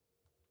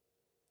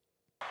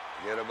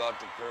Forget about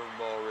the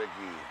curveball, Ricky.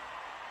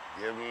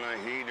 Give him a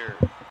heater.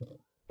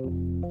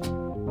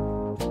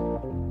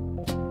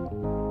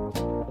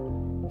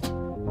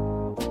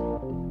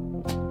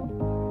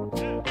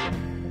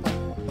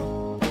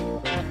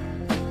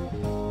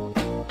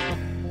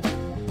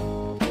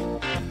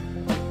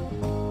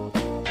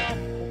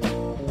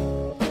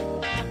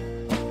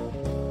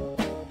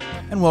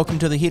 And welcome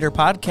to the Heater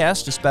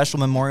Podcast, a special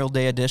Memorial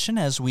Day edition,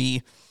 as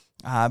we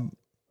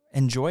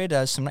enjoyed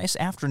some nice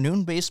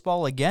afternoon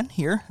baseball again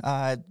here.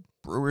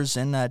 Brewers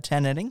in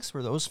 10 innings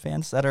for those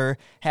fans that are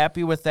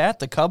happy with that.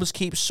 The Cubs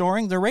keep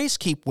soaring, the Rays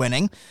keep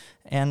winning,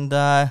 and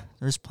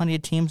there's plenty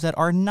of teams that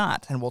are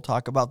not, and we'll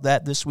talk about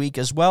that this week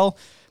as well.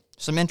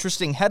 Some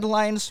interesting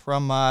headlines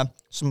from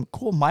some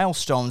cool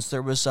milestones.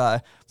 There was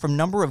from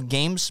number of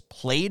games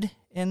played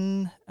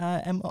in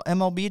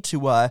MLB to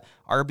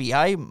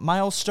RBI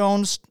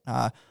milestones.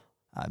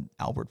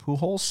 Albert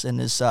Pujols and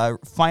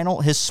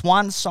his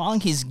swan song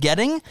he's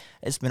getting.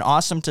 It's been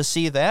awesome to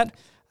see that.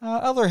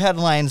 Other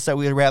headlines that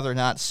we'd rather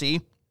not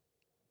see.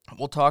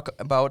 We'll talk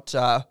about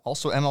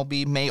also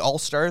MLB May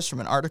All-Stars from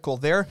an article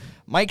there.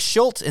 Mike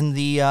Schilt in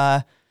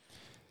the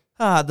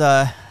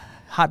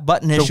hot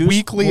button issues.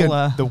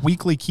 The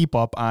weekly keep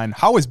up on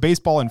how is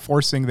baseball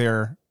enforcing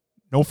their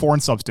no foreign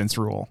substance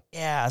rule.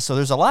 Yeah, so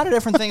there's a lot of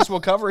different things we'll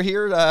cover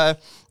here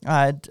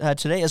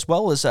today, as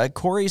well as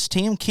Corey's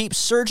team keeps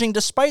surging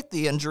despite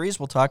the injuries.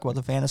 We'll talk about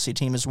the fantasy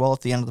team as well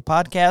at the end of the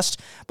podcast.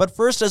 But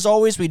first, as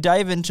always, we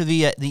dive into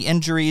the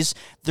injuries.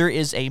 There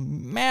is a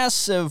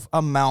massive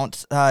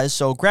amount,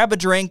 so grab a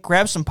drink,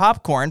 grab some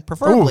popcorn,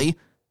 preferably. Ooh,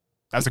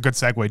 that's a good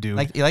segue,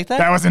 dude. You like that?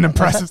 That was an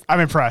impressive. I'm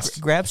impressed.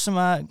 Grab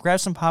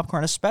some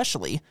popcorn,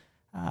 especially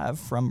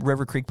from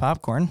River Creek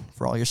Popcorn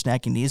for all your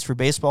snacking needs for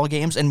baseball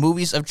games and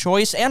movies of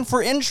choice, and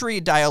for injury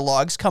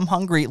dialogues. Come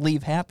hungry,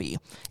 leave happy.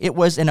 It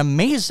was an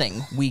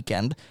amazing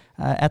weekend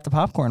at the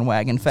Popcorn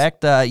Wagon. In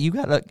fact, you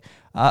got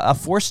a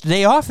forced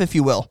day off, if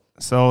you will.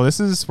 So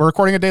we're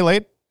recording a day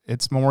late.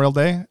 It's Memorial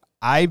Day.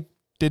 I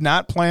did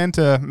not plan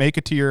to make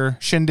it to your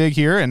shindig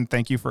here, and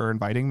thank you for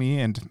inviting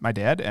me and my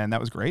dad, and that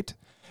was great.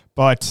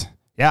 But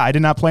yeah, I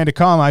did not plan to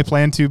come. I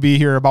planned to be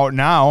here about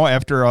now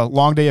after a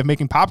long day of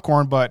making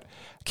popcorn, but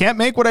can't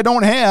make what I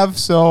don't have,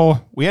 so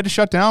we had to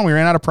shut down. We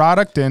ran out of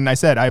product, and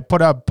I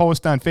put a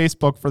post on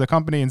Facebook for the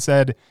company and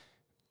said,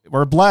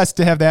 we're blessed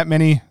to have that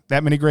many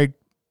great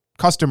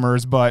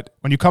customers, but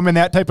when you come in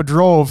that type of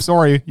drove,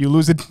 sorry, you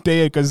lose a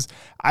day, because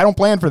I don't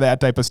plan for that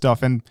type of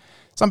stuff. And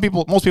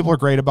most people are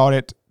great about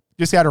it.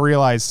 Just got to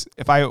realize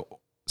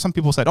some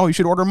people said, oh, you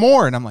should order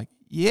more, and I'm like,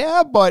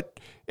 yeah, but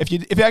if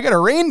I get a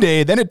rain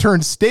day, then it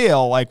turns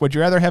stale. Like, would you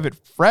rather have it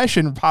fresh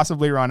and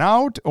possibly run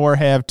out, or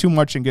have too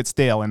much and get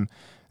stale? And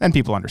then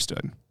people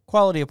understood.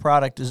 Quality of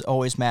product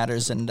always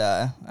matters, and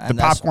the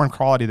popcorn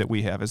quality that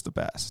we have is the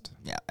best.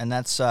 Yeah, and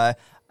that's I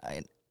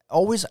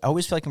always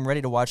feel like I'm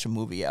ready to watch a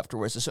movie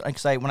afterwards.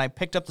 Because when I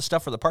picked up the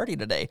stuff for the party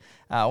today,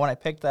 when I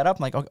picked that up,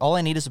 I'm like, all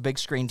I need is a big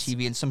screen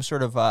TV and some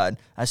sort of a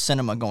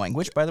cinema going.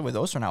 Which, by the way,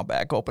 those are now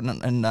back open,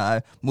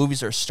 and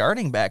movies are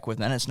starting back with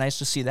them. It's nice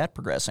to see that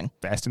progressing.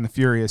 Fast and the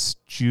Furious,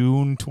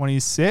 June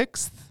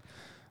 26th.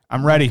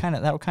 I'm ready.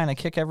 That'll kind of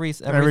kick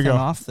everything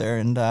off there.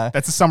 And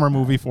that's a summer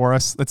movie for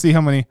us. Let's see how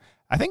many.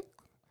 I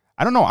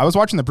don't know. I was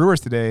watching the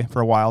Brewers today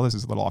for a while. This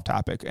is a little off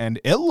topic.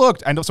 And it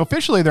looked, so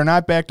officially they're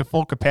not back to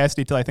full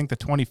capacity till I think the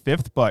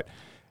 25th, but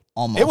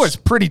almost. It was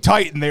pretty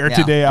tight in there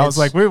today. I was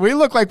like, we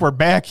look like we're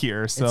back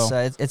here.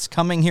 So it's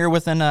coming here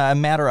within a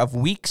matter of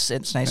weeks.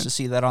 It's nice to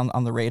see that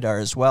on the radar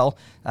as well.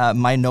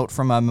 My note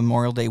from a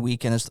Memorial Day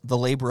weekend is the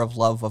labor of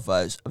love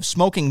of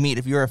smoking meat.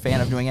 If you're a fan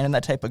of doing any of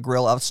that type of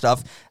grill out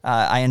stuff,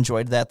 I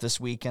enjoyed that this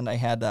weekend. I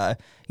had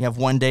you have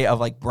one day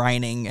of like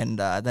brining and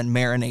then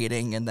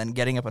marinating and then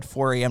getting up at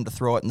 4 a.m. to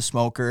throw it in the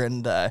smoker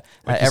and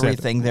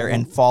everything there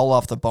and fall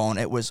off the bone.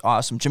 It was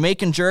awesome.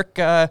 Jamaican jerk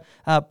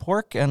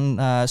pork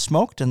and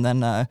smoked, and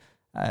then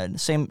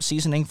same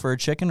seasoning for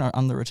chicken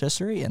on the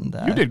rotisserie. And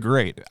you did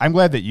great. I'm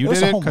glad that you did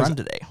it. It was a home run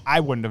today. I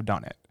wouldn't have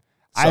done it.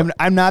 So,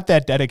 I'm not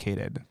that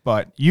dedicated,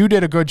 but you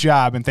did a good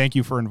job, and thank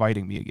you for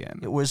inviting me again.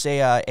 It was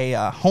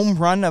a home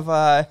run of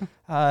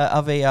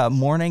a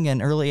morning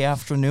and early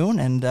afternoon,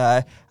 and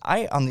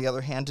I, on the other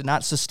hand, did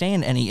not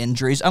sustain any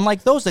injuries,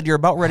 unlike those that you're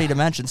about ready to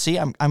mention. See,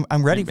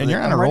 I'm ready for you're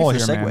on a roll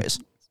here, segues.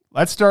 Man.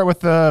 Let's start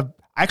with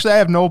actually, I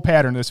have no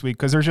pattern this week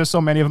because there's just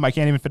so many of them I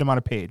can't even fit them on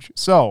a page.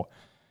 So,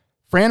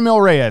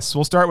 Franmil Reyes,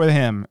 we'll start with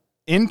him.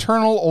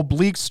 Internal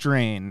oblique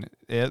strain.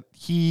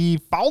 He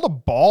fouled a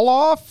ball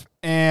off,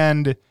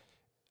 and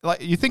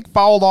you think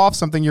fouled off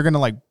something, you're going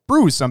to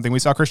bruise something. We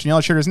saw Christian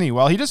Yelich hurt his knee.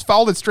 Well, he just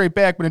fouled it straight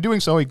back, but in doing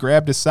so, he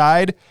grabbed his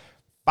side.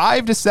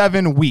 5 to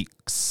 7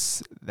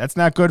 weeks. That's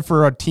not good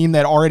for a team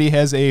that already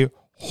has a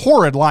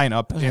horrid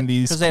lineup in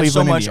these Cleveland Indians. Because they have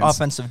so much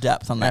offensive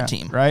depth on that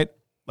team. Right?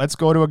 Let's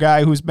go to a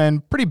guy who's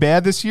been pretty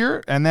bad this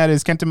year, and that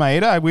is Kenta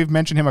Maeda. We've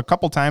mentioned him a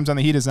couple times on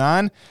The Heat Is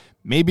On.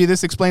 Maybe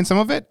this explains some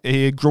of it.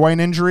 A groin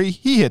injury.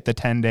 He hit the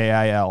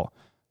 10-day IL.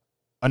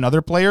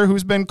 Another player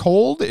who's been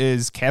cold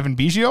is Cavan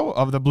Biggio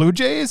of the Blue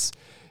Jays.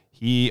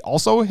 He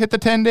also hit the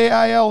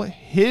 10-day IL.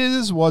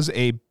 His was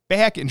a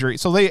back injury.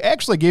 So they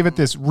actually gave it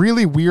this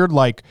really weird,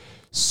 like,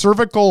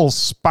 cervical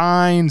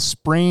spine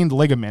sprained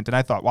ligament. And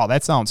I thought, wow,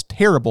 that sounds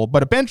terrible.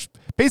 But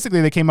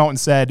basically they came out and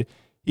said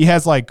he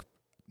has like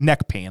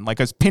neck pain, like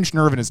a pinched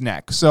nerve in his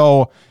neck.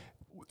 So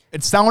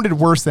it sounded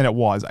worse than it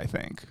was, I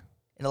think.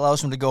 It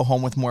allows him to go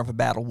home with more of a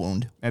battle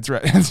wound. That's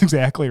right. That's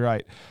exactly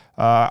right.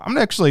 I'm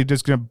actually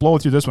just going to blow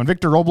through this one.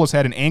 Victor Robles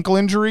had an ankle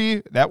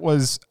injury.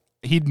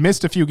 He'd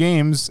missed a few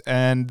games,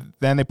 and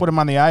then they put him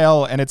on the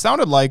IL, and it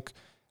sounded like,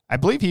 I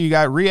believe he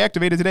got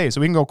reactivated today,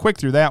 so we can go quick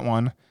through that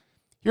one.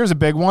 Here's a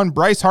big one.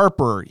 Bryce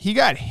Harper, he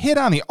got hit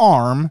on the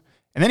arm,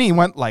 and then he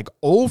went like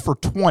 0 for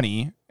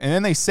 20, and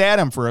then they sat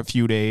him for a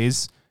few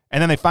days,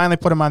 and then they finally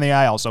put him on the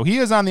IL. So he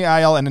is on the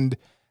IL, and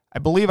I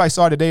believe I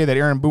saw today that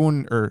Aaron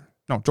Boone,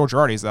 Joe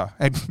Girardi's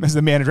as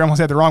the manager. I almost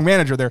had the wrong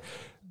manager there.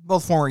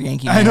 Both former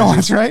Yankee managers. I know,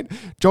 that's right.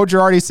 Joe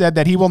Girardi said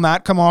that he will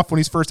not come off when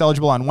he's first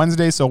eligible on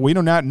Wednesday, so we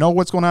do not know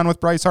what's going on with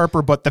Bryce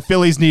Harper, but the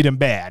Phillies need him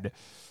bad.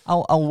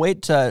 I'll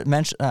wait to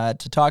mention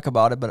to talk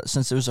about it, but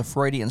since it was a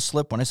Freudian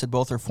slip when I said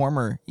both are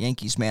former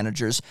Yankees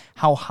managers,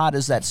 how hot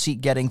is that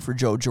seat getting for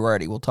Joe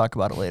Girardi? We'll talk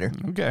about it later.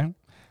 Okay.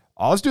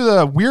 Let's do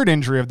the weird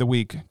injury of the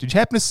week. Did you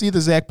happen to see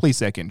the Zach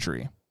Plesac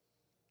injury?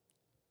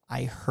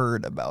 I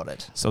heard about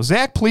it. So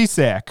Zach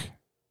Plesac,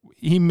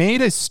 he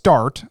made a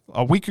start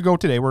a week ago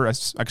today.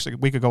 Actually a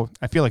week ago,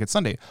 I feel like it's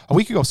Sunday. A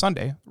week ago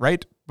Sunday,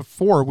 right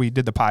before we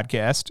did the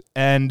podcast,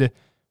 and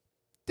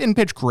didn't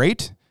pitch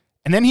great.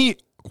 And then he,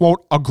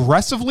 quote,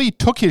 aggressively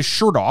took his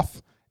shirt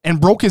off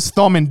and broke his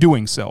thumb in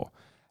doing so.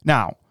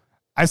 Now,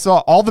 I saw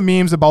all the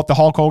memes about the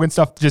Hulk Hogan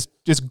stuff, just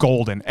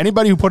golden.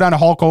 Anybody who put on a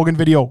Hulk Hogan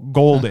video,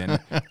 golden.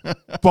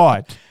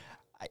 But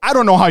I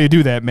don't know how you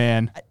do that,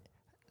 man.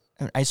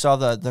 I saw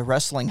the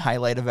wrestling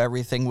highlight of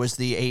everything was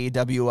the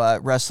AEW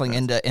wrestling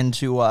into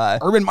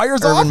Urban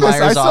Meyer's Urban office.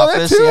 Meyer's I saw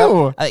office. that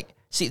too. Yep.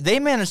 See, they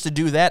managed to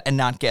do that and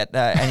not get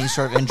any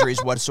sort of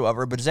injuries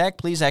whatsoever. But Zach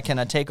Plesac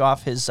can take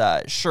off his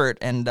shirt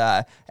and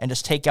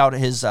just take out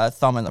his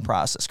thumb in the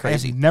process.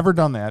 Crazy. I've never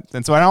done that,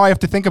 and so now I have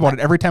to think about it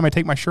every time I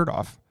take my shirt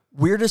off.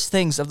 Weirdest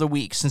things of the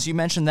week. Since you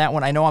mentioned that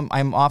one, I know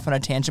I'm off on a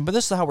tangent, but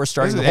this is how we're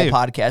starting the whole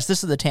podcast.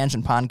 This is the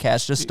Tangent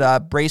Podcast. Just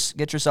brace,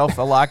 get yourself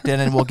locked in,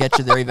 and we'll get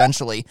you there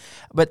eventually.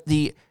 But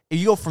you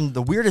go from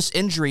the weirdest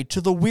injury to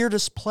the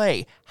weirdest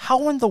play.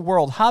 How in the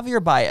world,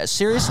 Javier Baez?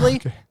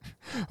 Seriously?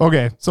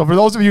 Okay, so for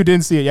those of you who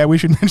didn't see it, yeah, we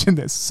should mention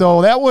this.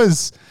 So that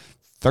was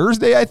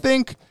Thursday, I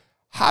think.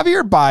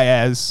 Javier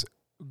Baez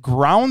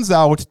grounds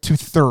out to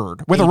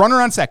third with a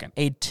runner on second.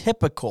 A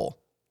typical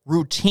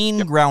routine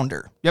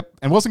grounder. Yep,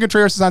 and Wilson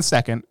Contreras is on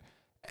second.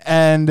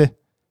 And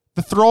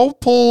the throw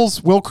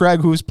pulls Will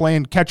Craig, who's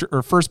playing catcher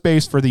or first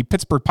base for the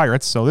Pittsburgh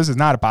Pirates, so this is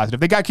not a positive.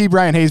 They got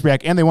Ke'Bryan Hayes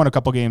back, and they won a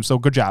couple games, so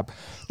good job.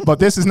 But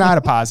this is not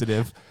a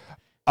positive.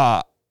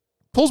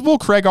 Pulls Will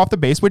Craig off the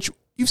base, which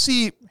you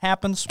see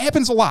happens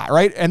a lot,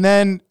 right? And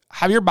then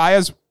Javier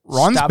Baez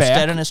runs stops back.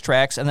 Dead in his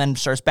tracks and then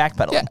starts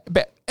backpedaling.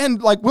 Yeah,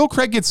 and like Will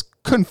Craig gets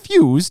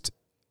confused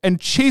and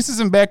chases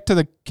him back to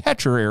the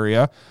catcher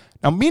area.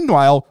 Now,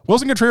 meanwhile,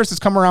 Wilson Contreras has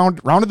come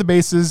rounded the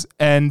bases,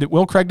 and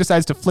Will Craig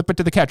decides to flip it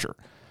to the catcher.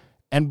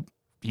 And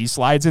he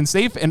slides in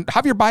safe, and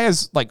Javier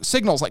Baez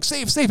signals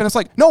safe, and it's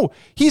like, no,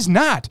 he's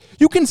not.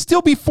 You can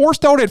still be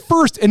forced out at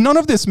first, and none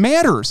of this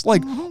matters.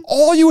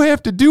 All you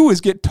have to do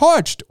is get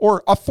touched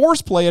or a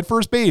force play at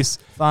first base.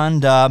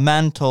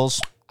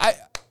 Fundamentals.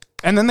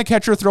 And then the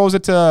catcher throws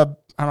it to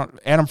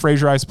Adam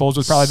Frazier, I suppose,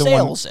 was probably the one.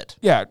 Sails it.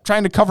 Yeah,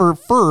 trying to cover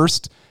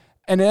first,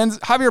 and then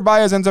Javier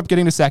Baez ends up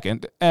getting to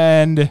second,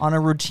 and on a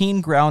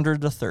routine grounder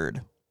to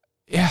third.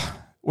 Yeah,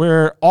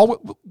 where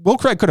Will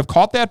Craig could have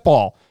caught that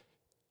ball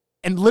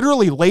and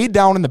literally laid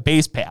down in the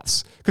base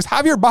paths because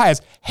Javier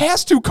Baez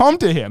has to come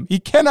to him. He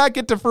cannot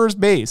get to first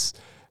base.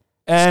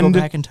 And just go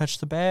back and touch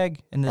the bag.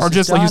 And this or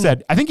just is like done. you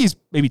said, I think he's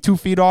maybe 2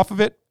 feet off of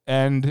it.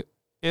 And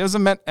it was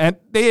and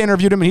they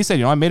interviewed him and he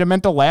said, I made a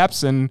mental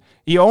lapse and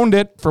he owned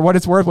it for what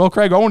it's worth. Will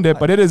Craig owned it,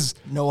 but it is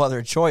no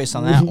other choice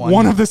on that one.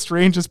 One of the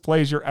strangest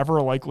plays you're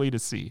ever likely to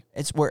see.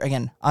 It's where,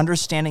 again,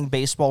 understanding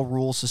baseball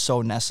rules is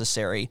so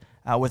necessary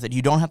with it.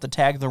 You don't have to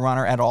tag the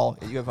runner at all.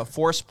 You have a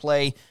force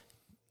play.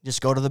 Just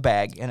go to the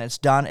bag, and it's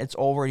done. It's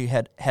over. You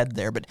head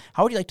there. But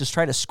how would you like to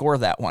try to score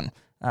that one?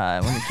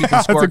 When you keep a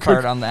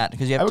scorecard on that,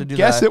 because you have to do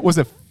that. I guess it was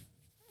a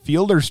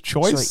fielder's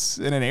choice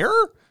and an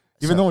error,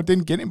 even though it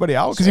didn't get anybody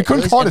out, because you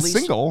couldn't call it a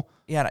single.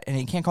 Yeah, and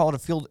you can't call it a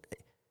field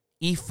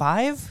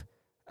E5.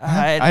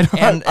 I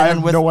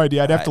have no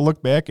idea. I'd have to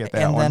look back at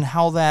that and one. And then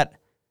how that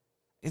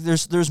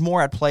there's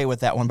more at play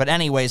with that one. But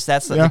anyways,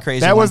 that's the crazy.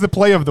 That one. was the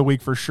play of the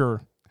week for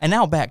sure. And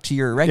now back to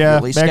your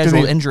regularly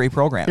scheduled injury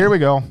program. Here we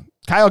go.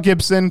 Kyle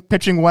Gibson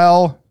pitching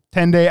well,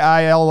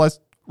 10-day IL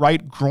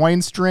right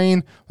groin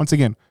strain. Once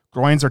again,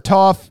 groins are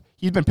tough.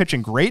 He's been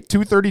pitching great,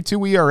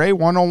 2.32 ERA,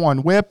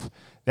 101 WHIP.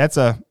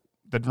 The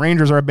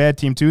Rangers are a bad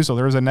team too, so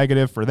there's a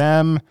negative for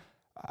them.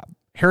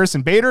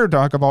 Harrison Bader,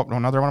 talk about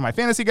another one of my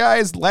fantasy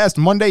guys. Last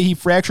Monday, he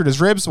fractured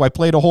his ribs, so I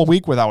played a whole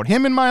week without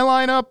him in my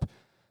lineup.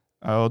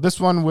 This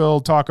one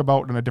we'll talk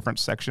about in a different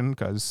section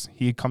because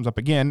he comes up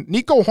again.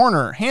 Nico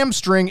Horner,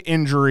 hamstring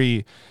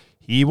injury.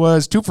 He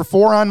was 2 for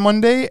 4 on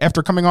Monday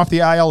after coming off the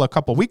IL a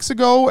couple weeks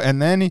ago,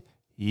 and then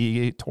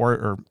he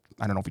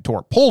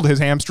pulled his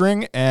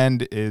hamstring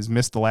and is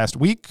missed the last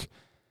week.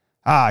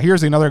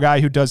 Here's another guy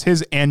who does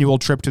his annual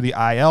trip to the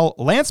IL,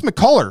 Lance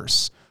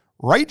McCullers,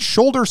 right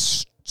shoulder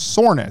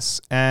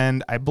soreness.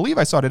 And I believe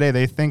I saw today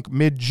they think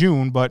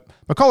mid-June, but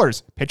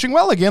McCullers pitching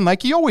well again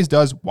like he always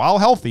does while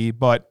healthy,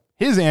 but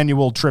his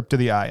annual trip to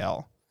the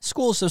IL.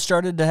 Schools have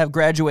started to have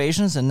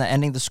graduations and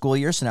ending the school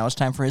year, so now it's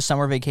time for his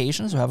summer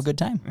vacation, so have a good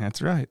time.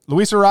 That's right.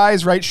 Luis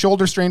Arraez, right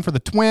shoulder strain for the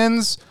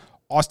Twins.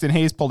 Austin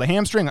Hayes pulled a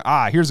hamstring.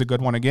 Here's a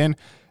good one again.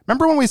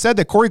 Remember when we said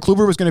that Corey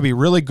Kluber was going to be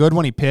really good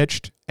when he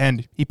pitched,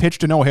 and he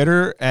pitched a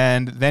no-hitter,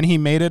 and then he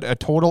made it a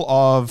total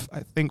of,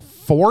 I think,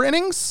 4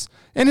 innings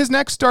in his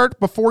next start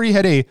before he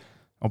had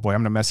I'm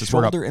going to mess this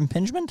word up. Shoulder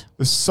impingement?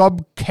 The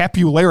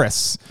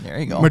subcapularis. There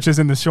you go. Which is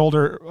in the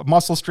shoulder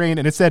muscle strain,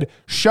 and it said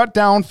shut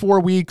down 4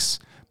 weeks,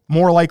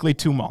 more likely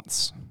 2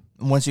 months.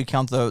 Once you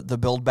count the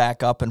build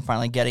back up and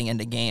finally getting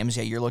into games,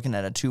 you're looking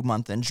at a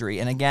 2-month injury.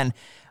 And again,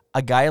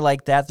 a guy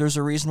like that, there's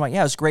a reason why,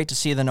 it's great to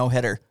see the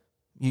no-hitter.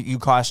 You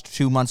cost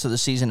 2 months of the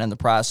season in the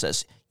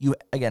process.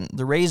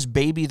 The Rays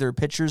baby their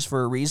pitchers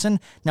for a reason.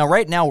 Now,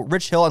 right now,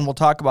 Rich Hill, and we'll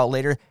talk about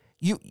later,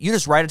 you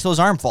just ride it till his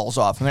arm falls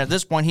off. I mean, at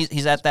this point,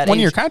 he's at that 1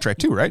 year contract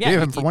too, right? Yeah,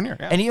 Gave him for 1 year.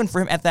 Yeah. And even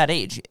for him at that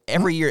age,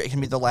 every year it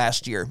can be the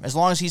last year. As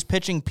long as he's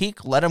pitching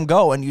peak, let him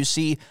go. And you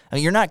see,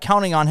 you're not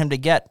counting on him to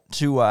get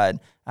to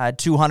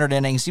 200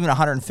 innings, even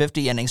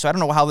 150 innings. So I don't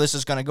know how this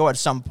is going to go at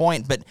some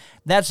point, but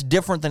that's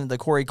different than the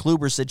Corey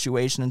Kluber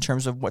situation in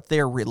terms of what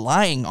they're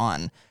relying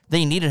on.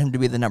 They needed him to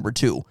be the number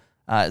 2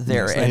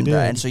 there. Yes,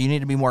 and so you need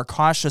to be more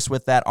cautious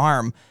with that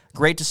arm.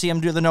 Great to see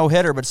him do the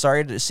no-hitter, but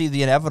sorry to see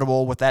the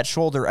inevitable with that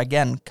shoulder,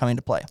 again, coming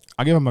to play.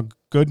 I'll give him a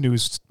good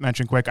news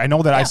mention quick. I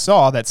know that I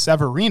saw that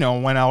Severino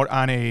went out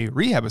on a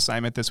rehab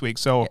assignment this week,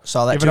 so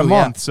saw that give it too, a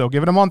month. So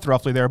give it a month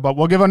roughly there, but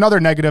we'll give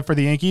another negative for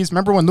the Yankees.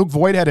 Remember when Luke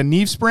Voit had a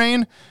knee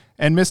sprain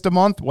and missed a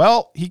month?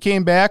 Well, he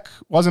came back,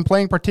 wasn't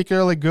playing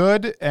particularly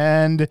good,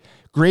 and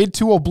grade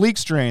 2 oblique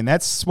strain.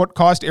 That's what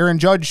cost Aaron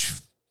Judge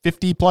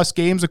 50-plus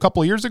games a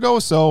couple years ago,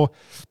 so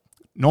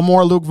no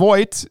more Luke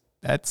Voit.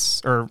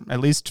 Or at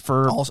least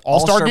for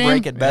All-Star game.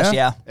 Break at best,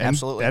 yeah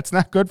absolutely. That's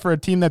not good for a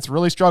team that's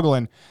really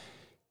struggling.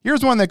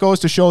 Here's one that goes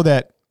to show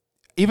that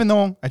even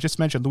though I just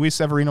mentioned Luis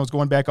Severino is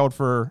going back out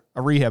for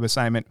a rehab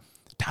assignment,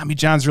 Tommy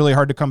John's really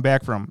hard to come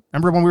back from.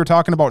 Remember when we were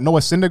talking about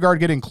Noah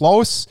Syndergaard getting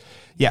close?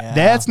 Yeah,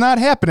 that's not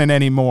happening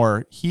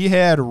anymore. He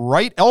had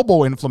right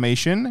elbow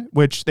inflammation,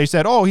 which they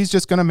said, he's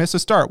just going to miss a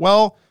start.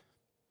 Well,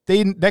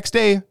 next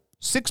day,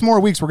 6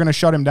 more weeks, we're going to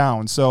shut him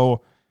down.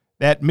 So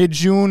that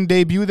mid-June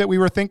debut that we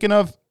were thinking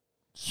of,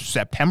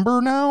 September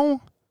now?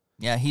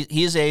 Yeah,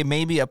 he is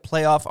maybe a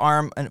playoff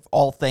arm, and if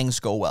all things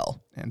go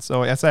well. And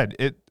so, as I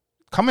said,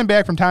 coming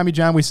back from Tommy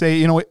John, we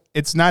say,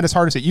 it's not as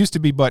hard as it used to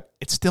be, but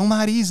it's still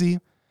not easy.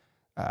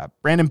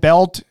 Brandon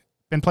Belt,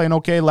 been playing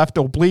okay, left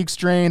oblique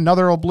strain,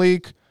 another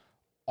oblique.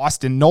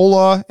 Austin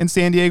Nola in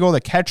San Diego,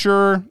 the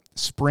catcher,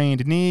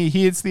 sprained knee.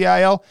 He hits the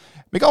IL.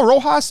 Miguel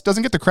Rojas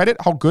doesn't get the credit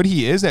how good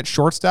he is at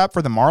shortstop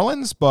for the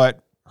Marlins,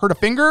 but hurt a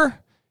finger.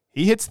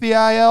 He hits the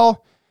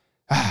IL.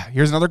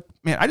 Here's another,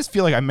 man, I just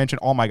feel like I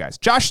mentioned all my guys.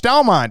 Josh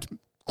Stalmont,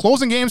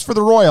 closing games for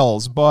the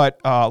Royals, but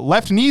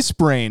left knee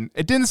sprain.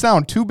 It didn't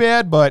sound too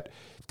bad, but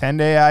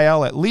 10-day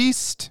IL at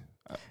least.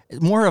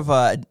 More of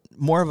a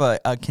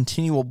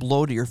continual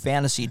blow to your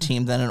fantasy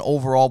team than an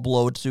overall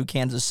blow to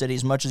Kansas City,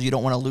 as much as you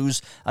don't want to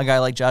lose a guy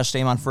like Josh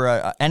Stalmont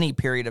for any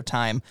period of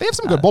time. They have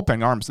some good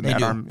bullpen arms in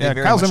that arm. Yeah,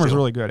 Kyle Zimmer's do.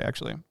 really good,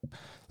 actually.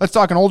 Let's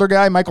talk an older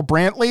guy, Michael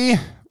Brantley.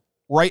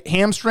 Right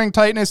hamstring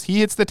tightness.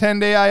 He hits the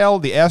 10-day IL.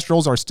 The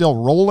Astros are still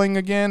rolling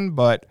again,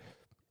 but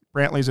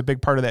Brantley's a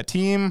big part of that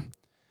team.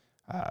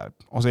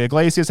 Jose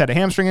Iglesias had a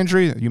hamstring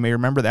injury. You may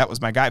remember that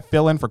was my guy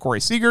fill-in for Corey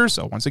Seager.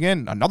 So once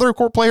again, another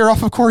core player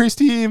off of Corey's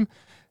team.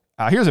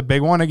 Here's a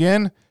big one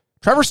again.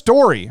 Trevor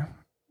Story,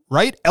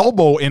 right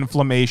elbow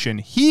inflammation.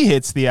 He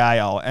hits the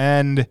IL,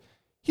 and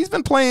he's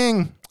been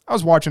playing. I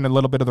was watching a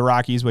little bit of the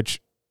Rockies,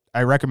 which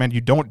I recommend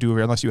you don't do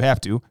unless you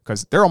have to,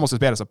 because they're almost as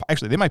bad as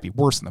actually, they might be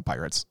worse than the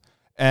Pirates.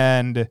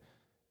 And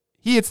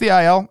he hits the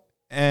IL,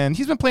 and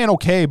he's been playing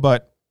okay,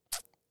 but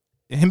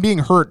him being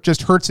hurt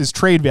just hurts his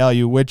trade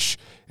value, which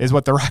is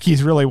what the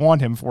Rockies really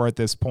want him for at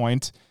this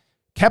point.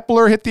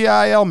 Kepler hit the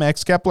IL.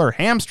 Max Kepler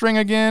hamstring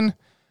again.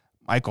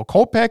 Michael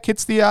Kopech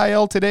hits the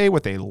IL today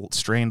with a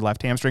strained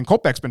left hamstring.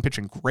 Kopech's been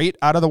pitching great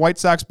out of the White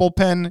Sox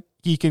bullpen.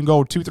 He can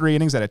go 2-3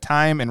 innings at a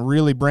time and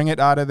really bring it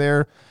out of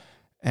there.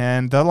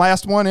 And the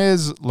last one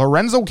is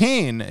Lorenzo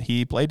Cain.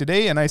 He played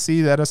today, and I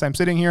see that as I'm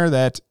sitting here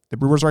that the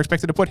Brewers are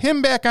expected to put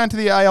him back onto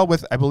the IL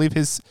with, I believe,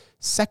 his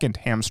second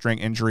hamstring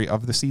injury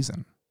of the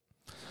season.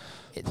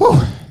 I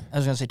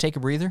was going to say, take a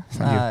breather,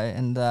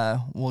 and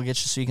we'll get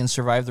you so you can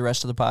survive the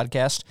rest of the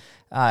podcast.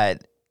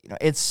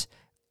 It's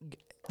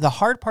the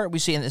hard part we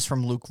see in this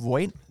from Luke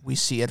Voit. We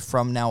see it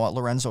from now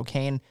Lorenzo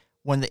Cain.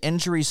 When the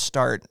injuries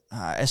start,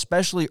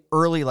 especially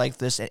early like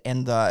this,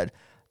 and the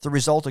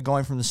result of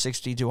going from the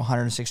 60 to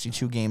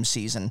 162 game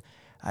season,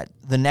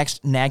 the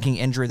next nagging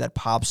injury that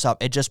pops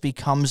up, it just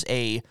becomes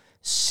a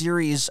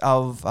series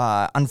of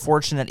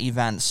unfortunate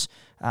events,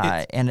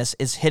 and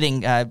it's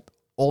hitting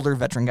older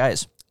veteran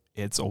guys.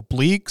 It's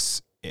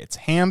obliques, it's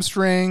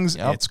hamstrings,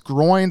 Yep. it's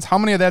groins. How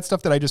many of that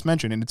stuff that I just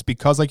mentioned? And it's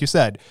because, like you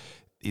said,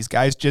 these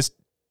guys just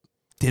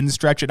didn't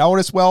stretch it out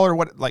as well, or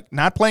what, like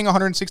not playing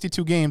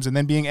 162 games and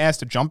then being asked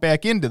to jump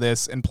back into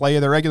this and play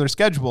their regular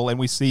schedule, and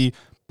we see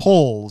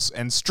pulls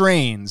and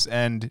strains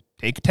and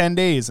take 10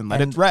 days and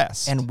let it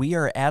rest. And we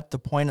are at the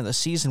point of the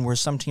season where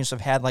some teams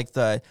have had like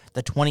the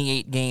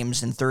 28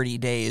 games in 30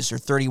 days or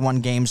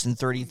 31 games in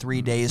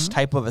 33 days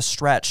type of a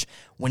stretch.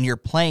 When you're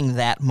playing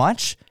that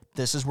much,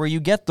 this is where you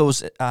get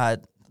those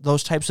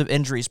types of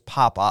injuries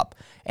pop up.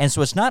 And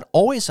so it's not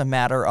always a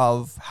matter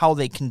of how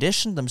they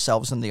condition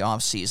themselves in the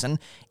off season.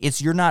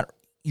 It's you're not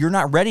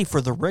ready for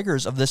the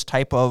rigors of this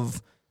type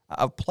of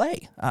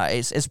play.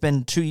 It's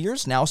been 2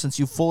 years now since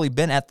you've fully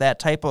been at that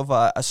type of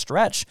a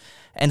stretch.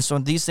 And so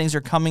these things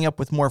are coming up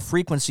with more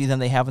frequency than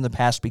they have in the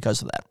past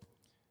because of that.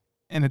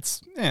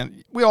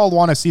 And we all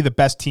want to see the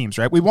best teams,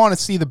 right? We want to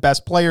see the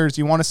best players.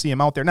 You want to see them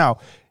out there. Now,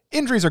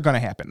 injuries are going to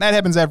happen. That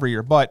happens every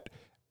year, but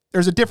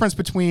there's a difference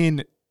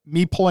between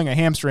me pulling a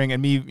hamstring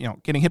and me,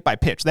 getting hit by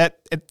pitch. They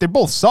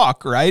both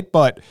suck, right?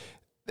 But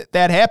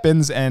that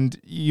happens and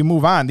you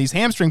move on. These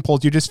hamstring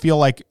pulls, you just feel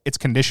like it's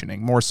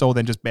conditioning more so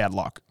than just bad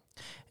luck.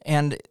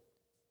 And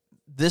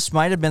this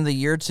might have been the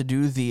year to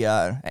do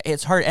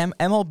it's hard.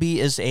 MLB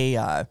is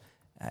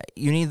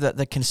you need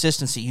the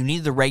consistency. You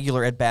need the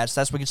regular at-bats.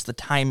 That's what gets the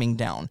timing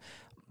down.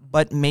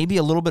 But maybe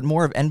a little bit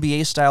more of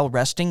NBA-style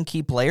resting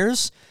key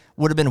players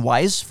would have been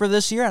wise for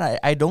this year, and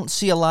I don't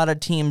see a lot of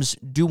teams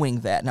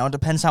doing that. Now, it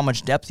depends how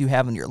much depth you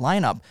have in your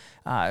lineup,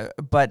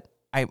 but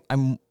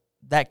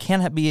that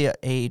can be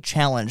a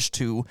challenge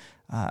to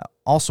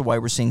also why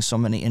we're seeing so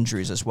many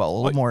injuries as well.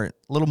 A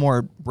little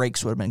more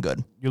breaks would have been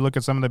good. You look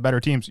at some of the better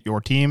teams. Your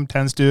team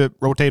tends to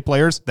rotate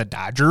players. The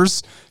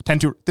Dodgers are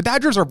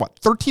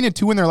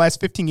 13-2 in their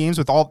last 15 games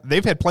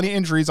they've had plenty of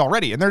injuries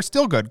already, and they're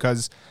still good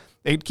because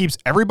it keeps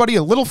everybody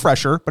a little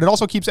fresher, but it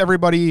also keeps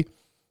everybody,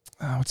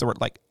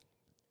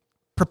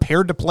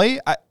 prepared to play.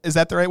 Is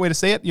that the right way to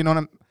say it? You know what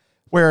I'm,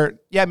 where,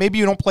 yeah, maybe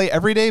you don't play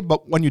every day,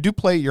 but when you do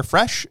play, you're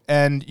fresh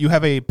and you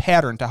have a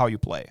pattern to how you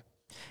play.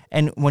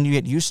 And when you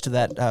get used to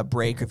that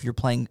break, if you're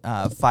playing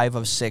 5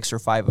 of 6 or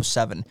 5 of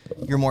 7,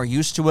 you're more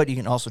used to it. You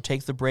can also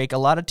take the break. A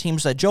lot of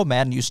teams, Joe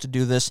Madden used to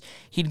do this.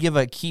 He'd give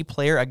a key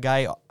player a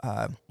day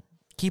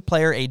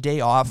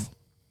off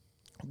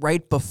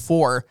right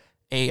before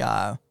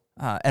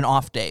an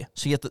off day,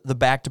 so you get the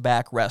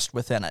back-to-back rest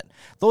within it.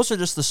 Those are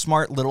just the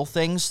smart little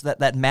things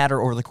that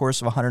matter over the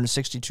course of a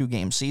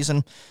 162-game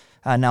season.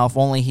 Now, if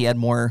only he had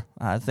more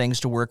things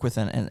to work with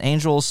in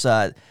Angels.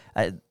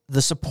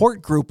 The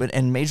support group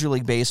in Major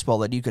League Baseball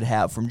that you could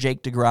have, from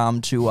Jake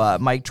DeGrom to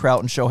Mike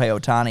Trout and Shohei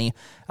Ohtani,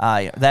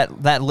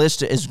 that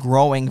list is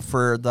growing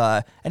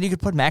and you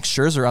could put Max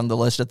Scherzer on the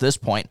list at this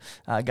point.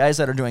 Guys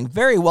that are doing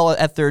very well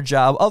at their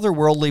job,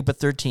 otherworldly, but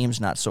their teams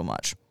not so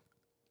much.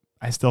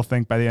 I still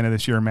think by the end of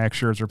this year, Max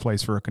Scherzer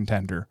plays for a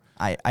contender.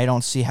 I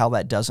don't see how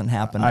that doesn't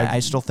happen.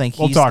 I still think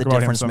he's the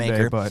difference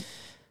maker. But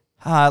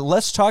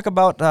let's talk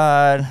about,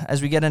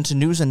 as we get into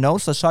news and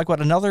notes, let's talk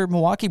about another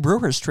Milwaukee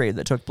Brewers trade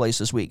that took place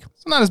this week.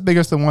 It's not as big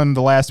as the one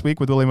the last week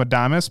with Willie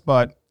Adames,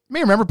 but you may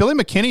remember Billy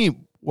McKinney,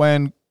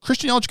 when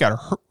Christian Yelich got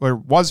hurt, or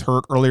was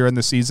hurt earlier in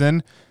the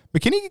season,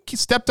 McKinney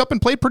stepped up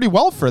and played pretty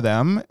well for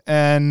them,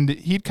 and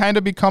he'd kind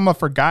of become a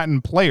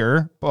forgotten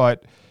player,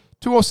 but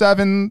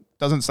 207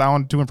 doesn't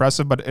sound too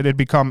impressive, but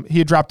he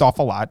had dropped off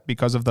a lot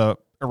because of the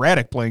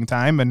erratic playing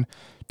time, and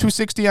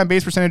 260 on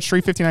base percentage,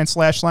 359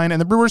 slash line, and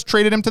the Brewers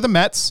traded him to the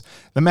Mets.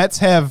 The Mets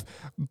have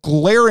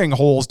glaring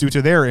holes due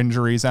to their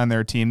injuries on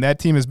their team. That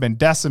team has been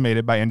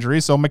decimated by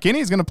injuries, so McKinney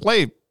is going to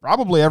play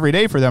probably every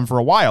day for them for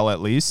a while at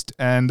least,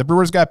 and the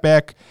Brewers got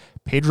back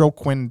Pedro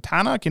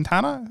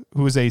Quintana,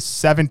 who is a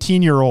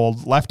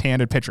 17-year-old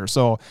left-handed pitcher.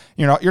 So,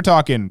 you're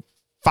talking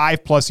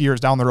 5+ years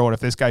down the road if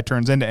this guy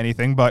turns into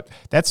anything, but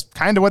that's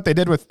kind of what they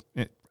did with.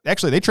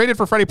 Actually, they traded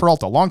for Freddie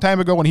Peralta a long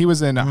time ago when he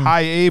was in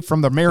high A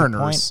from the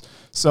Mariners.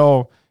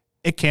 So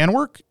it can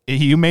work.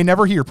 You may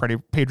never hear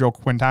Pedro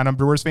Quintana,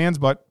 Brewers fans,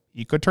 but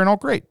he could turn out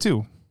great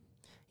too.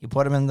 You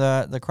put him in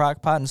the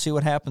crock pot and see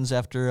what happens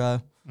after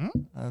a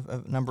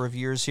number of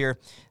years here.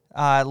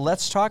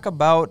 Let's talk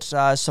about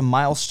some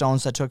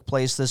milestones that took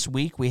place this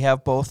week. We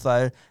have both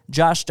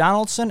Josh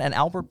Donaldson and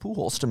Albert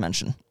Pujols to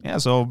mention. Yeah,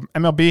 so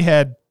MLB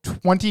had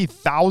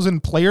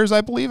 20,000 players, I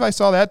believe. I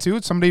saw that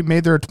too. Somebody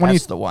made their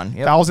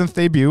 20,000th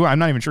debut. I'm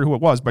not even sure who it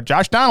was, but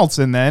Josh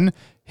Donaldson then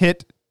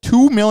hit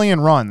 2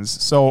 million runs.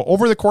 So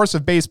over the course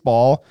of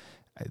baseball,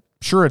 I'm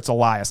sure it's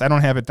Elias. I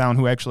don't have it down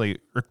who actually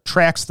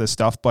tracks this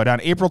stuff, but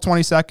on April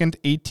 22nd,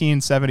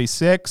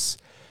 1876,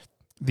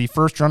 the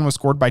first run was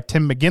scored by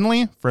Tim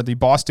McGinley for the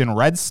Boston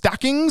Red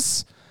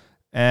Stockings.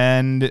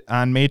 And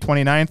on May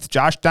 29th,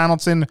 Josh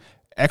Donaldson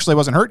actually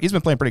wasn't hurt. He's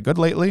been playing pretty good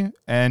lately,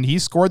 and he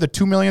scored the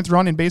 2 millionth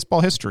run in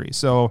baseball history.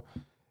 So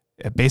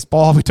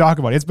baseball, we talk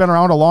about it. It's been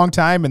around a long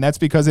time, and that's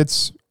because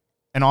it's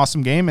an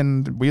awesome game,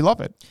 and we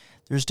love it.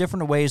 There's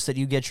different ways that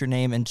you get your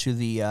name into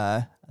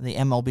the the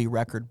MLB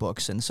record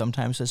books, and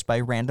sometimes it's by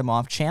random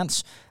off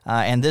chance.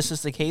 And this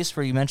is the case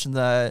where you mentioned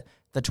the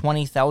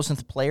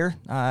 20,000th player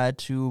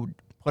to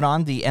put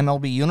on the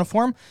MLB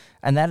uniform,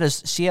 and that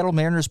is Seattle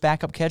Mariners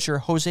backup catcher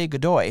Jose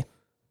Godoy.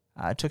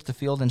 Took the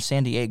field in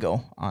San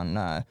Diego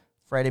on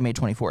Friday, May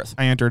 24th.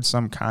 I entered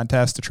some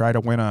contest to try to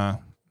win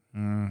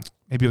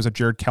maybe it was a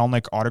Jared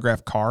Kelenic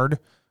autograph card,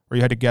 where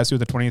you had to guess who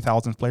the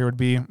 20,000th player would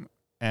be,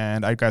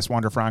 and I guessed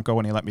Wander Franco,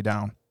 and he let me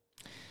down.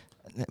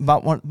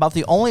 About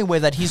the only way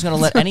that he's going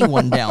to let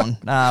anyone down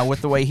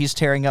with the way he's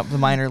tearing up the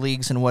minor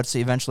leagues and what's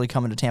eventually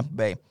coming to Tampa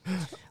Bay.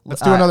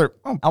 Let's do another.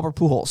 Albert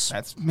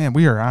Pujols.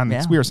 We are on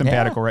this. We are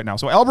simpatico right now.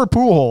 So Albert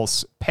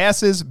Pujols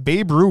passes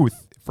Babe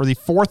Ruth for the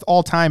 4th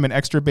all-time in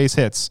extra base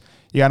hits.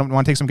 You want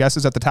to take some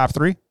guesses at the top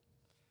 3?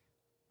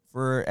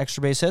 For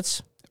extra base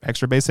hits?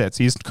 Extra base hits.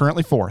 He's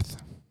currently 4th.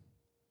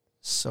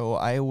 So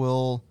I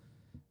will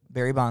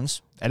Barry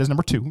Bonds. That is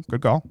number 2.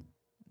 Good call.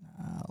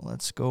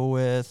 Let's go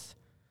with...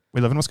 We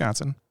live in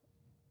Wisconsin.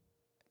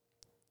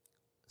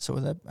 So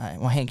that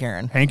Hank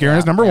Aaron. Hank Aaron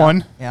is number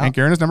 1. Yeah. Hank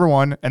Aaron is number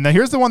 1. And then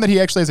here's the one that he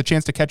actually has a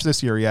chance to catch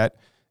this year yet.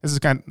 This is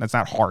that's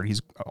not hard.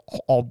 He's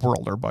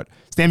all-worlder, but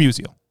Stan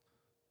Musial.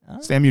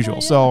 Stan Musial. Yeah.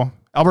 So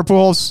Albert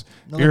Pujols,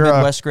 you're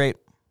Midwest great.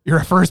 You're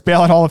a first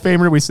ballot Hall of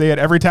Famer. We say it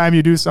every time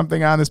you do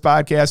something on this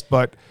podcast,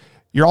 but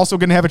you're also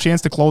going to have a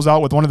chance to close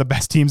out with one of the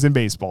best teams in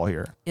baseball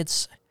here.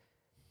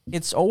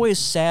 It's always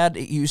sad.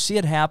 You see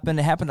it happen.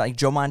 It happened like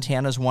Joe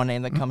Montana's one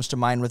name that comes to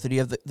mind with it. You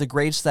have the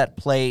greats that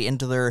play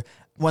into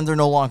when they're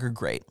no longer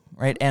great,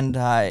 right? And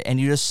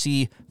you just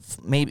see,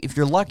 maybe if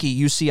you're lucky,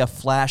 you see a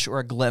flash or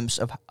a glimpse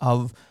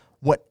of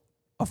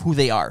who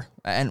they are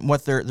and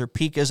what their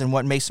peak is and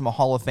what makes them a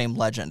Hall of Fame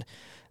legend.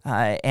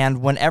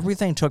 And when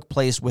everything took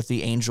place with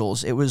the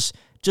Angels, it was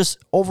just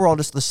overall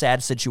just the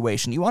sad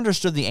situation. You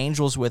understood the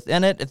Angels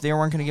within it. If they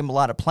weren't going to give him a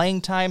lot of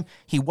playing time,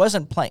 he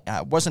wasn't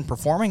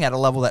performing at a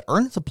level that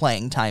earned the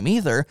playing time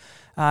either.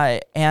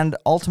 And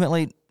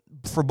ultimately,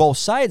 for both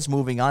sides,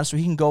 moving on, so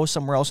he can go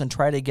somewhere else and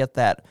try to get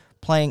that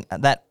playing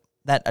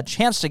a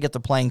chance to get the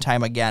playing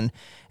time again.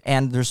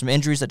 And there's some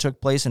injuries that took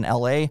place in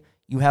LA.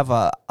 You have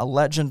a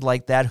legend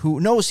like that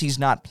who knows he's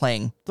not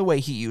playing the way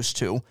he used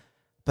to.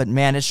 But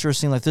man, it sure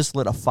seemed like this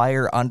lit a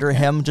fire under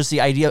him. Just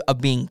the idea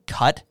of being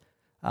cut.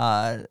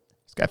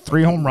 He's got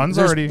 3 home runs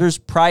already. There's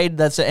pride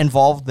that's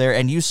involved there,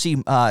 and you see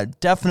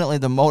definitely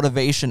the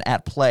motivation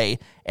at play,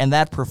 and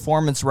that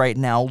performance right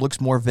now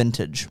looks more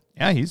vintage.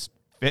 Yeah, he's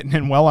fitting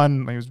in well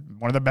he was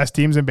one of the best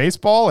teams in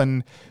baseball,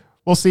 and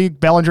we'll see.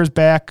 Bellinger's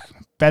back.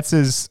 Betts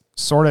is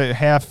sort of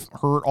half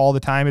hurt all the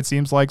time, it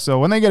seems like. So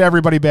when they get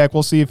everybody back,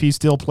 we'll see if he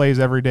still plays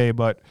every day.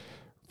 But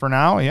for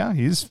now, yeah,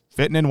 he's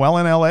fitting in well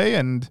in L.A.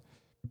 and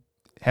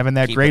having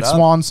that great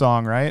swan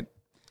song, right?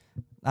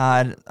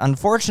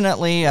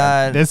 Unfortunately,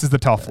 this is the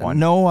tough one.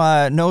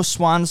 No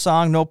swan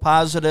song, no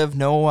positive,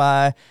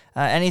 no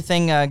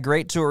anything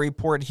great to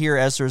report here,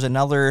 as there's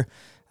another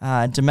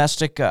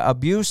domestic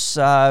abuse,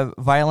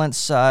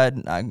 violence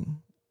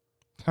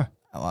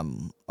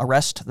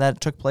arrest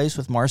that took place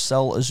with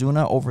Marcell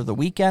Ozuna over the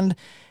weekend,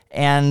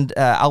 and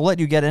I'll let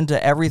you get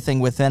into everything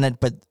within it.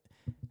 But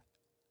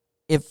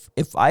if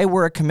I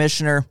were a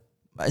commissioner,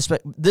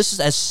 this is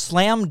as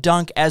slam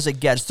dunk as it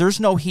gets. There's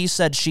no he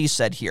said, she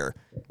said here.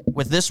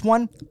 With this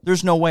one,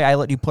 there's no way I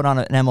let you put on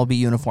an MLB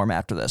uniform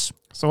after this.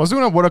 So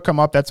Ozuna would have come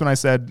up. That's when I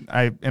said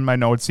in my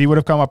notes, he would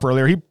have come up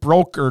earlier. He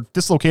broke or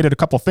dislocated a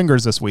couple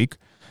fingers this week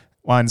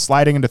when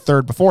sliding into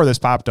third before this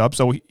popped up.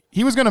 So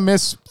he was going to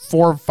miss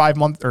 4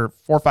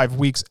 or 5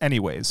 weeks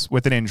anyways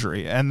with an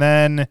injury. And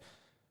then a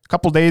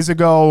couple days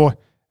ago,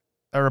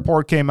 a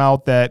report came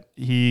out that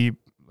he,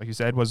 like you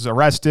said, was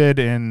arrested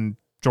in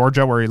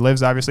Georgia, where he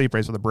lives. Obviously, he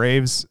plays for the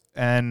Braves,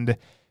 and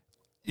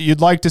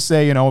you'd like to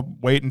say,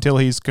 wait until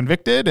he's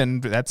convicted,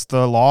 and that's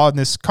the law in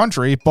this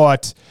country.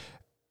 But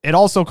it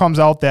also comes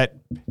out that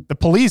the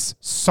police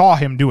saw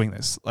him doing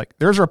this. Like,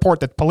 there's a report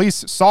that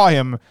police saw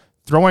him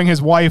throwing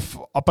his wife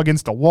up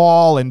against a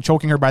wall and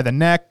choking her by the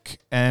neck.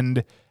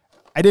 And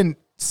I didn't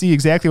see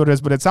exactly what it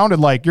is, but it sounded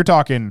like you're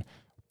talking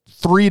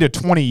 3 to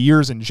 20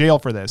 years in jail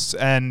for this.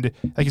 And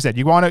like you said,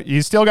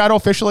 you still got to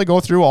officially go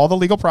through all the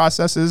legal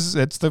processes.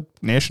 It's the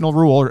national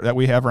rule that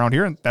we have around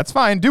here, and that's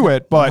fine. Do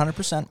it. But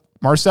 100%.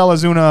 Marcell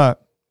Ozuna,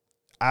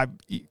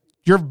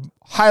 you're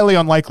highly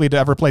unlikely to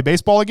ever play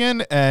baseball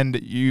again,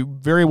 and you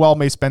very well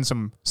may spend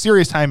some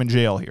serious time in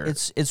jail here.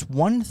 It's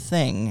one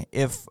thing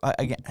if,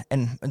 again,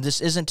 and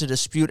this isn't to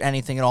dispute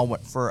anything at all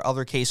for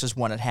other cases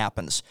when it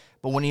happens,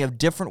 but when you have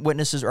different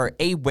witnesses or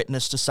a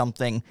witness to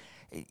something,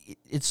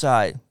 it's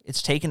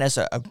taken as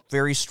a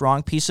very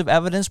strong piece of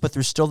evidence, but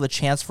there's still the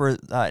chance for,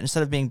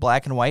 instead of being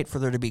black and white, for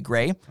there to be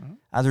gray.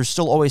 There's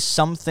still always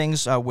some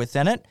things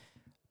within it,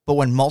 but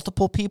when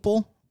multiple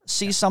people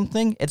see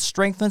something, it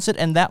strengthens it,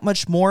 and that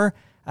much more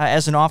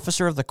as an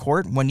officer of the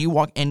court, when you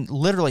walk and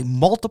literally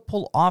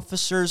multiple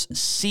officers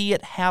see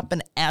it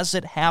happen as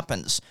it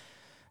happens.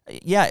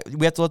 Yeah,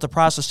 we have to let the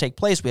process take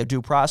place. We have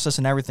due process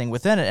and everything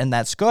within it, and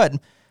that's good.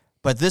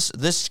 But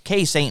this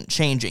case ain't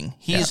changing.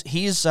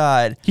 He's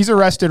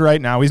arrested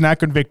right now. He's not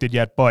convicted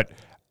yet, but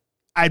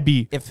I'd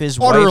be if his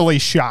utterly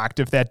shocked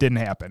if that didn't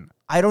happen.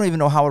 I don't even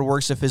know how it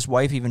works if his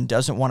wife even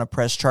doesn't want to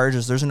press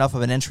charges. There's enough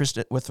of an interest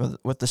with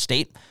the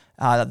state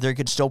that they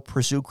could still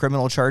pursue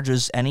criminal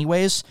charges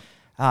anyways.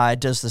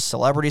 Does the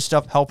celebrity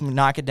stuff help him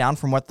knock it down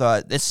from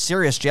it's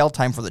serious jail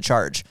time for the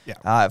charge.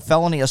 Yeah.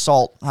 Felony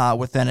assault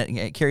within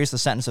it carries the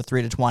sentence of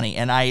 3 to 20.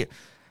 And I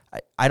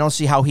don't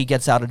see how he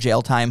gets out of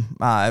jail time,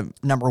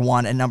 number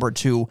one. And number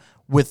two,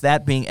 with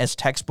that being as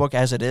textbook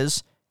as it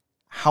is,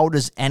 how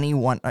does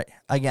anyone,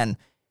 again,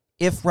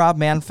 if Rob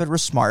Manfred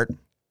was smart,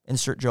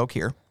 insert joke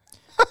here,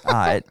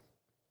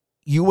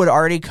 you would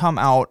already come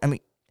out. I mean,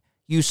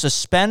 you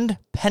suspend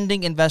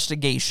pending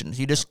investigations.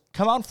 You just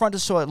come out in front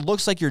so it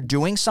looks like you're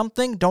doing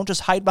something. Don't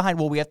just hide behind,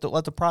 well, we have to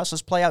let the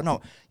process play out.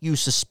 No, you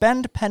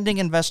suspend pending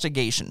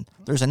investigation.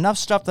 There's enough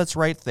stuff that's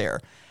right there.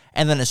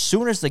 And then as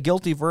soon as the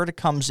guilty verdict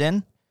comes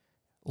in,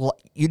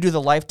 you do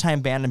the lifetime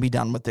ban and be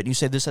done with it. You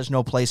say this has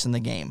no place in the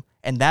game.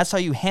 And that's how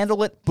you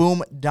handle it.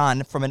 Boom,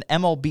 done from an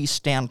MLB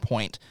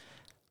standpoint.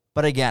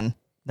 But again,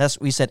 that's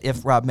what we said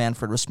if Rob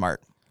Manfred was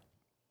smart.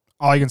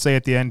 All I can say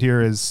at the end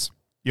here is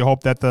you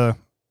hope that the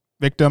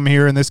victim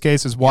here, in this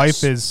case, his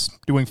wife, is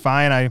doing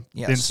fine. I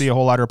didn't see a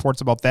whole lot of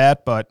reports about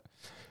that, but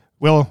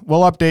we'll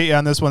update you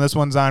on this one. This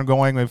one's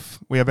ongoing. If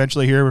we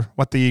eventually hear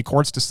what the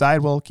courts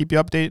decide, we'll keep you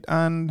updated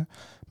on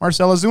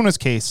Marcell Ozuna's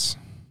case.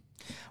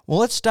 Well,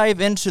 let's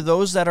dive into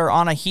those that are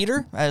on a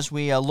heater as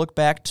we look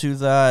back to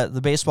the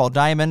baseball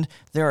diamond.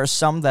 There are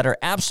some that are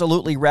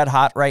absolutely red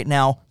hot right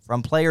now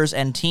from players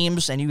and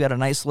teams, and you got a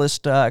nice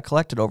list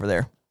collected over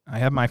there. I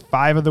have my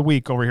 5 of the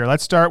week over here.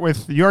 Let's start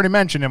with, you already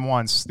mentioned him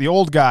once, the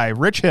old guy,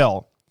 Rich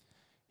Hill.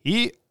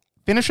 He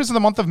finishes in the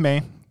month of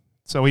May,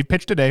 so he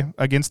pitched today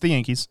against the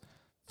Yankees.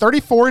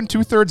 34 and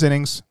 2/3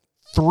 innings,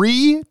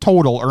 3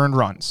 total earned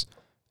runs,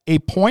 a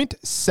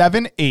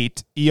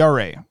 .78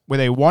 ERA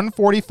with a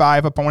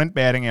 145 opponent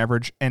batting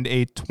average and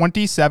a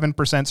 27%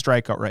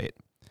 strikeout rate.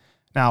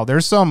 Now,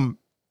 there's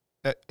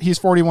he's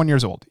 41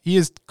 years old. He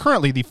is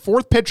currently the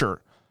 4th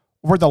pitcher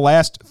over the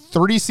last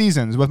 30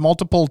 seasons with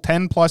multiple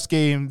 10-plus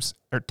games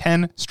or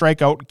 10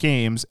 strikeout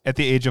games at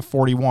the age of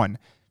 41.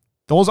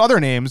 Those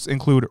other names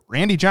include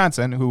Randy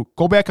Johnson, who,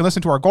 go back and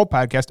listen to our Gold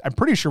podcast. I'm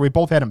pretty sure we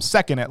both had him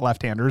second at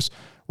left-handers.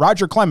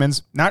 Roger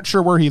Clemens, not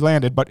sure where he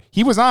landed, but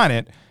he was on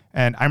it.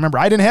 And I remember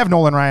I didn't have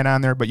Nolan Ryan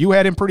on there, but you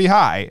had him pretty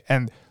high.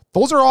 And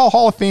those are all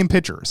Hall of Fame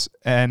pitchers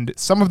and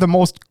some of the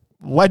most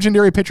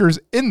legendary pitchers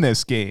in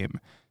this game.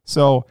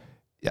 So,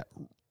 yeah,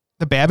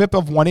 the BABIP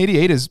of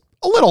 188 is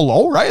a little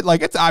low, right?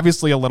 Like, it's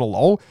obviously a little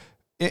low.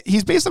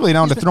 He's basically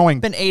down to throwing.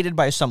 Been aided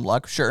by some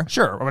luck, sure.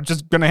 Sure, it's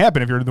just going to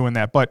happen if you're doing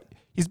that. But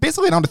he's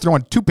basically down to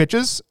throwing 2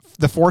 pitches,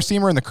 the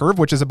 4-seamer and the curve,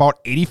 which is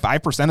about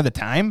 85% of the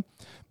time.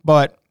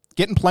 But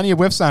getting plenty of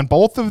whiffs on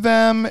both of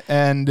them.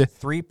 And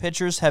 3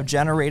 pitchers have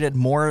generated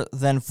more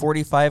than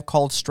 45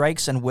 called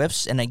strikes and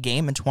whiffs in a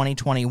game in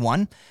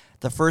 2021.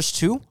 The first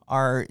 2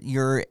 are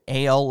your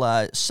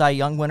AL Cy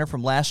Young winner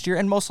from last year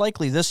and most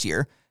likely this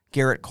year,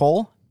 Garrett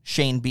Cole,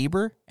 Shane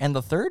Bieber, and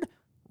the third,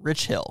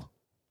 Rich Hill.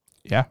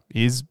 Yeah,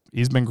 he's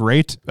been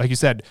great. Like you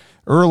said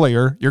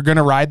earlier, you're going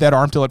to ride that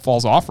arm till it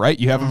falls off, right?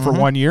 You have him for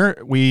 1 year.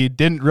 We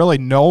didn't really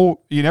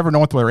know. You never know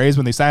with the Rays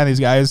when they sign these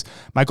guys.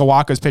 Michael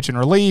Wacha's pitching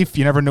relief.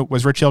 You never knew,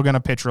 was Rich Hill going to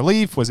pitch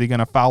relief? Was he going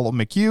to follow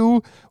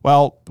McHugh?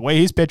 Well, the way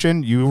he's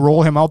pitching, you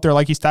roll him out there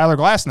like he's Tyler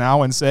Glass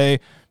now and say,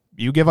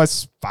 you give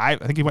us 5.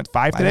 I think he went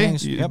 5 today.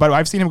 Innings, yep. But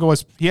I've seen him go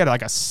he had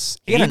like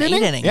he had an 8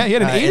 inning. Yeah, he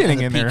had an 8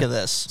 inning in peak there. Of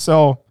this.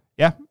 So,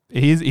 yeah,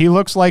 he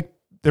looks like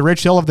the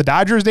Rich Hill of the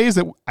Dodgers days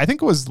that I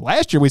think it was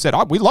last year. We said,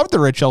 we loved the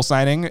Rich Hill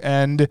signing,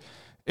 and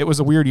it was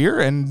a weird year.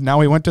 And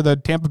now he went to the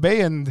Tampa Bay,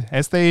 and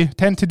as they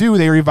tend to do,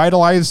 they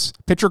revitalize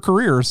pitcher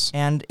careers.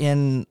 And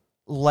in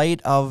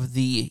light of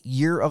the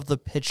year of the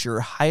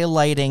pitcher,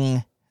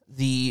 highlighting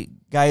the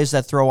guys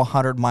that throw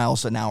 100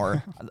 miles an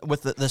hour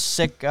with the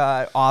sick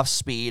off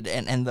speed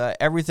and the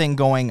everything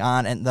going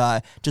on and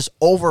the just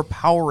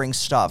overpowering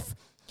stuff.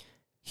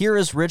 Here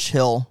is Rich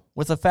Hill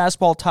with a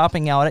fastball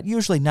topping out at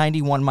usually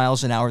 91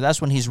 miles an hour.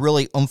 That's when he's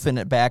really oomphin'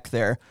 it back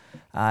there.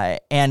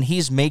 And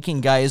he's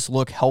making guys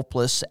look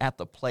helpless at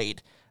the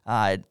plate.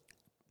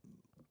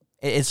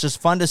 It's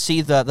just fun to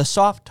see the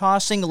soft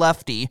tossing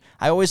lefty.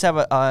 I always have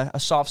a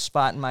soft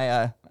spot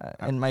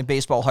in my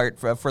baseball heart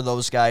for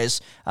those guys.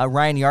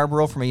 Ryan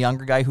Yarbrough, from a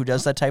younger guy who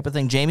does that type of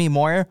thing. Jamie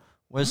Moyer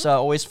was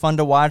always fun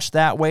to watch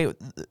that way.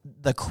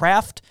 The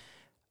craft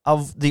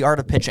of the art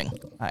of pitching,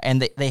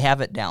 and they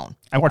have it down.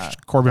 I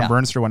watched Corbin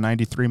Burns throw a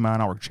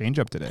 93-mile-an-hour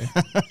changeup today.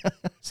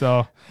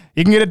 So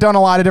you can get it done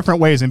a lot of different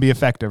ways and be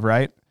effective,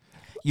 right?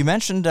 You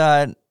mentioned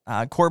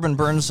Corbin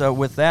Burns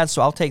with that,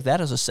 so I'll take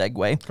that as a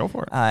segue. Go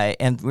for it.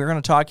 And we're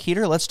going to talk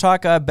heater. Let's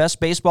talk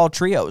best baseball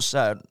trios.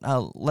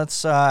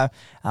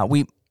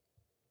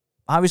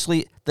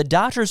 Obviously, the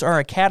Dodgers are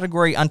a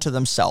category unto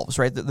themselves,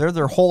 right? They're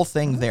their whole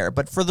thing there.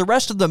 But for the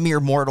rest of the mere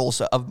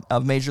mortals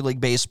of Major League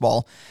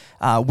Baseball,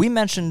 we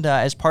mentioned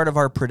as part of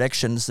our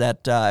predictions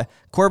that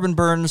Corbin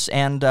Burns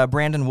and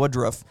Brandon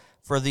Woodruff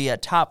for the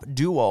top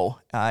duo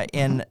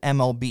in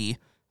MLB,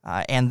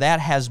 and that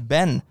has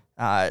been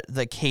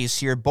the case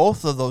here.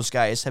 Both of those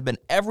guys have been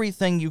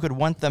everything you could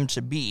want them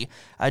to be.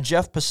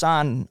 Jeff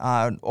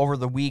Passan over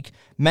the week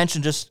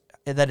mentioned just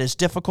that it's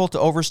difficult to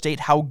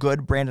overstate how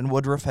good Brandon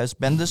Woodruff has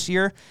been this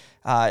year.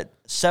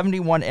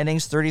 71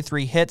 innings,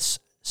 33 hits,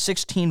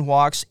 16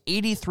 walks,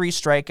 83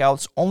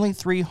 strikeouts, only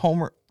three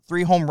home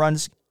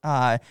runs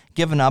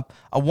given up,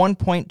 a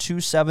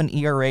 1.27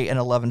 ERA, and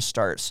 11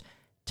 starts.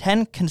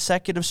 10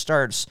 consecutive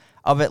starts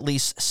of at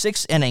least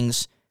 6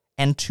 innings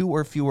and 2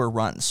 or fewer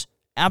runs.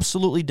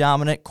 Absolutely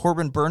dominant.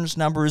 Corbin Burns'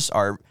 numbers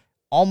are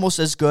almost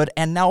as good.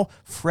 And now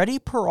Freddie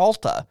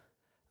Peralta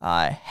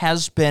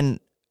has been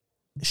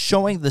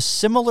showing the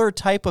similar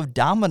type of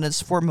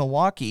dominance for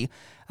Milwaukee.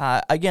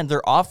 Again,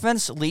 their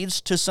offense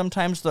leads to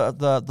sometimes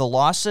the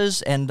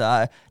losses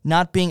and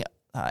not being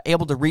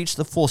able to reach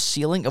the full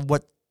ceiling of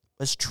what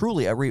is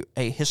truly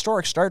a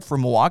historic start for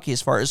Milwaukee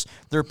as far as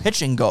their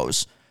pitching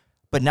goes.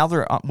 But now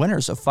they're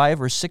winners of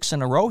 5 or 6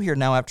 in a row here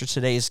now after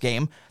today's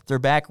game. They're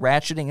back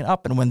ratcheting it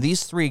up. And when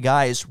these 3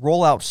 guys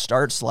roll out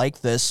starts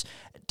like this,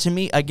 to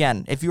me,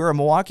 again, if you're a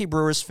Milwaukee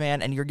Brewers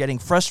fan and you're getting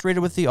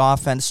frustrated with the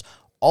offense,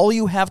 all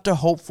you have to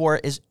hope for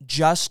is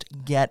just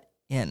get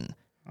in.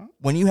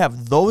 When you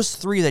have those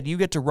 3 that you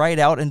get to ride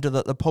out into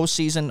the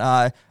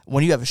postseason,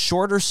 when you have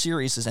shorter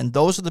series, and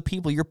those are the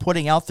people you're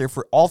putting out there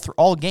for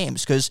all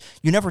games, because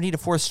you never need a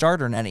 4th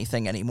starter in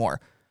anything anymore.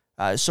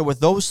 So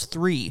with those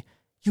 3,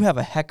 you have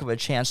a heck of a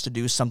chance to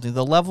do something.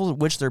 The level at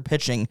which they're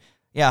pitching,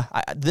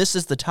 this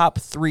is the top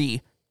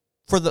 3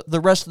 for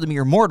the rest of the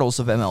mere mortals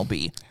of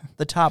MLB.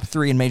 The top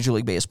 3 in Major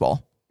League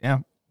Baseball. Yeah,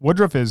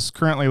 Woodruff is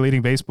currently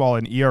leading baseball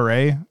in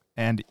ERA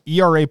and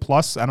ERA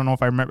plus. I don't know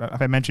if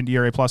I mentioned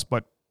ERA plus,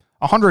 but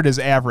 100 is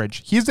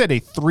average. He's at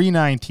a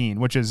 3.19,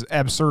 which is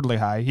absurdly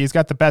high. He's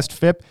got the best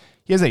FIP.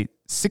 He has a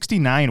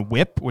 69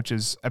 WHIP, which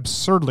is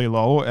absurdly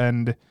low,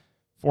 and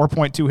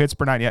 4.2 hits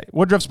per 9. Yeah,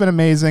 Woodruff's been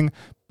amazing.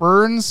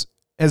 Burns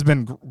has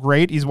been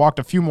great. He's walked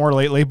a few more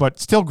lately, but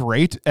still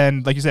great.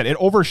 And like you said, it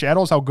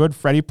overshadows how good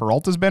Freddie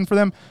Peralta's been for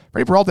them.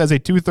 Freddie Peralta has a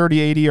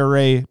 2.38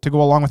 ERA to go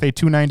along with a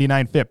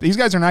 2.99 FIP. These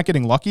guys are not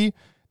getting lucky.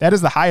 That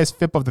is the highest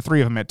FIP of the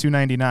 3 of them at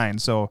 2.99.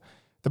 So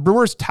the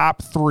Brewers'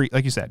 top 3,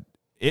 like you said,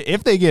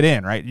 if they get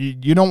in, right,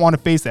 you don't want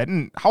to face that.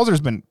 And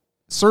Hauser's been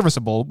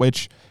serviceable,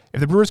 which if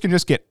the Brewers can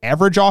just get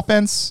average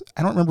offense,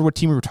 I don't remember what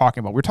team we were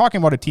talking about. We were talking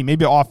about a team,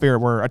 maybe off air,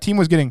 where a team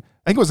was getting,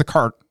 I think it was the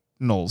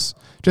Cardinals,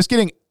 just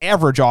getting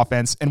average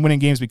offense and winning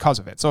games because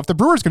of it. So if the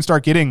Brewers can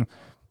start getting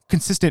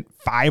consistent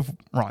 5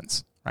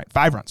 runs, right,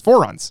 5 runs,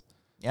 4 runs,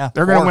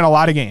 they're going to win a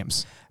lot of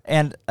games.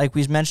 And like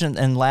we mentioned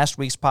in last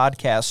week's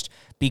podcast,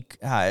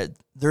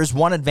 there's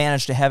one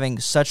advantage to having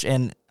such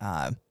an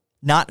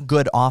not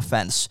good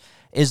offense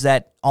is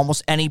that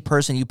almost any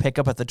person you pick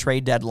up at the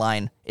trade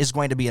deadline is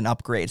going to be an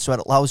upgrade. So it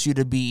allows you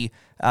to be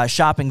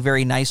shopping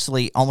very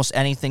nicely. Almost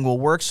anything will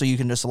work, so you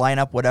can just line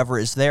up whatever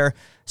is there.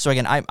 So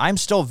again, I'm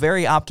still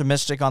very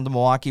optimistic on the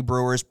Milwaukee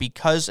Brewers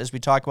because, as we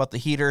talk about the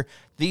heater,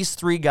 these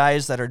 3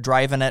 guys that are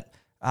driving it,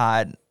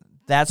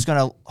 that's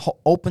going to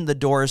open the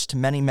doors to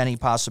many, many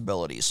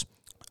possibilities.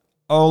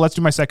 Oh, let's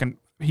do my second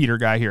heater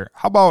guy here.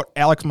 How about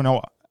Alex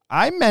Manoah?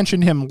 I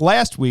mentioned him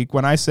last week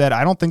when I said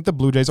I don't think the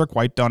Blue Jays are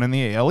quite done in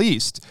the AL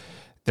East.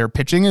 Their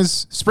pitching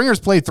is, Springer's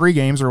played 3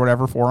 games or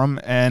whatever for him,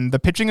 and the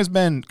pitching has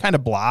been kind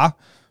of blah.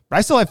 But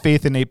I still have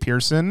faith in Nate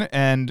Pearson,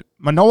 and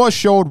Manoah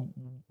showed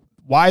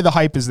why the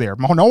hype is there.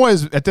 Manoah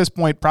is, at this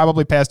point,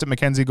 probably past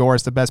Mackenzie Gore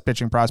as the best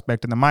pitching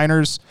prospect in the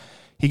minors.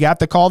 He got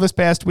the call this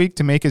past week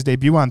to make his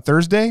debut on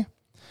Thursday.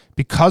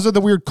 Because of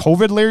the weird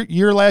COVID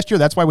year last year,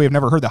 that's why we have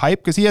never heard the hype,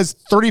 because he has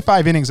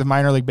 35 innings of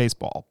minor league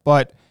baseball.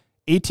 But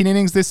 18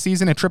 innings this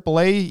season at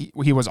AAA,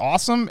 he was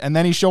awesome, and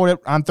then he showed it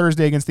on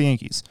Thursday against the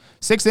Yankees.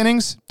 6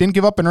 innings, didn't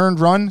give up an earned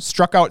run,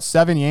 struck out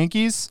 7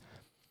 Yankees.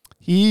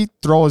 He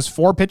throws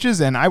 4 pitches,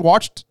 and I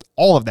watched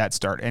all of that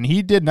start, and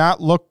he did not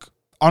look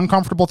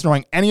uncomfortable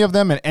throwing any of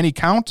them at any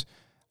count.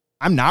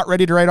 I'm not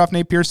ready to write off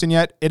Nate Pearson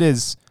yet. It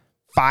is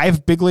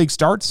 5 big league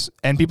starts,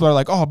 and people are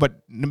like, oh,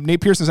 but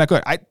Nate Pearson's not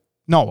good.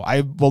 No,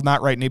 I will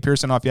not write Nate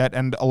Pearson off yet.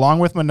 And along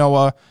with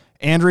Manoah,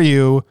 Andrew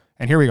Yu,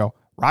 and here we go,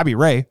 Robbie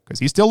Ray, because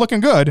he's still looking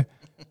good.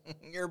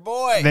 Your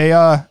boy. They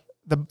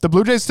the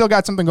Blue Jays still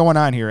got something going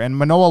on here, and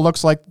Manoah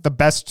looks like the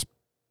best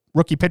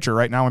rookie pitcher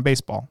right now in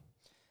baseball.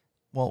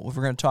 Well, if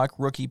we're going to talk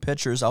rookie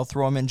pitchers, I'll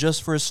throw him in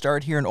just for a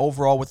start here and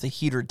overall with the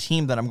heater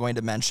team that I'm going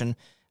to mention.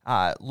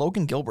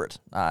 Logan Gilbert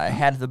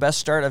had the best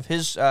start of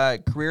his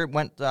career.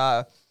 Went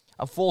a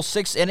full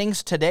 6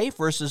 innings today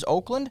versus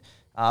Oakland.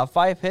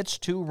 5 hits,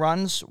 2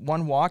 runs,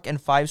 1 walk, and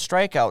 5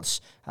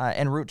 strikeouts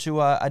en route to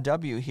a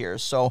W here.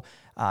 So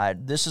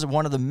this is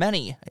one of the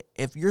many.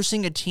 If you're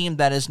seeing a team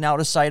that has now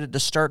decided to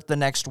start the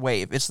next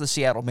wave, it's the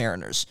Seattle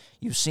Mariners.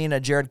 You've seen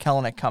Jared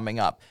Kelenic coming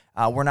up.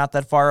 We're not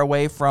that far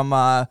away from,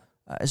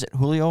 is it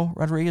Julio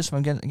Rodriguez, if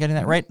I'm getting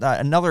that right?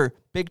 Another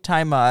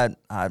big-time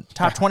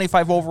top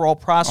 25 overall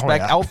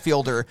prospect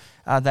outfielder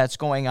that's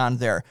going on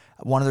there.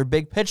 One of their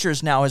big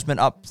pitchers now has been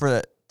up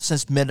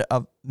since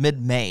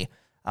mid-May.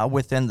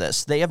 within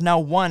this. They have now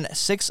won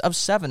 6 of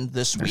 7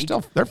 this week.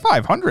 They're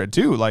 500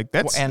 too. Like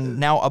that's and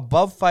now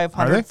above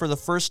 500 for the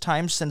first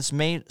time since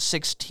May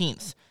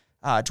 16th.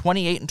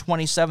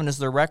 28-27 is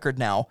their record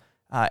now.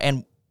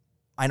 And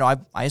I know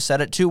I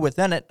said it too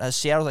within it.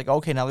 Seattle's like,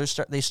 okay, now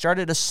they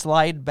started to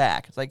slide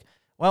back. It's like,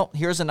 well,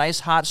 here's a nice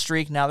hot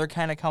streak. Now they're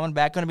kind of coming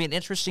back. Going to be an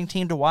interesting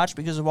team to watch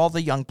because of all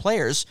the young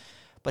players.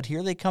 But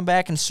here they come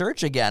back and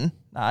surge again.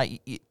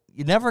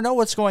 You never know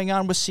what's going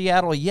on with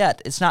Seattle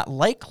yet. It's not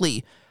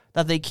likely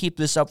that they keep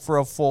this up for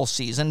a full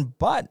season,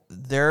 but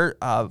they're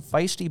a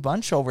feisty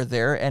bunch over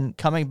there, and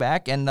coming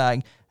back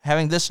and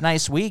having this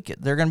nice week,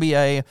 they're going to be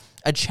a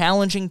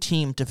challenging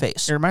team to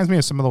face. It reminds me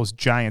of some of those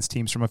Giants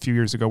teams from a few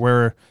years ago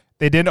where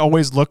they didn't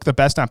always look the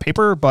best on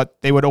paper,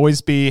 but they would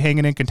always be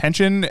hanging in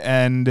contention,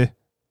 and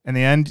in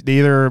the end, they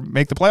either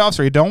make the playoffs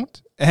or you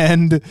don't.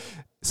 And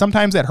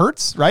sometimes that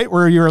hurts, right?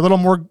 Where you're a little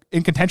more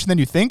in contention than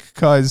you think,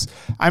 because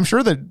I'm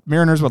sure the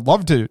Mariners would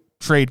love to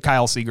trade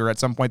Kyle Seager at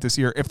some point this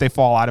year if they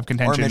fall out of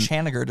contention. Or Mitch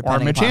Haniger,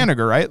 depending upon.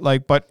 Haniger, right?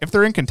 Like, but if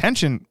they're in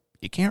contention,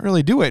 you can't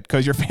really do it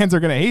because your fans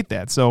are going to hate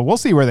that. So we'll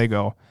see where they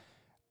go.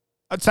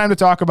 It's time to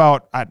talk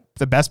about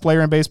the best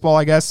player in baseball,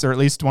 I guess, or at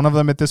least one of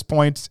them at this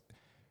point.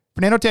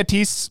 Fernando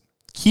Tatis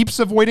keeps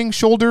avoiding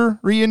shoulder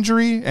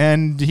re-injury,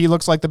 and he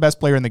looks like the best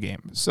player in the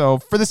game. So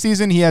for the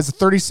season, he has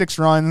 36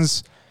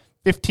 runs,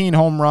 15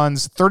 home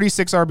runs,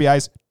 36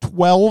 RBIs,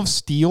 12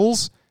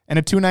 steals, and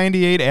a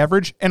 298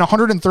 average, and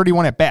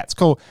 131 at-bats.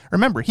 So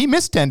remember, he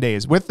missed 10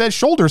 days with that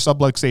shoulder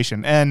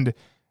subluxation, and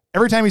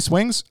every time he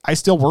swings, I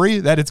still worry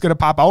that it's going to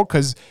pop out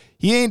because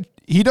he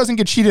doesn't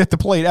get cheated at the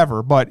plate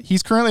ever, but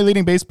he's currently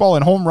leading baseball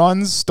in home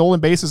runs, stolen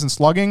bases, and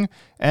slugging,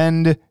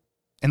 and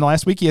in the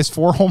last week, he has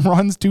 4 home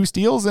runs, 2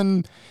 steals,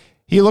 and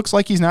he looks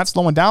like he's not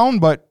slowing down,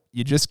 but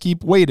you just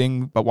keep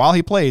waiting. But while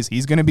he plays,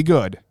 he's going to be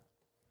good.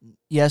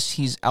 Yes,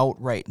 he's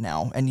out right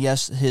now. And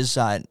yes, his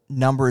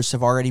numbers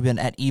have already been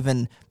at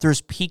even.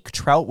 There's peak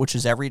Trout, which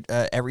is every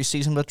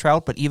season with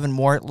Trout, but even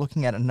more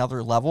looking at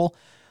another level.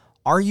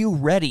 Are you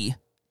ready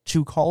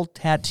to call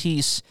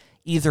Tatis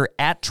either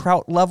at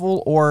Trout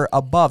level or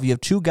above? You have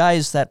 2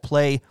 guys that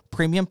play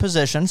premium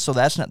positions, so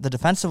that's not, the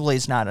defensively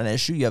is not an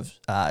issue. You have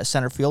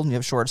center field and you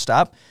have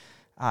shortstop.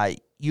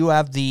 You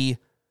have the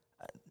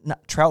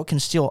Trout can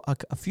steal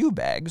a few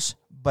bags,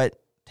 but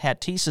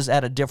Tatis is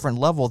at a different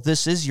level.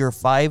 This is your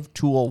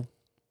 5-tool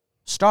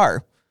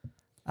star.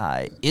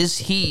 Is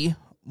he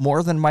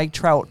more than Mike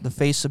Trout, the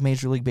face of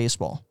Major League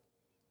Baseball?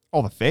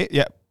 Oh, the face?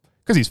 Yeah,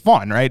 because he's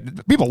fun,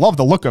 right? People love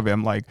the look of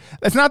him. Like,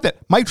 it's not that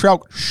Mike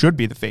Trout should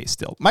be the face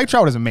still. Mike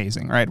Trout is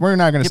amazing, right? We're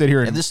not going to sit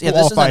here and this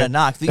isn't a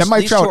knock.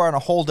 These two are on a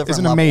whole different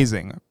level.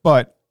 Amazing,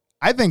 but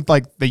I think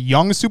like the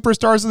young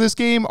superstars of this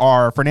game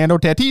are Fernando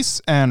Tatis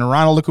and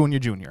Ronald Acuna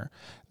Jr.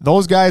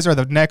 Those guys are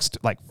the next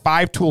like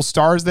 5-tool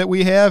stars that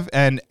we have,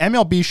 and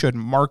MLB should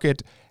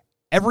market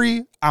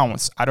every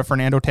ounce out of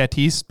Fernando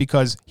Tatis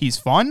because he's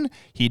fun.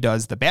 He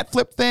does the bat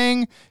flip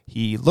thing.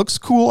 He looks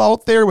cool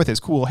out there with his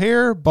cool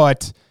hair,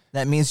 but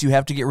that means you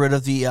have to get rid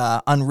of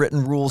the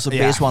unwritten rules of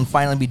baseball and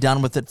finally be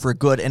done with it for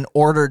good in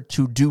order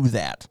to do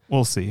that.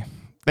 We'll see.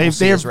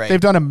 They've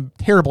done a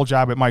terrible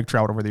job at Mike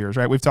Trout over the years,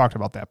 right? We've talked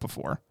about that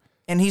before.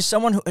 And he's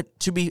someone who,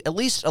 to be at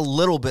least a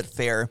little bit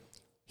fair,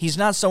 he's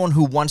not someone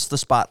who wants the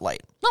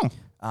spotlight. No.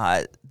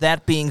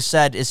 That being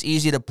said, it's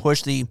easy to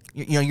push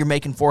you're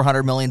making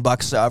 $400 million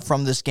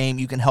from this game.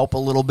 You can help a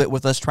little bit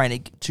with us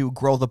trying to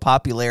grow the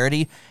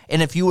popularity.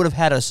 And if you would have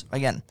had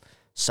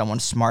someone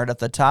smart at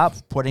the top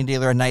putting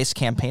together a nice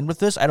campaign with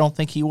this, I don't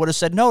think he would have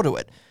said no to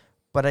it.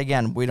 But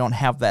again, we don't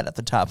have that at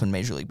the top in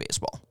Major League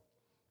Baseball.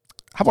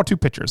 How about 2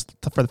 pitchers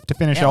to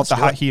finish out the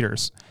hot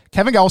heaters?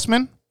 Kevin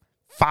Gausman,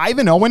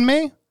 5-0 in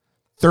May,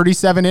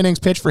 37 innings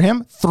pitched for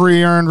him,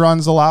 3 earned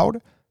runs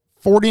allowed,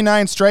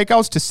 49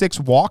 strikeouts to 6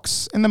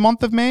 walks in the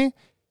month of May.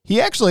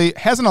 He actually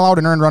hasn't allowed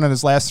an earned run in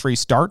his last 3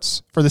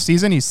 starts for the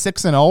season. He's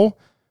 6-0,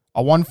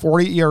 a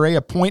 1.40 ERA,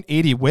 a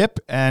 .80 WHIP,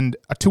 and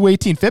a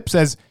 2.18 FIP.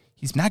 Says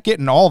he's not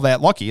getting all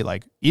that lucky.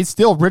 Like, he's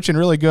still rich and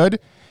really good.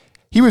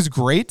 He was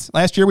great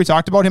last year. We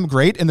talked about him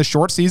great in the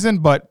short season,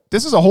 but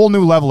this is a whole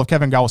new level of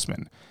Kevin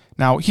Gausman.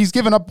 Now, he's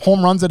given up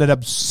home runs at an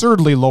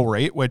absurdly low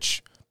rate,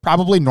 which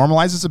probably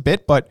normalizes a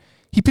bit, but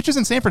he pitches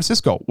in San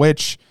Francisco,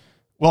 which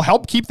will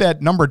help keep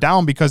that number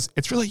down because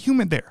it's really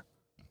humid there.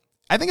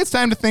 I think it's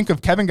time to think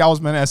of Kevin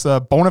Gausman as a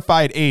bona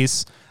fide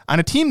ace on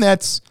a team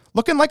that's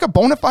looking like a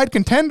bona fide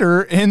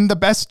contender in the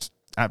best,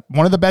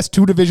 one of the best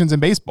 2 divisions in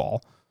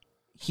baseball.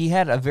 He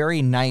had a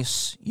very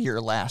nice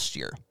year last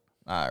year,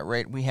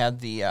 right? We had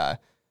the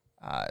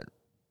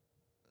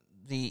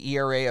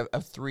ERA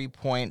of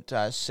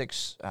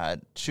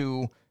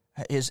 3.62.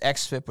 His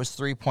xFIP was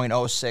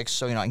 3.06.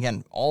 So,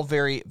 again, all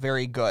very,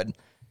 very good.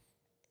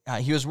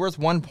 He was worth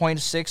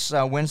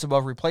 1.6 wins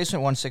above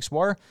replacement, 1.6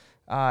 WAR,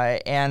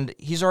 and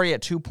he's already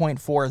at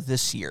 2.4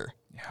 this year.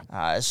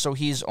 Yeah. So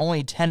he's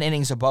only 10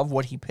 innings above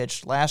what he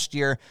pitched last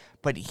year,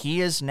 but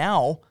he is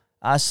now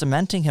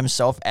cementing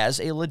himself as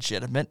a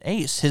legitimate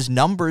ace. His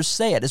numbers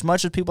say it. As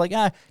much as people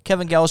like,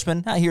 Kevin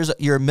Gausman, here's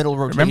your middle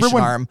rotation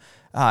arm,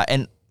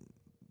 and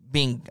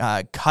being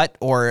cut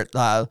or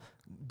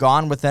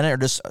gone within it or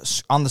just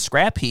on the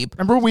scrap heap.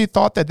 Remember we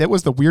thought that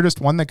was the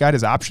weirdest one that got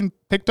his option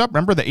picked up?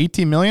 Remember the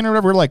 18 million or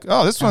whatever? We're like,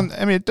 oh, this one,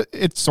 I mean,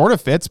 it sort of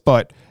fits,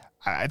 but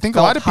I think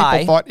a lot of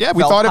people thought,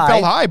 we thought it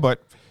felt high,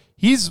 but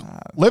he's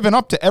living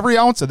up to every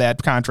ounce of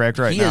that contract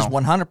right now. He is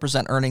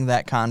 100% earning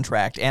that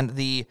contract,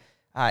 and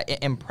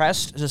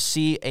impressed to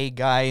see a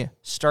guy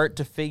start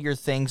to figure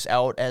things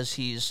out as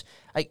he's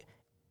like.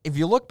 If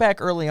you look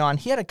back early on,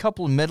 he had a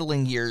couple of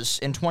middling years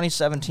in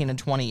 2017 and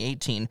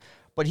 2018,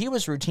 but he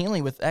was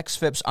routinely with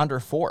xFIPs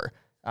under 4.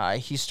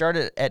 He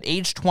started at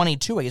age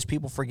 22. I guess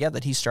people forget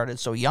that he started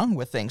so young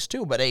with things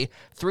too, but a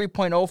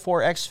 3.04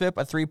 xFIP,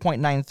 a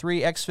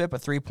 3.93 xFIP, a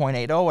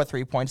 3.80, a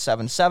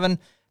 3.77.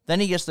 Then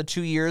he gets the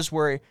 2 years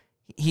where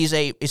he's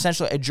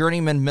essentially a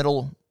journeyman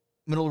middle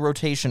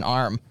rotation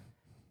arm,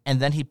 and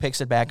then he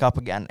picks it back up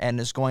again and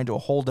is going to a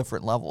whole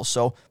different level.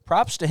 So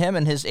props to him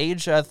in his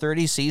age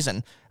 30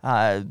 season.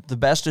 The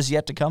best is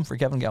yet to come for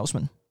Kevin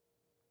Gausman.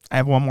 I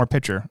have one more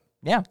pitcher.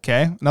 Yeah.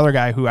 Okay. Another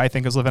guy who I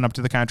think is living up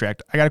to the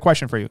contract. I got a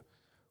question for you.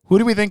 Who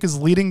do we think is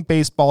leading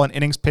baseball in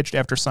innings pitched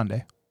after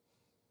Sunday?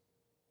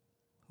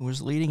 Who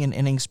is leading in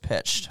innings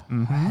pitched?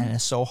 Mm-hmm. And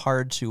it's so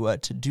hard to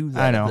do that.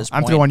 I know. At this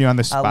point. I'm throwing you on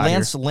the spot.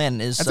 Lance here. Lynn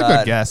is. That's a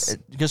good guess.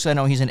 Because I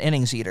know he's an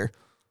innings eater.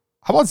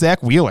 How about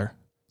Zach Wheeler?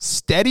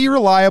 Steady,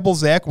 reliable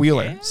Zach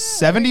Wheeler. Yeah,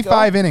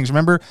 75 innings.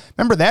 Remember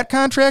that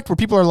contract where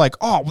people are like,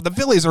 oh, well, the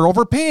Phillies are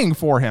overpaying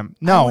for him?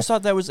 No. I always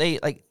thought that was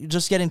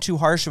just getting too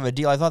harsh of a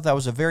deal. I thought that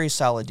was a very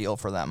solid deal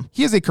for them.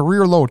 He has a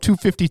career low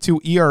 2.52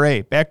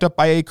 ERA, backed up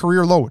by a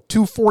career low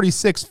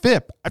 2.46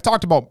 FIP.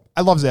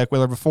 I love Zach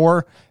Wheeler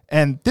before,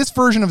 and this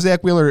version of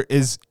Zach Wheeler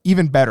is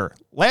even better.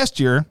 Last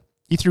year,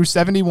 he threw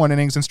 71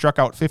 innings and struck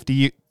out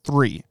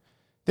 53.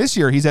 This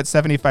year, he's at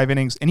 75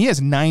 innings, and he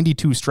has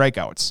 92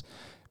 strikeouts.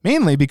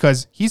 Mainly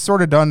because he's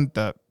sort of done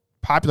the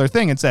popular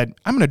thing and said,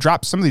 I'm going to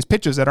drop some of these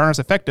pitches that aren't as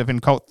effective,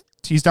 and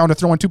he's down to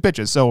throwing 2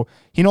 pitches. So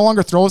he no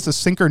longer throws the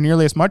sinker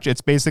nearly as much.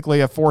 It's basically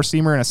a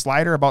 4-seamer and a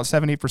slider about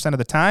 70% of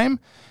the time.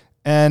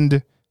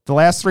 And the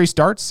last 3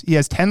 starts, he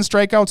has 10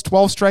 strikeouts,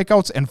 12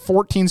 strikeouts, and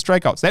 14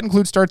 strikeouts. That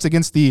includes starts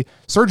against the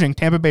surging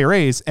Tampa Bay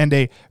Rays and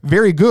a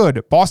very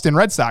good Boston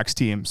Red Sox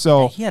team.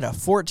 So he had a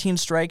 14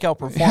 strikeout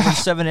performance,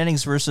 7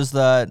 innings versus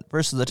the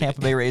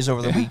Tampa Bay Rays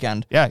over the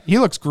weekend. Yeah, he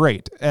looks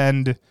great.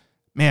 And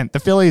man, the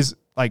Phillies,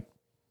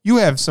 you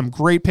have some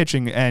great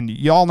pitching, and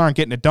y'all aren't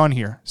getting it done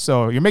here.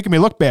 So you're making me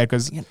look bad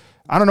because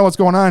I don't know what's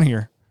going on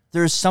here.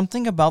 There's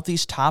something about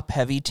these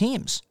top-heavy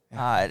teams,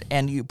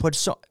 and you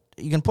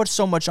can put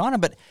so much on them.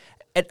 But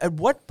at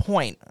what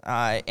point?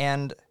 I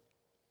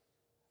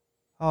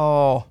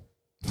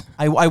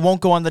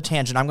won't go on the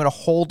tangent. I'm going to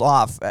hold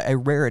off. A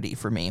rarity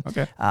for me.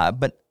 Okay.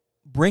 But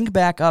bring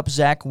back up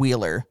Zach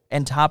Wheeler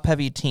and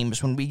top-heavy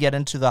teams when we get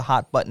into the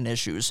hot-button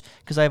issues,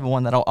 because I have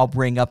one that I'll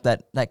bring up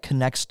that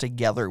connects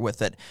together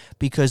with it,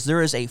 because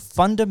there is a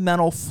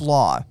fundamental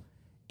flaw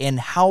in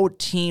how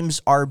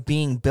teams are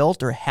being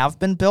built or have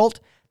been built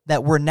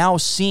that we're now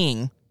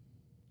seeing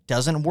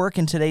doesn't work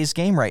in today's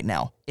game right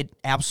now. It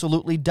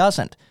absolutely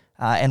doesn't.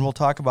 And we'll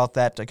talk about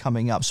that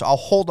coming up. So I'll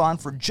hold on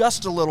for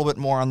just a little bit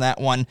more on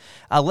that one.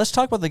 Let's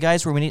talk about the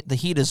guys where the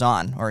heat is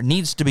on, or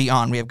needs to be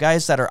on. We have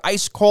guys that are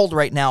ice cold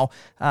right now.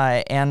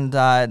 Why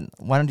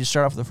don't you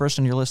start off with the first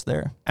on your list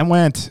there? I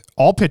went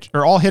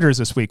all hitters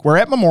this week. We're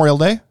at Memorial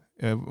Day.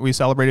 We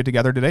celebrated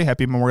together today.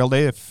 Happy Memorial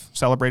Day if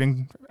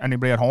celebrating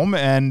anybody at home.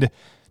 And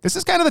this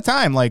is kind of the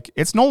time.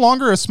 It's no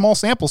longer a small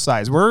sample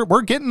size.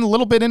 We're getting a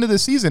little bit into the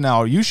season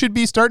now. You should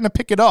be starting to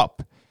pick it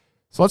up.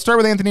 So let's start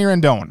with Anthony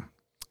Rendon.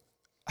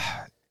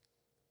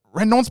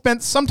 Rendon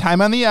spent some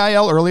time on the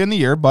IL early in the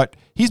year, but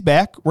he's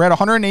back. We're at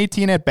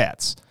 118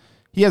 at-bats.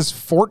 He has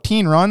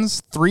 14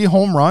 runs, 3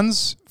 home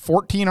runs,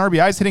 14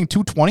 RBIs, hitting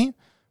 220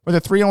 with a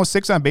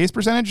 306 on base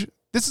percentage.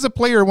 This is a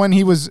player, when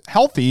he was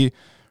healthy,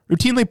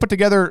 routinely put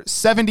together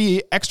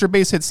 70 extra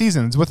base hit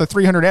seasons with a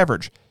 300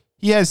 average.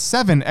 He has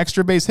 7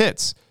 extra base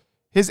hits.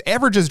 His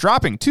average is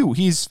dropping, too.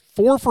 He's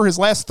 4 for his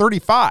last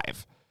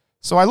 35.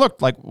 So I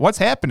looked what's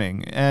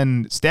happening?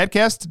 And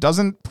StatCast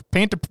doesn't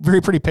paint a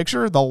very pretty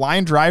picture. The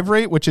line drive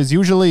rate, which is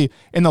usually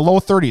in the low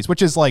 30s,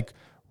 which is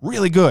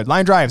really good.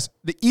 Line drives,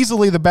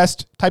 easily the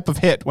best type of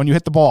hit when you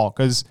hit the ball,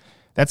 because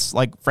that's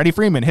Freddie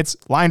Freeman hits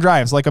line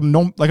drives like a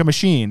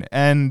machine.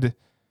 And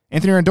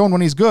Anthony Rendon,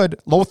 when he's good,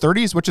 low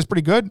 30s, which is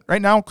pretty good.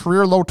 Right now,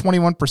 career low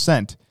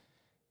 21%.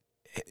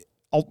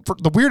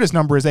 The weirdest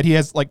number is that he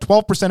has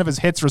 12% of his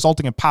hits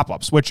resulting in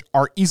pop-ups, which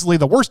are easily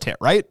the worst hit,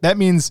 right? That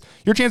means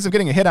your chances of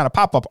getting a hit on a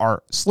pop-up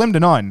are slim to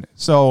none.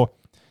 So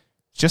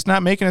just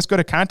not making as good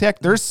a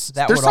contact. There's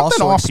something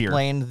also off here.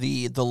 Explain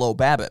the low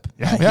BABIP.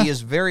 Yeah. He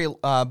is very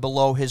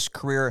below his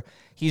career.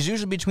 He's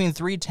usually between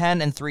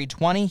 310 and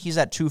 320. He's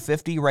at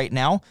 250 right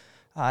now.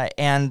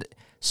 And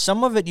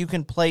some of it you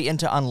can play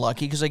into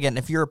unlucky, because again,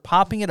 if you're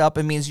popping it up,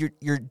 it means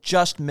you're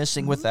just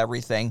missing with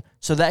everything.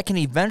 So that can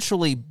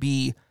eventually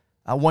be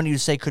one you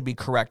say could be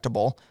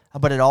correctable,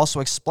 but it also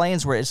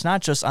explains where it's not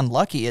just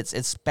unlucky,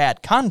 it's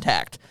bad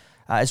contact.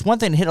 It's one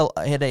thing to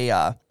hit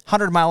a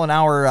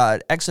 100-mile-an-hour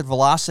exit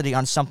velocity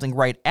on something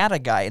right at a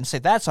guy and say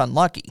that's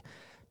unlucky.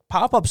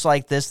 pop-ups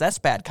like this, that's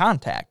bad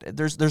contact.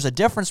 There's a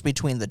difference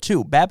between the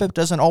two. BABIP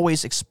doesn't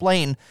always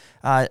explain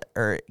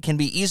or can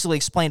be easily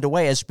explained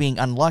away as being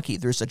unlucky.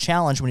 There's a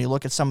challenge when you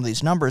look at some of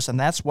these numbers, and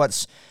that's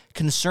what's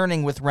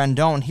concerning with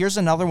Rendon. Here's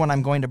another one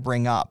I'm going to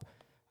bring up.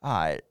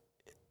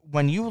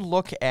 When you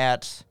look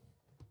at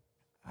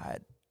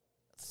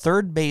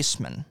third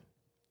baseman,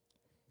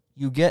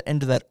 you get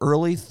into that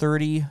early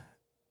 30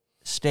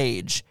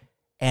 stage,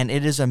 and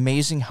it is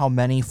amazing how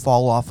many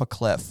fall off a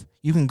cliff.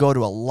 You can go to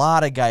a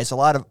lot of guys, a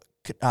lot of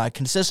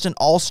consistent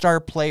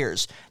all-star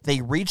players. They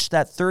reach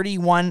that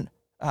 31,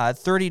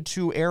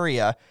 32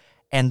 area,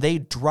 and they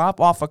drop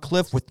off a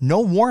cliff with no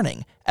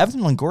warning.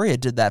 Evan Longoria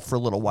did that for a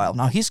little while.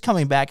 Now, he's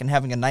coming back and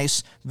having a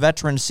nice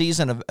veteran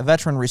season, a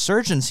veteran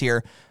resurgence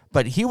here,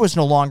 but he was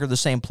no longer the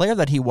same player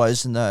that he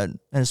was in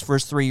his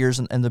first 3 years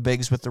in the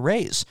bigs with the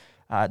Rays.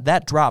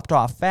 That dropped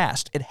off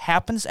fast. It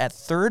happens at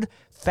third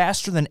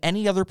faster than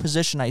any other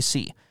position I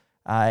see.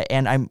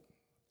 And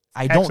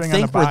I don't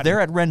think we're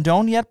there at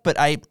Rendon yet, but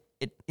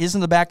it is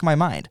in the back of my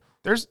mind.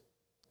 There's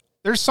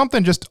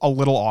something just a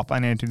little off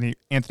on Anthony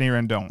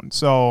Rendon.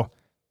 So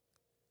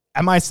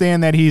am I saying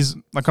that he's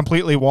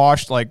completely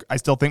washed? Like, I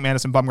still think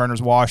Madison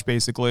Bumgarner's washed,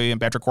 basically, and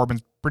Patrick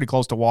Corbin's pretty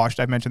close to washed.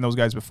 I've mentioned those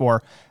guys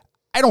before.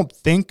 I don't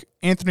think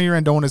Anthony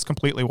Rendon is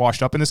completely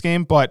washed up in this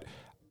game, but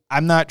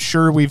I'm not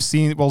sure we'll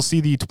see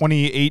the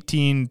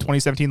 2018,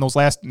 2017, those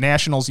last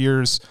Nationals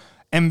years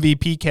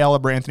MVP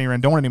caliber Anthony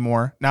Rendon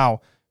anymore.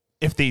 Now,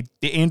 if the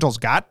Angels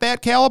got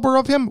that caliber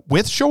of him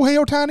with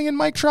Shohei Ohtani and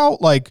Mike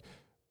Trout,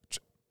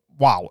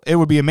 wow, it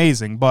would be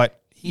amazing, but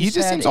he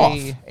just seems off.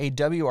 A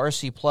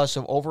WRC plus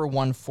of over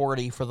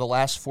 140 for the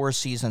last 4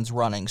 seasons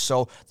running.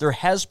 So there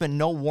has been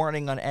no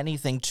warning on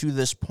anything to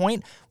this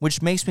point,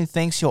 which makes me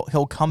think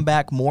he'll come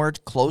back more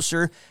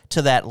closer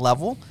to that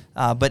level.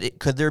 But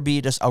could there be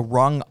just a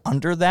rung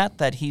under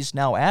that he's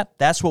now at?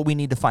 That's what we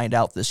need to find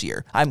out this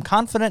year. I'm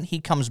confident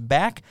he comes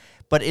back,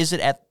 but is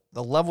it at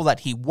the level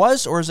that he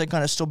was, or is it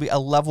going to still be a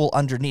level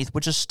underneath,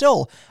 which is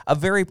still a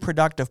very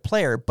productive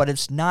player, but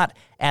it's not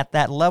at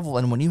that level.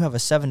 And when you have a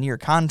 7-year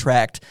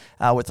contract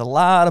with a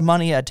lot of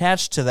money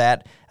attached to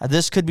that,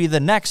 this could be the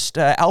next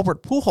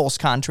Albert Pujols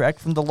contract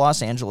from the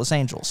Los Angeles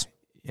Angels.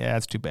 Yeah,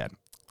 that's too bad.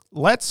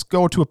 Let's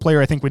go to a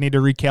player I think we need to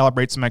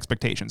recalibrate some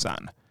expectations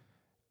on.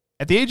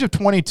 At the age of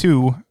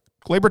 22,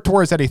 Gleyber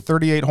Torres had a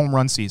 38 home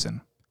run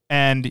season,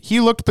 and he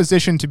looked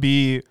positioned to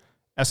be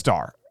a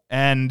star.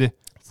 And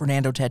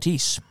Fernando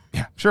Tatis.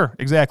 Yeah, sure,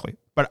 exactly.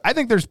 But I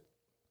think there's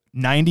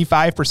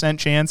 95%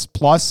 chance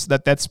plus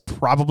that's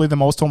probably the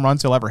most home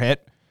runs he'll ever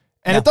hit.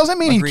 And it doesn't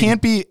mean he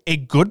can't be a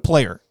good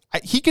player.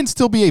 He can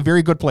still be a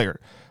very good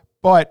player.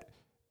 But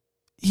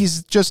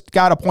he's just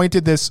got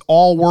appointed this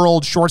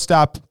all-world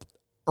shortstop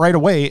right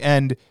away,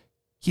 and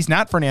he's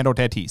not Fernando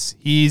Tatis.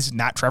 He's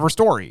not Trevor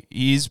Story.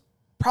 He's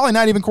probably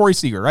not even Corey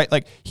Seager, right?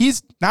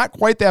 He's not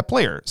quite that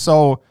player.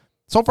 So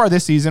far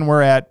this season,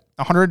 we're at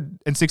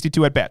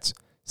 162 at-bats.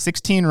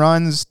 16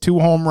 runs, 2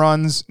 home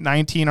runs,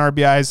 19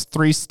 RBIs,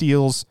 3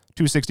 steals,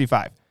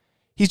 265.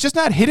 He's just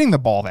not hitting the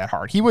ball that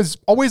hard. He was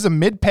always a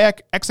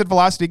mid-pack exit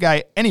velocity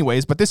guy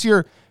anyways, but this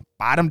year,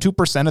 bottom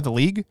 2% of the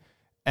league,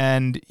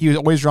 and he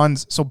always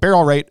runs, so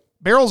barrel rate.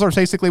 Barrels are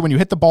basically when you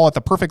hit the ball at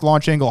the perfect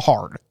launch angle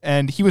hard,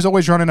 and he was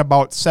always running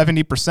about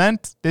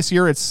 70%. This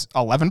year, it's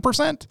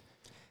 11%.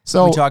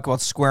 So we talk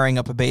about squaring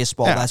up a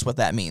baseball. Yeah. That's what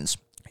that means.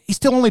 He's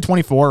still only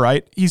 24,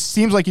 right? He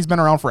seems like he's been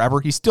around forever.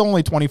 He's still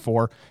only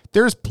 24.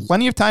 There's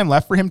plenty of time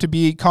left for him to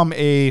become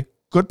a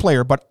good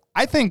player, but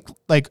I think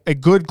a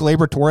good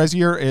Gleyber Torres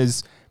year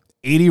is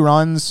 80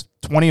 runs,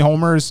 20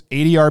 homers,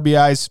 80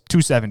 RBIs,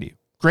 270.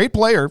 Great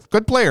player,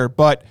 good player,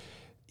 but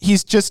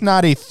he's just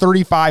not a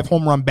 35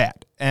 home run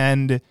bat.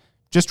 And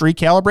just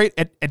recalibrate,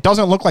 it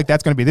doesn't look like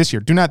that's going to be this year.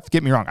 Do not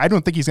get me wrong. I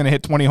don't think he's going to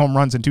hit 20 home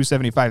runs and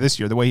 275 this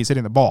year, the way he's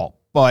hitting the ball.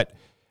 But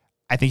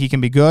I think he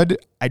can be good.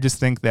 I just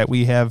think that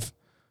we have...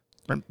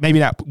 Maybe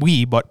not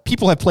we, but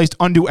people have placed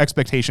undue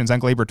expectations on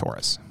Gleyber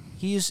Torres.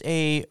 He's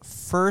a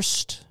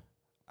first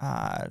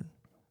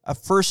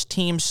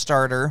team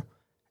starter,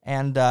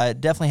 and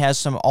definitely has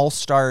some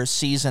all-star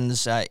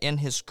seasons in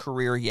his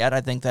career yet.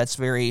 I think that's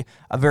a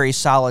very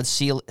solid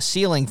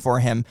ceiling for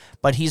him,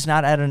 but he's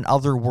not at an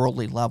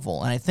otherworldly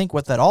level. And I think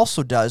what that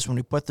also does, when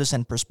we put this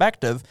in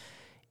perspective,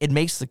 it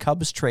makes the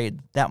Cubs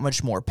trade that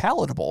much more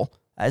palatable.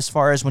 As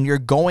far as when you're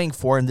going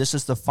for, and this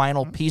is the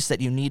final piece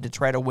that you need to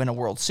try to win a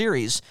World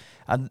Series,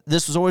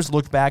 this was always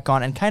looked back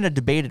on and kind of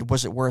debated,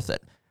 was it worth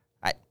it?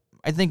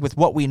 I think with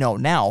what we know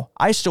now,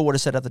 I still would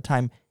have said at the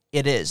time,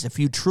 it is. If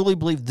you truly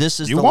believe this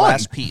is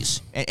last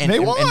piece, and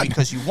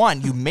because you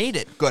won, you made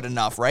it good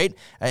enough, right?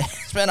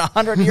 It's been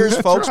 100 years,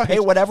 folks. Right. Pay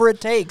whatever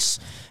it takes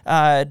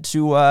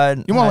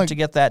to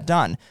get that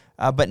done.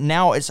 But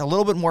now it's a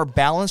little bit more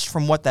balanced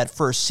from what that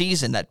first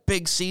season, that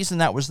big season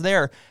that was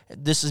there.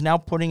 This is now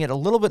putting it a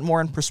little bit more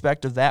in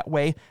perspective that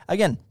way.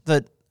 Again,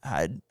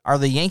 are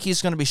the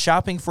Yankees going to be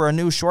shopping for a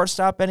new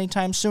shortstop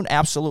anytime soon?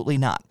 Absolutely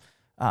not.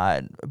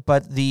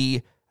 But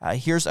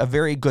here's a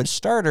very good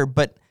starter,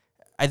 but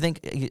I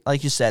think,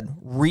 like you said,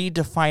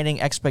 redefining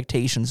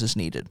expectations is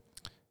needed.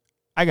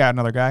 I got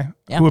another guy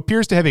Yeah. who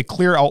appears to have a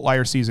clear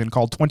outlier season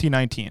called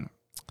 2019.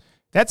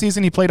 That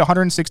season, he played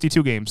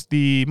 162 games.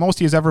 The most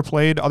he has ever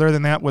played other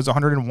than that was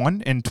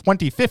 101 in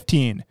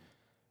 2015.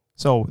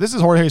 So this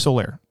is Jorge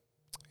Soler.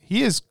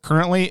 He is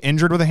currently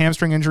injured with a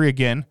hamstring injury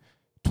again.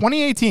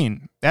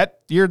 2018, that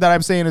year that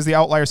I'm saying is the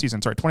outlier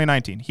season,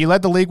 2019, he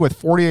led the league with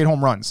 48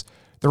 home runs.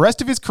 The rest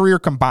of his career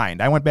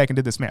combined, I went back and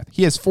did this math,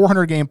 he has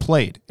 400 games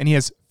played, and he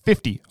has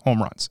 50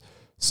 home runs.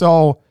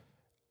 So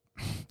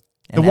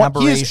he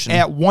is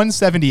at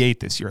 178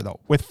 this year, though,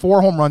 with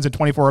 4 home runs and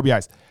 24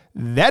 RBIs.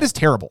 That is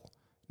terrible.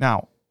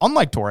 Now,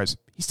 unlike Torres,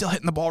 he's still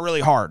hitting the ball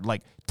really hard,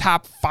 like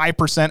top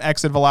 5%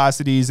 exit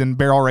velocities and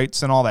barrel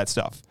rates and all that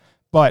stuff.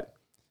 But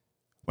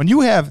when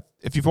you have,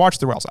 if you've watched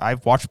the Royals,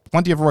 I've watched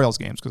plenty of Royals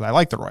games because I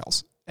like the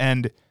Royals.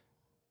 And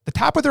the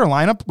top of their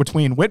lineup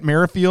between Whit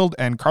Merrifield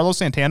and Carlos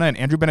Santana and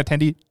Andrew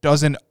Benintendi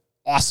does an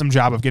awesome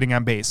job of getting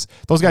on base.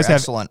 Those guys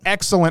have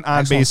excellent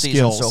on-base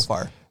skills so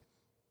far.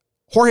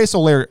 Jorge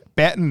Soler,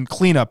 batting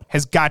cleanup,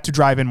 has got to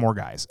drive in more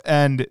guys.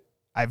 And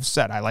I've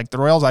said I like the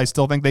Royals. I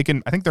still think they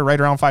can. I think they're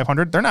right around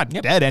 500. They're not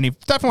dead.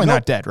 Definitely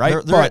not dead,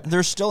 right?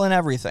 They're still in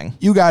everything.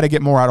 You got to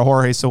get more out of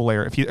Jorge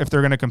Soler if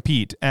they're going to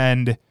compete.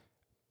 And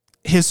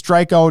his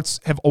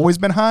strikeouts have always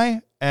been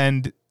high,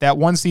 and that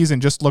one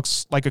season just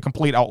looks like a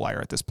complete outlier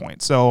at this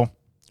point. So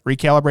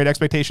recalibrate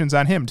expectations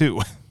on him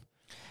too.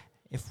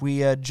 If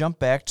we jump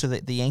back to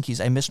the Yankees,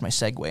 I missed my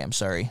segue. I'm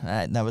sorry.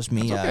 That was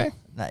me. Okay.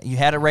 You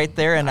had it right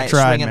there, and I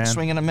tried,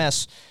 swing and a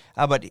miss.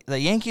 But the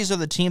Yankees are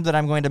the team that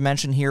I'm going to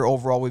mention here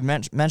overall. We're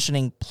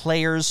mentioning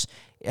players.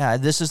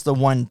 This is the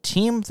one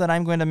team that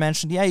I'm going to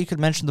mention. Yeah, you could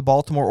mention the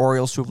Baltimore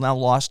Orioles, who have now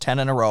lost 10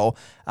 in a row.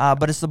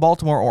 But it's the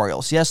Baltimore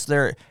Orioles. Yes,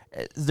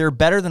 they're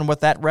better than what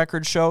that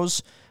record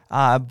shows.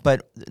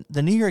 But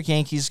the New York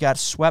Yankees got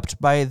swept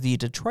by the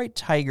Detroit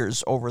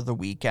Tigers over the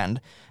weekend.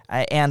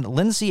 And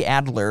Lindsey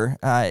Adler,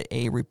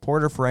 a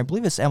reporter for, I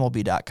believe it's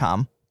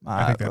MLB.com.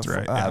 I think that's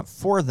right. Yeah.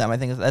 For them. I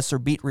think that's their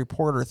beat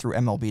reporter through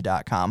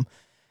MLB.com.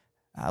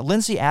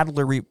 Lindsey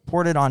Adler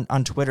reported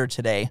on Twitter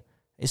today.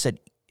 He said,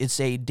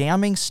 it's a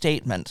damning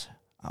statement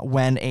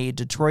when a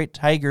Detroit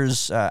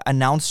Tigers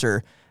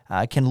announcer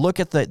can look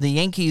at the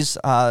Yankees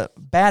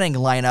batting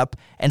lineup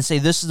and say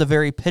this is a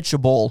very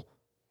pitchable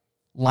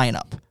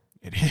lineup.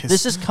 It is.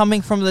 This is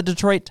coming from the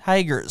Detroit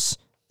Tigers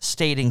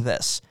stating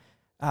this.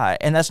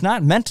 And that's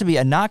not meant to be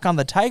a knock on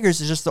the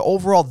Tigers. It's just the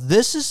overall,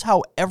 this is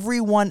how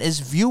everyone is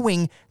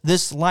viewing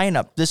this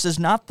lineup. This is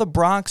not the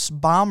Bronx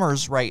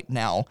Bombers right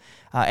now.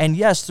 And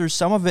yes, there's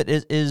some of it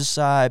is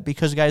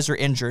because guys are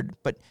injured,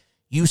 but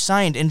you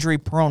signed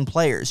injury-prone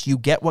players. You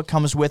get what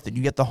comes with it.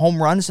 You get the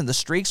home runs and the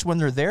streaks when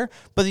they're there,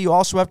 but you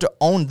also have to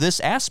own this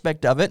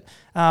aspect of it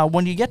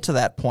when you get to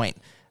that point.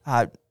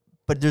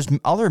 But there's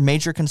other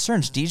major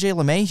concerns. DJ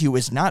LeMahieu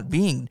is not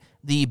being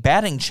the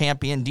batting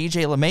champion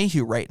DJ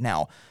LeMahieu right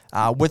now.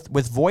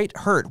 With Voit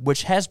hurt,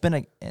 which has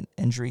been an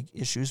injury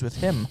issues with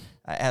him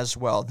as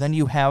well. Then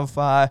you have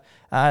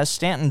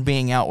Stanton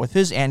being out with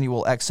his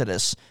annual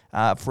exodus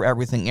for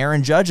everything.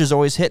 Aaron Judge is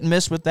always hit and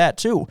miss with that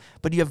too.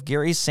 But you have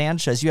Gary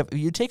Sanchez.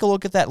 You take a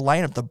look at that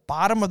lineup. The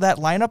bottom of that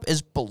lineup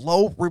is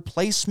below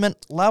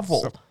replacement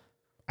level. So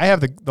I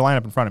have the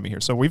lineup in front of me here.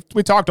 So we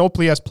talked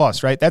OPS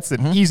plus, right? That's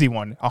the easy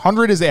one.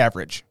 100 is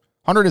average.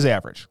 100 is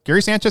average.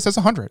 Gary Sanchez has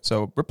 100,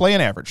 so we're playing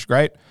average,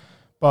 right?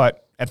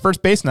 But at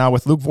first base now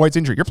with Luke Voigt's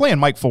injury, you're playing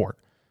Mike Ford.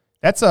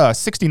 That's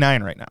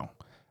 69 right now.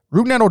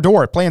 Rougned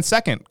Odor playing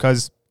second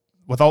because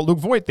without Luke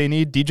Voigt, they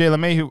need DJ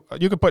LeMahieu.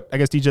 You could put, I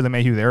guess, DJ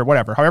LeMahieu there,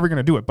 whatever, however you're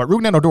going to do it. But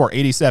Rougned Odor,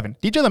 87.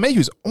 DJ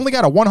LeMahieu's only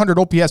got a 100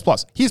 OPS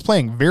plus. He's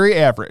playing very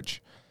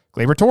average.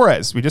 Gleyber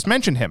Torres, we just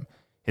mentioned him.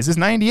 His is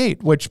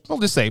 98, which we'll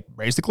just say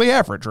basically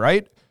average,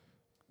 right?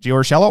 Gio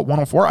Urshela,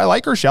 104. I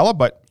like Urshela,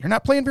 but you're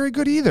not playing very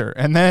good either.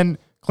 And then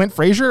Clint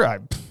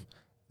Frazier,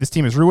 this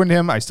team has ruined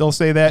him. I still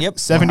say that. Yep,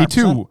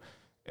 72. 100%.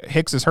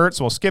 Hicks is hurt,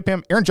 so we'll skip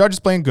him. Aaron Judge is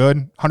playing good.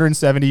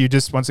 170. You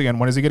just, once again,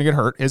 when is he going to get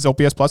hurt? His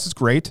OPS plus is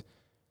great.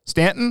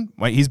 Stanton,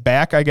 well, he's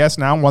back, I guess,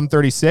 now,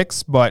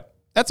 136, but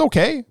that's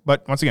okay.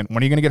 But once again,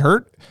 when are you going to get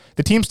hurt?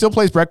 The team still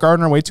plays Brett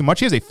Gardner way too much.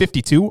 He has a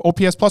 52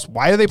 OPS plus.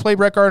 Why do they play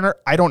Brett Gardner?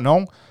 I don't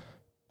know.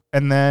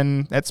 And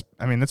then that's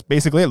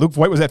basically it. Luke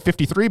Voigt was at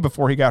 53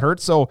 before he got hurt.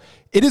 So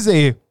it is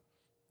a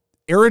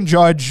Aaron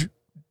Judge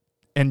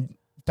and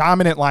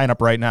dominant lineup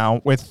right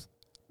now with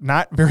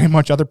not very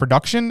much other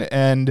production,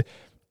 and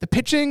the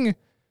pitching.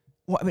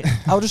 Well, I mean,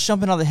 I'll just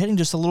jump in on the hitting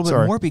just a little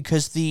bit more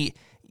because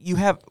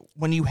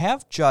when you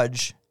have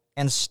Judge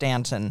and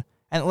Stanton,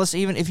 and let's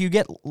even if you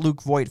get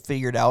Luke Voigt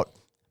figured out,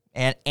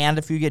 and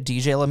if you get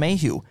DJ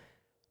LeMahieu,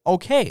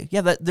 okay,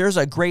 yeah, there's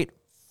a great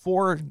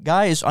 4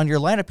 guys on your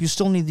lineup. You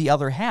still need the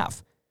other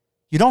half.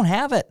 You don't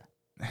have it.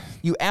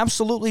 You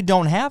absolutely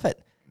don't have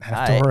it.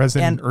 Torres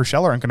and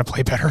Urshela aren't going to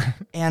play better.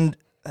 And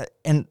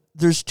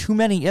there's too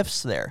many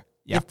ifs there.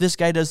 Yeah. If this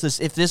guy does this,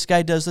 if this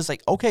guy does this,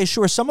 like, okay,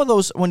 sure, some of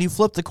those, when you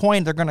flip the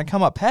coin, they're going to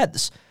come up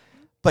heads.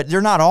 But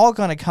they're not all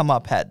going to come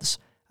up heads.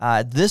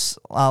 This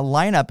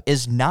lineup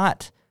is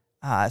not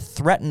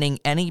threatening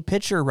any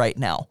pitcher right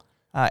now.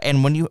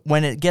 And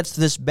when it gets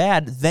this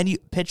bad, then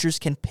pitchers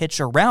can pitch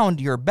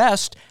around your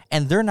best,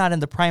 and they're not in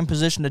the prime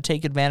position to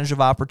take advantage of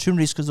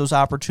opportunities because those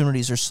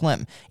opportunities are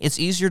slim. It's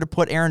easier to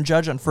put Aaron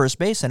Judge on first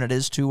base than it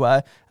is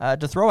to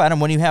throw at him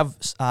when you have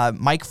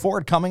Mike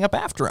Ford coming up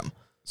after him.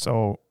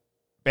 So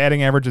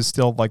batting average is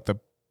still like the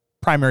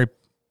primary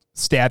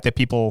stat that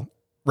people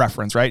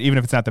reference, right? Even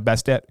if it's not the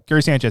best stat.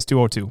 Gary Sanchez,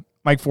 202.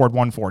 Mike Ford,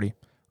 140.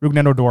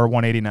 Rougned Odor,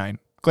 189.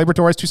 Gleyber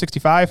Torres,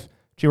 265.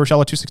 Gio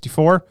Urshela,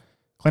 264.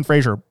 Clint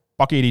Frazier,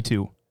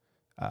 $182.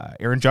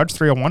 Aaron Judge,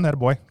 301. That a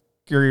boy.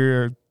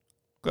 Giancarlo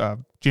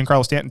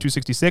Stanton,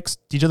 266.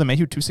 DJ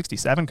LeMahieu,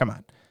 267. Come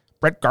on.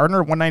 Brett Gardner,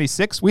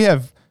 196. We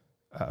have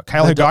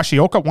Kyle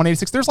Higashioka,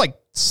 186. There's like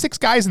 6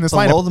 guys in this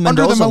lineup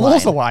under the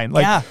Mendoza line.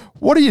 Like,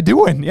 what are you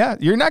doing? Yeah,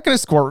 you're not going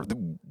to score.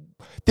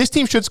 This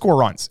team should score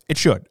runs. It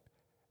should.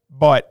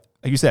 But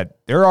like you said,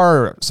 there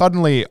are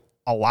suddenly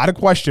a lot of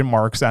question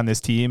marks on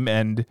this team,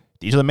 and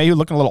DJ LeMahieu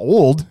looking a little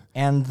old.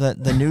 And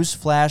the news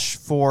flash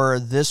for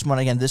this one,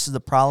 again, this is the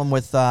problem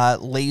with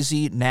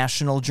lazy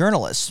national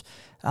journalists.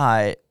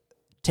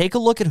 Take a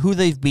look at who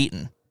they've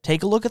beaten.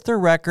 Take a look at their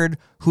record,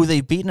 who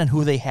they've beaten and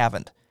who they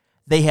haven't.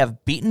 They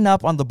have beaten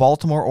up on the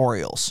Baltimore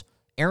Orioles.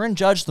 Aaron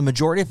Judge, the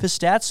majority of his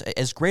stats,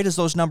 as great as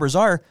those numbers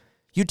are,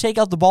 you take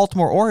out the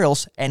Baltimore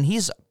Orioles, and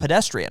he's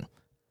pedestrian.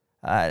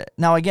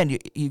 Now, again,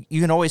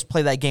 you can always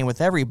play that game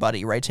with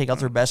everybody, right? Take out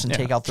their best and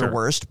take out their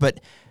worst, but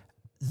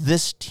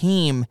this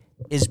team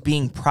is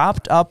being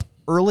propped up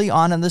early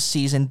on in the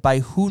season by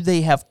who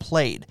they have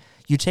played.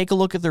 You take a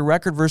look at their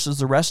record versus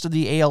the rest of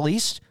the AL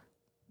East,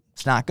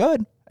 it's not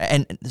good.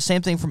 And the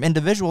same thing from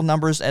individual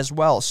numbers as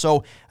well.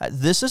 So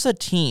this is a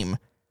team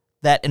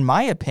that, in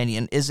my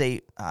opinion, is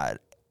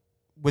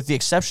with the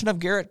exception of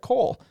Garrett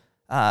Cole,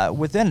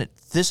 within it,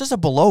 this is a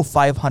below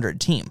 500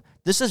 team.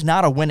 This is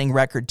not a winning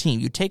record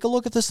team. You take a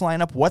look at this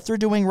lineup, what they're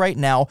doing right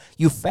now,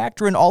 you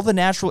factor in all the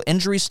natural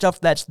injury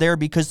stuff that's there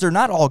because they're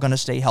not all going to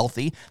stay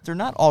healthy. They're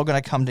not all going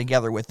to come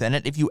together within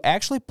it. If you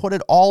actually put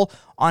it all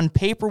on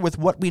paper with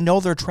what we know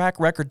their track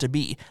record to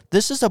be,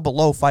 this is a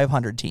below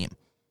 500 team.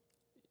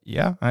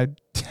 Yeah, I'm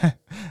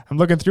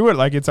looking through it.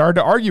 Like, it's hard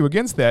to argue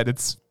against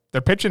that.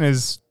 Their pitching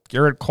is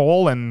Garrett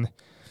Cole, and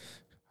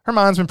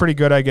Herman's been pretty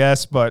good, I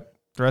guess, but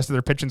the rest of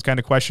their pitching's kind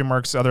of question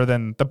marks other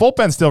than the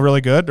bullpen's still really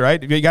good,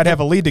 right? You got to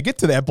have a lead to get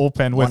to that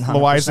bullpen with 100%.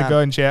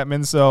 Loaisiga and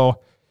Chapman. So,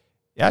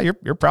 yeah,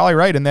 you're probably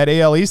right. In that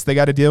AL East, they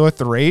got to deal with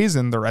the Rays,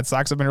 and the Red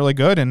Sox have been really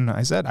good. And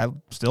I said I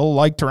still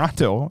like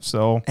Toronto.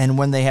 So, and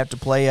when they have to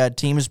play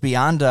teams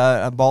beyond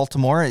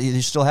Baltimore,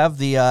 you still have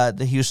the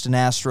Houston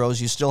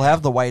Astros, you still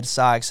have the White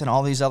Sox, and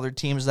all these other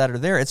teams that are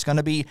there. It's going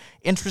to be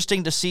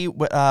interesting to see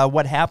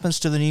what happens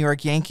to the New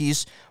York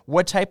Yankees.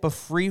 What type of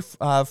free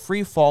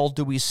fall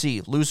do we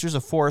see? Losers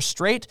of 4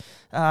 straight,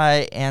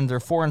 and they're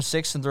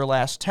 4-6 in their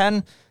last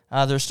 10.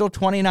 They're still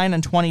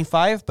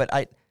 29-25,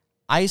 but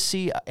I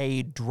see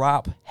a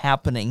drop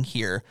happening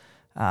here,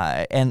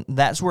 and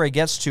that's where it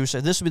gets to. So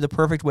this would be the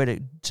perfect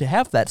way to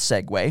have that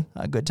segue.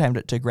 A good time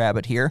to grab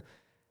it here.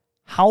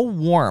 How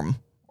warm,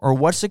 or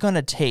what's it going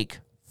to take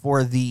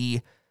for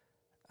the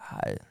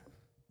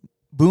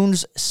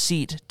Boone's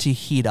seat to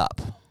heat up?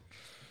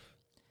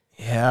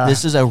 Yeah,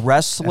 this is a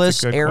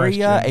restless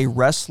area, question. A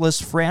restless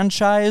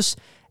franchise.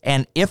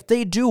 And if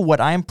they do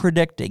what I'm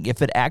predicting,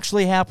 if it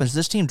actually happens,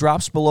 this team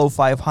drops below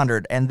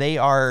 500, and they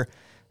are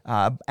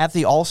at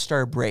the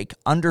All-Star break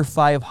under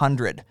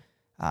 500.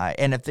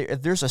 And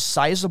if there's a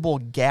sizable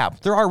gap,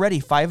 they're already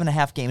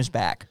 5.5 games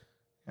back.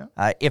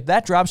 Yeah. If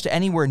that drops to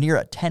anywhere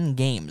near 10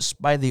 games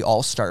by the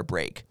All-Star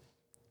break.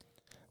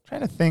 I'm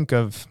trying to think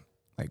of,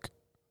 like,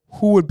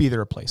 who would be the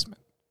replacement?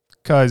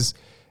 Because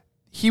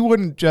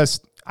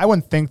I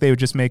wouldn't think they would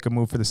just make a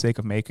move for the sake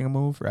of making a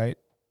move, right?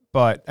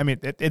 But, I mean,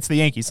 it's the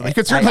Yankees. So they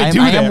could certainly do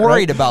that. I am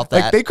worried right? about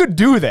that. Like, they could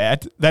do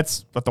that.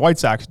 That's what the White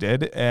Sox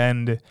did.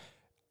 And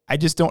I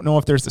just don't know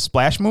if there's the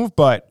splash move.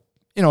 But,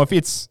 you know,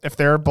 if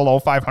they're below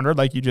 500,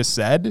 like you just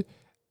said,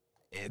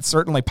 it's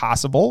certainly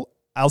possible.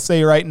 I'll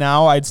say right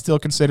now I'd still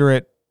consider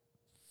it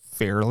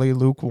fairly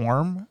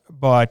lukewarm.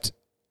 But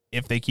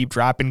if they keep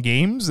dropping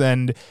games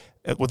and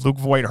with Luke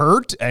Voigt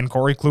hurt and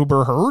Corey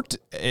Kluber hurt,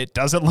 it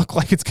doesn't look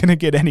like it's going to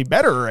get any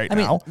better now. I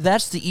mean,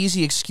 that's the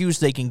easy excuse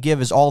they can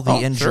give is all the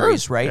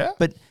injuries, sure. right? Yeah.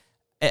 But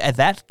at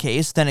that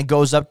case, then it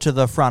goes up to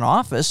the front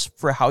office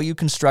for how you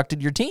constructed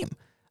your team.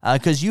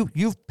 Because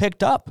you've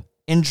picked up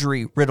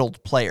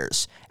injury-riddled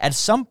players. At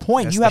some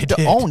point, you have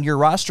to own your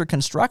roster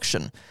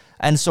construction.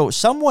 And so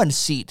someone's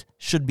seat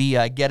should be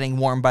getting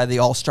warm by the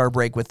All-Star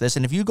break with this.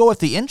 And if you go with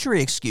the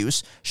injury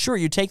excuse, sure,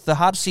 you take the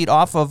hot seat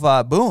off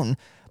of Boone,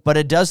 but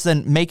it does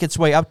then make its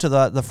way up to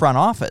the front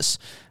office.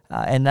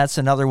 And that's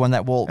another one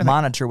that we'll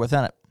monitor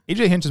within it.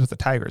 AJ Hinch is with the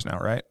Tigers now,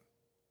 right?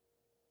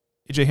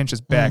 AJ Hinch is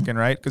back in,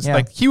 right? Because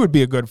he would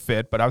be a good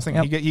fit, but I was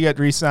thinking he got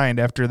re-signed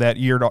after that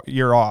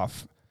year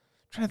off.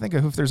 I'm trying to think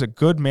of if there's a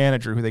good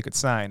manager who they could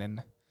sign,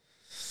 and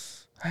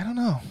I don't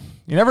know.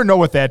 You never know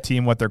with that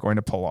team what they're going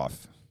to pull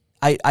off.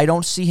 I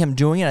don't see him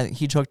doing it. I think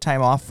he took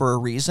time off for a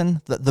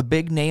reason. The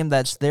big name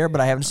that's there, but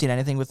I haven't seen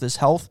anything with his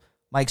health,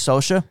 Mike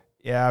Scioscia.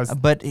 Yeah,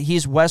 but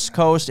he's West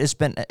Coast. It's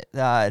been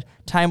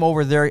time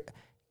over there.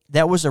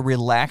 That was a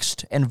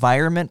relaxed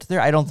environment there.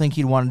 I don't think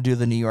he'd want to do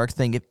the New York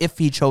thing if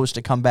he chose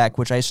to come back,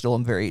 which I still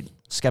am very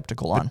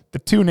skeptical on. The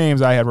two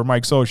names I had were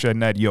Mike Scioscia and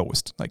Ned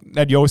Yost. Like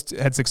Ned Yost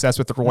had success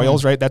with the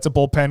Royals, right? That's a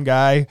bullpen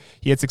guy.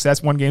 He had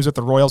success won games with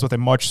the Royals with a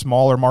much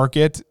smaller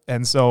market,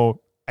 and so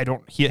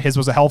his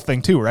was a health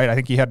thing too, right? I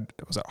think he had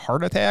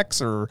heart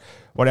attacks or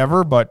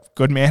whatever, but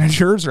good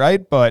managers,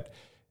 right? But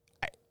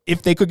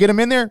if they could get him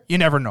in there, you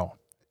never know.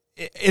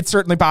 It's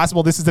certainly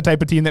possible. This is the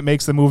type of team that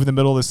makes the move in the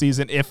middle of the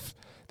season if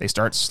they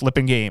start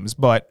slipping games,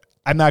 but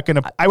I'm not going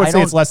to. I would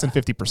say it's less than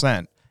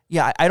 50%.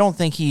 Yeah, I don't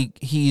think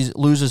he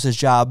loses his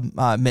job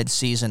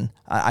mid-season.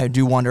 I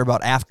do wonder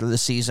about after the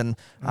season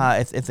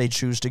if they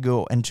choose to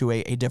go into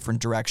a different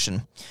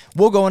direction.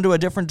 We'll go into a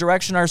different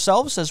direction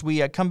ourselves as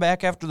we come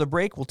back after the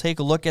break. We'll take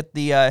a look at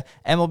the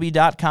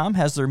MLB.com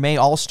has their May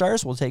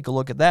All-Stars. We'll take a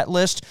look at that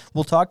list.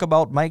 We'll talk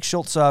about Mike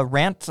Schultz's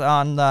rant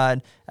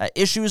on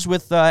issues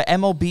with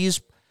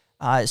MLB's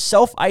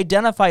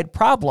self-identified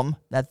problem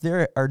that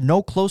they are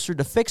no closer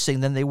to fixing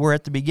than they were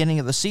at the beginning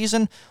of the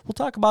season. We'll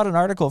talk about an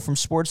article from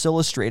Sports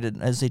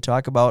Illustrated as they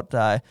talk about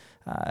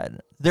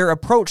their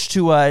approach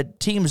to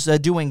teams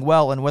doing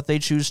well and what they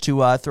choose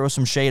to throw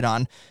some shade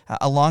on,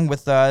 along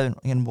with,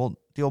 and we'll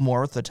deal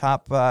more with the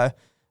top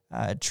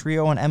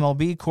trio in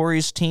MLB,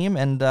 Corey's team,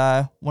 and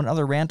one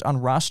other rant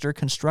on roster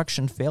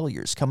construction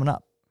failures coming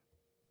up.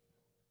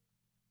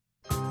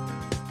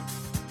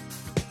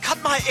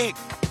 Cut my egg.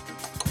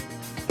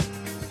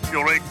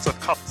 Your eggs are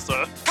cut,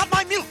 sir. Cut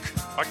my milk.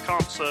 I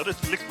can't, sir.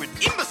 It's liquid.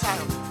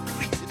 Imbecile.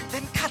 Freeze it,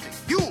 then cut it.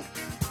 You,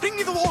 bring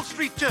me the Wall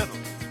Street Journal.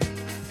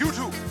 You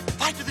two,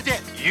 fight to the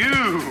death. You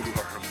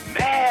are a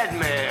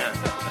madman.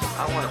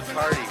 I want to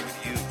party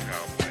with you,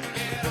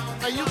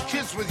 cowboy. Now, you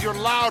kids with your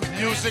loud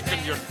music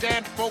and your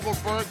Dan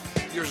Fogelberg,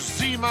 your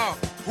Zima,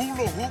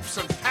 hula hoops,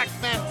 and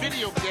Pac-Man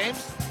video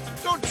games,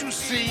 don't you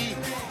see?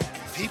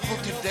 People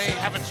today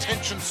have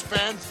attention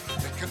spans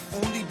that can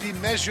only be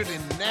measured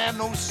in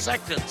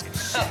nanoseconds.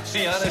 To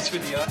be honest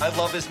with you, I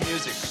love his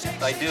music.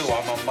 I do.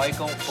 I'm a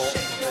Michael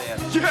Bolton fan.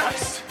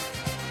 Yes!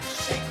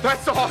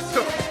 That's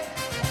awesome!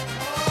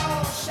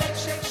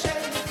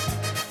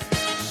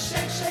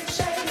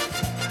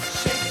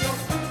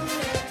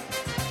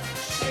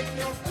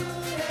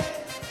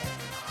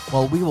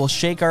 Well, we will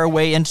shake our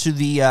way into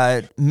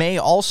the May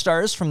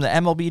All-Stars from the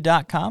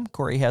MLB.com.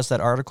 Corey has that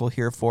article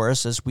here for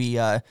us as we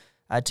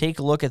take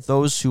a look at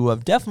those who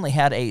have definitely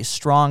had a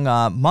strong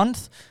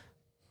month.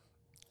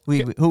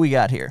 Who we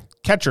got here?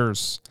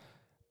 Catchers.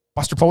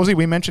 Buster Posey,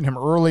 we mentioned him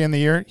early in the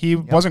year. He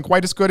wasn't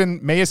quite as good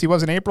in May as he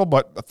was in April,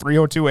 but a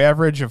 .302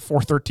 average of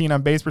 .413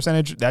 on base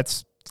percentage,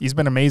 he's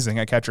been amazing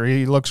at catcher.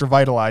 He looks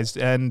revitalized.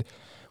 And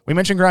we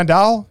mentioned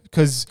Grandal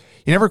because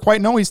you never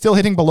quite know. He's still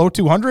hitting below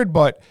 200,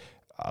 but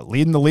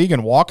leading the league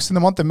in walks in the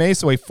month of May,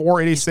 so a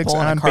 .486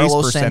 on base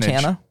percentage.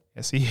 Santana.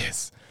 Yes, he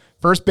is.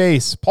 First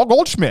base, Paul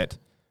Goldschmidt.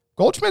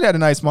 Goldschmidt had a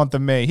nice month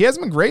of May. He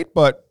hasn't been great,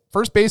 but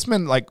first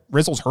baseman, like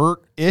Rizzo's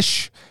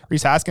hurt-ish.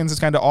 Reese Hoskins is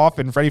kind of off,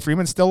 and Freddie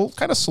Freeman's still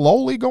kind of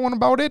slowly going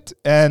about it.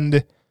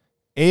 And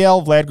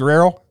AL Vlad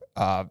Guerrero,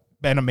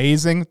 been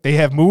amazing. They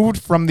have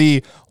moved from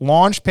the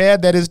launch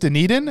pad that is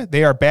Dunedin.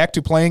 They are back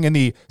to playing in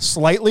the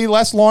slightly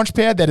less launch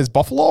pad that is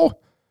Buffalo.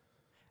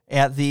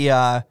 At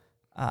the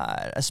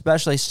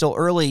especially still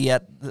early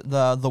yet,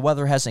 the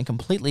weather hasn't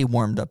completely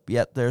warmed up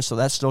yet there, so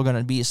that's still going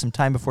to be some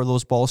time before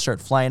those balls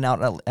start flying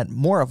out at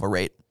more of a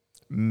rate.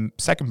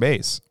 Second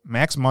base,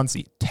 Max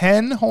Muncy,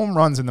 10 home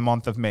runs in the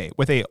month of May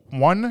with a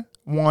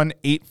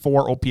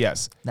 1.184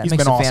 OPS. That He's makes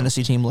been the awesome.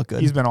 fantasy team look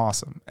good. He's been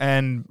awesome.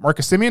 And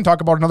Marcus Semien,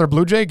 talk about another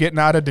Blue Jay getting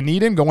out of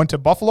Dunedin, going to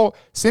Buffalo.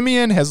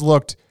 Semien has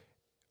looked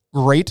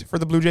great for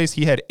the Blue Jays.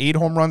 He had 8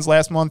 home runs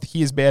last month.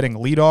 He is batting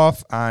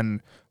leadoff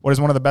on what is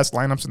one of the best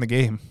lineups in the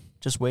game.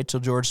 Just wait till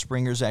George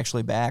Springer's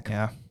actually back.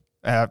 Yeah.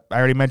 I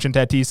already mentioned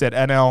Tatis at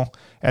NL,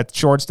 at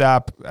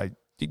shortstop,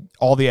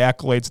 all the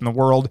accolades in the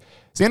world.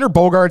 Xander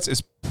Bogaerts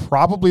is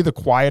probably the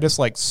quietest,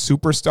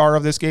 superstar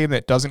of this game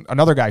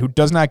another guy who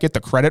does not get the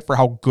credit for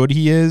how good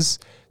he is.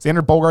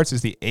 Xander Bogaerts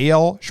is the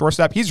AL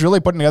shortstop. He's really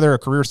putting together a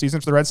career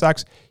season for the Red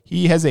Sox.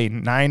 He has a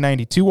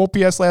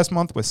 .992 OPS last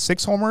month with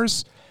 6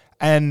 homers.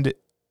 And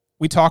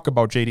we talk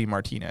about JD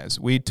Martinez.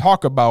 We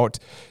talk about,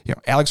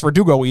 Alex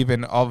Verdugo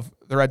even of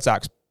the Red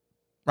Sox,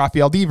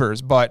 Rafael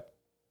Devers, but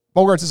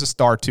Bogaerts is a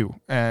star too,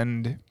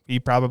 and he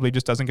probably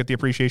just doesn't get the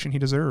appreciation he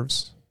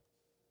deserves.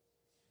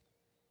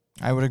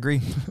 I would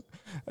agree.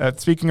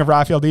 Speaking of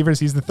Rafael Devers,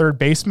 he's the third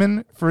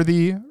baseman for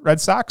the Red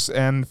Sox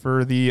and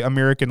for the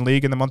American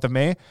League in the month of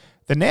May.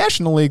 The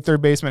National League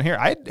third baseman here,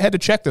 I had to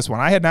check this one.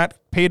 I had not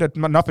paid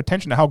enough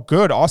attention to how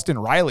good Austin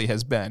Riley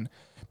has been.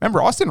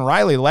 Remember, Austin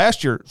Riley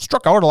last year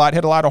struck out a lot,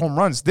 hit a lot of home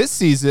runs. This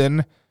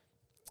season,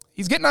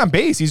 he's getting on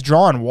base. He's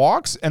drawing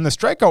walks, and the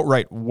strikeout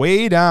rate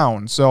way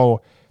down.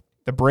 So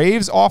the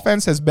Braves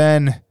offense has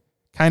been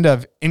kind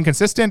of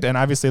inconsistent, and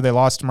obviously they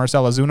lost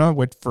Marcell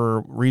Ozuna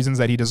for reasons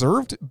that he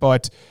deserved.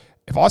 But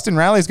if Austin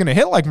Riley is going to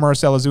hit like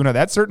Marcell Ozuna,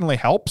 that certainly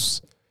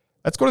helps.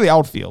 Let's go to the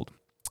outfield.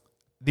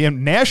 The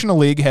National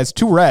League has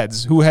 2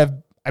 Reds who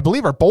have I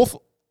believe are both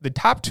the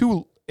top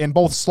two in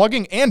both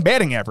slugging and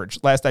batting average,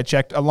 last I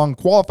checked, among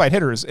qualified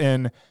hitters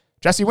in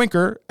Jesse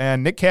Winker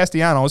and Nick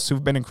Castellanos,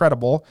 who've been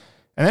incredible.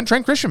 And then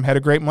Trent Grisham had a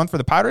great month for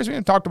the Padres. We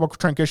haven't talked about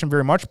Trent Grisham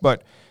very much,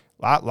 but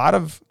a lot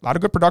of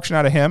good production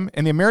out of him.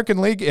 In the American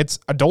League, it's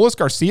Adolis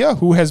Garcia,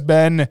 who has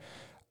been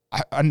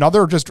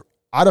another just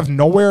out of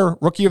nowhere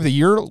Rookie of the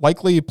Year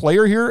likely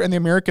player here in the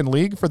American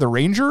League for the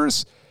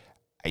Rangers.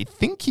 I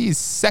think he's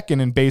second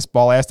in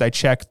baseball, last I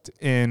checked,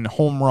 in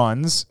home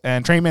runs.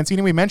 And Trey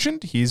Mancini, we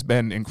mentioned, he's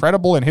been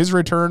incredible in his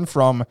return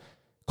from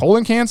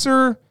colon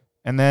cancer.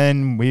 And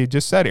then we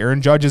just said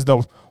Aaron Judge is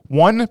the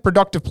one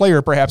productive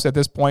player, perhaps at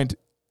this point,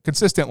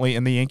 consistently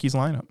in the Yankees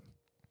lineup.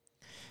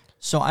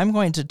 So I'm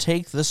going to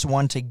take this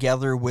one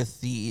together with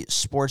the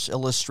Sports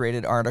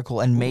Illustrated article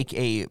and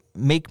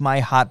make my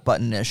hot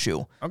button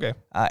issue. Okay.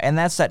 And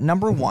that's that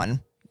number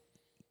one.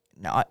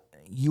 Now,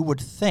 you would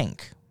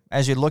think,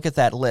 as you look at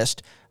that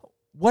list,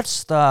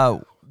 what's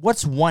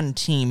one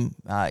team,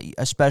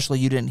 especially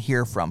you didn't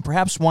hear from?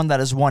 Perhaps one that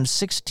has won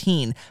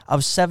 16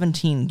 of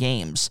 17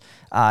 games,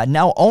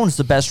 now owns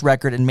the best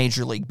record in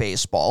Major League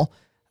Baseball.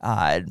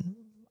 I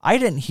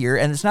didn't hear,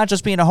 and it's not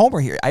just being a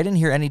homer here, I didn't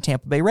hear any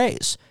Tampa Bay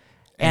Rays.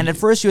 And at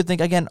first you would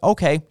think, again,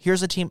 okay,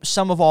 here's a team,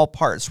 sum of all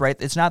parts, right?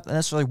 It's not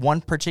necessarily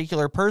one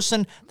particular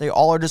person. They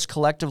all are just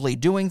collectively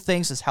doing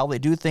things. It's how they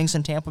do things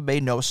in Tampa Bay,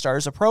 no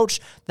stars approach.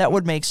 That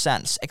would make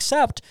sense.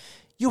 Except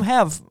you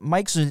have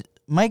Mike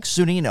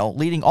Zunino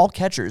leading all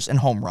catchers in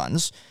home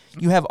runs.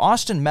 You have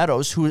Austin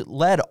Meadows, who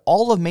led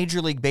all of Major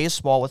League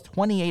Baseball with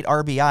 28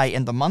 RBI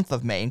in the month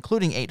of May,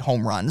 including 8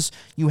 home runs.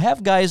 You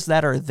have guys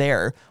that are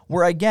there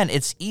where, again,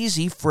 it's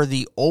easy for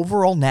the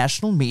overall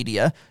national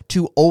media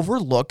to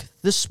overlook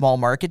this small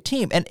market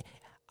team. And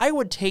I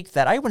would take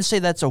that. I wouldn't say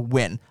that's a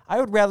win.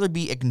 I would rather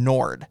be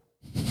ignored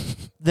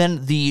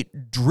than the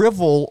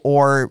drivel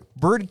or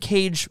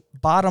birdcage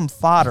bottom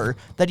fodder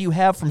that you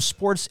have from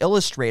Sports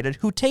Illustrated,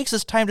 who takes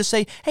his time to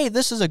say, hey,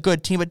 this is a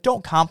good team, but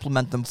don't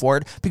compliment them for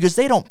it because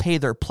they don't pay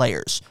their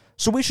players.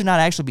 So we should not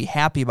actually be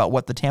happy about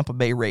what the Tampa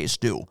Bay Rays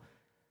do.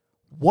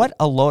 What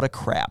a load of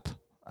crap.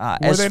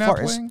 Were they not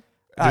playing?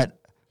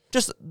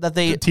 Just that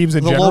they teams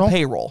in the general? low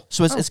payroll.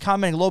 So it's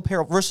commenting low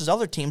payroll versus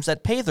other teams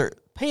that pay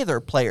their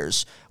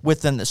players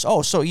within this.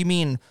 Oh, so you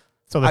mean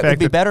So the it would fact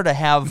be that better to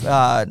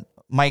have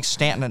Mike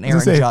Stanton and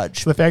Aaron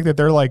Judge. So the fact that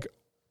they're like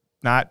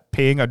not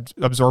paying an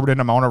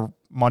absorbent amount of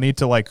money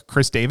to like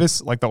Chris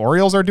Davis, like the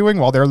Orioles are doing,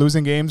 while they're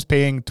losing games,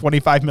 paying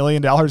 $25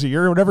 million a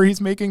year or whatever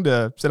he's making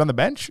to sit on the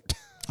bench.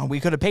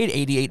 We could have paid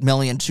 $88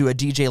 million to a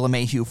DJ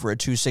LeMahieu for a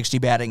 .260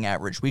 batting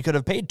average. We could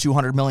have paid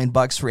 $200 million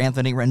for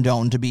Anthony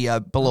Rendon to be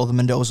below the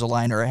Mendoza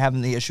line or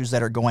having the issues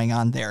that are going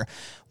on there.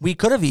 We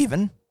could have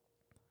even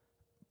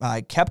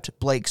kept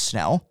Blake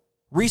Snell,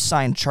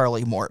 re-signed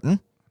Charlie Morton,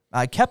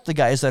 kept the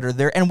guys that are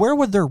there, and where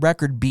would their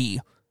record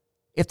be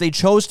if they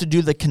chose to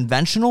do the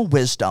conventional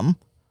wisdom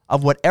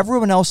of what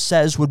everyone else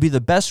says would be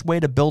the best way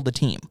to build a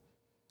team?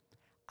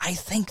 I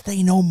think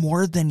they know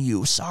more than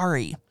you.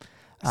 Sorry.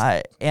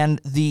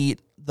 And the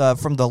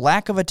from the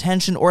lack of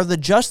attention or the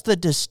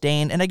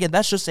disdain, and again,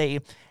 that's just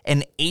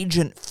an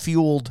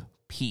agent-fueled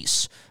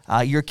piece.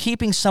 You're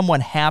keeping someone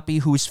happy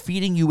who's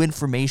feeding you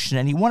information,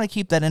 and you want to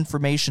keep that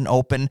information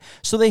open,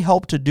 so they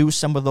help to do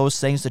some of those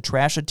things to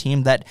trash a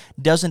team that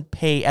doesn't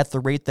pay at the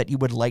rate that you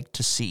would like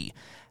to see.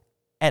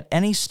 At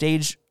any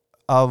stage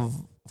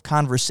of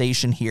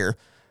conversation here,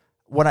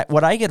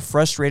 what I get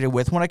frustrated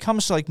with when it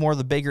comes to like more of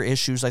the bigger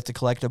issues like the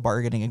collective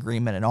bargaining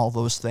agreement and all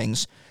those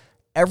things,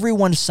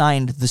 everyone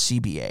signed the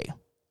CBA.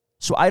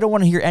 So I don't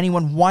want to hear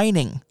anyone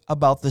whining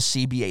about the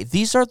CBA.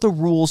 These are the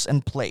rules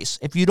in place.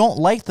 If you don't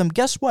like them,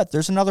 guess what?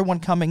 There's another one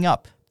coming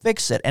up.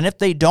 Fix it. And if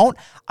they don't,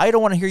 I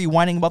don't want to hear you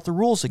whining about the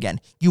rules again.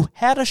 You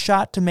had a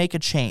shot to make a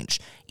change.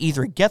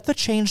 Either get the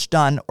change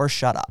done or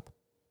shut up.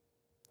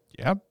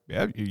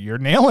 Yeah, you're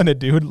nailing it,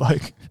 dude.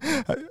 Like,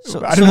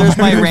 so I don't know there's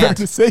my rant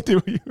to say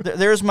to you.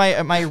 There's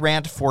my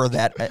rant for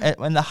that.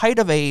 In the height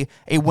of a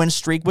win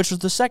streak, which was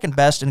the second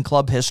best in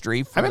club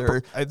history,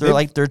 for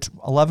their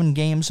 11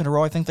 games in a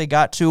row, I think they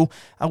got to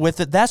with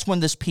it. That's when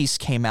this piece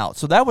came out.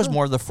 So that was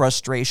more the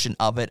frustration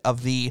of it.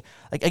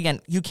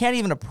 Again, you can't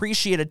even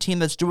appreciate a team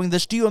that's doing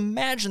this. Do you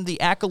imagine the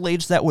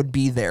accolades that would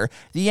be there?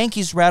 The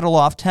Yankees rattle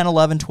off 10,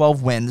 11,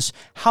 12 wins.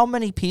 How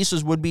many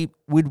pieces would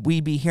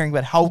we be hearing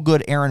about how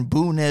good Aaron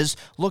Boone is?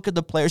 Look at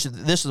the players.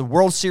 This is a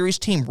World Series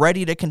team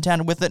ready to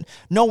contend with it.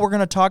 No, we're going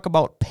to talk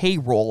about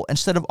payroll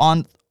instead of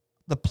on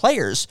the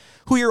players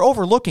who you're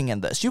overlooking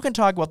in this. You can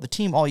talk about the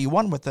team all you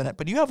want within it,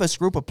 but you have this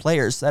group of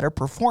players that are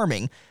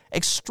performing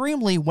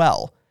extremely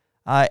well.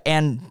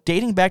 And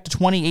dating back to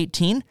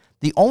 2018,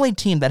 the only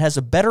team that has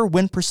a better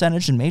win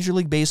percentage in Major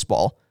League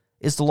Baseball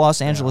is the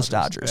Los Angeles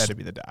Dodgers. That had to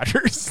be the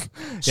Dodgers.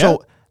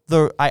 So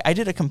I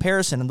did a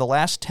comparison in the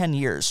last 10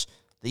 years.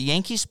 The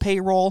Yankees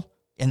payroll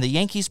and the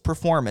Yankees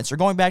performance are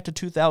going back to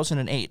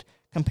 2008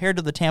 compared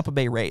to the Tampa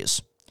Bay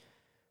Rays.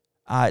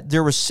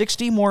 There was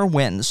 60 more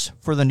wins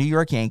for the New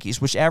York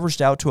Yankees, which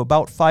averaged out to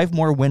about 5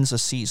 more wins a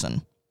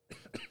season.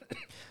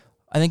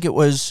 I think it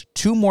was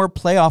 2 more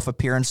playoff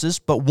appearances,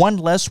 but 1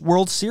 less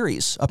World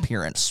Series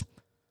appearance.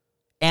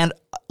 and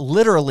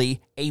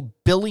literally $1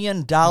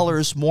 billion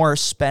more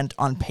spent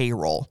on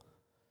payroll.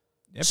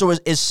 Yep. So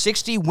is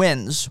 60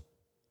 wins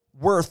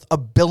worth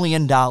 $1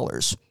 billion?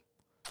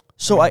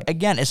 So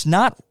again, it's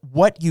not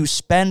what you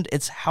spend,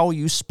 it's how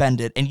you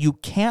spend it. And you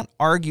can't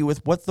argue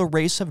with what the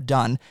Rays have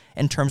done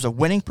in terms of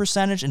winning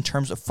percentage, in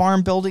terms of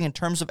farm building, in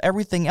terms of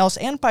everything else.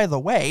 And by the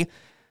way,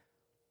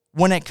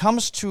 when it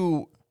comes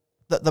to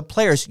the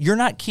players, you're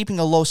not keeping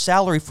a low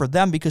salary for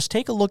them, because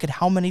take a look at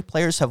how many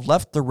players have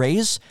left the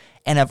Rays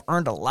and have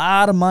earned a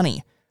lot of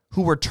money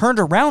who were turned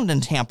around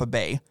in Tampa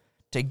Bay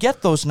to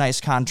get those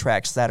nice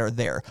contracts that are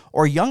there,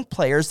 or young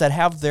players that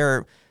have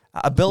their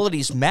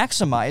abilities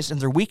maximized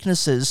and their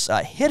weaknesses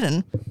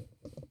hidden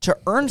to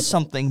earn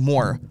something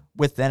more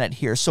within it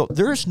here. So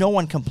there's no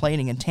one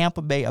complaining in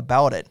Tampa Bay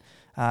about it.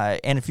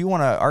 And if you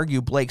want to argue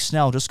Blake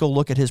Snell, just go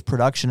look at his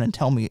production and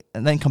tell me,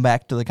 and then come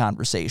back to the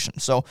conversation.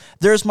 So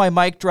there's my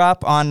mic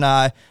drop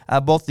on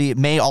both the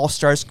May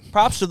All-Stars.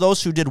 Props to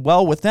those who did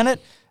well within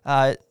it.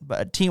 But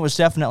a team was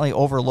definitely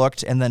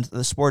overlooked, and then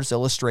the Sports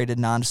Illustrated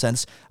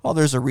nonsense. Well,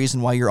 there's a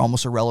reason why you're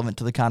almost irrelevant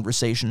to the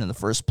conversation in the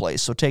first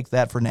place. So take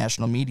that for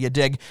national media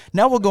dig.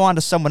 Now we'll go on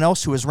to someone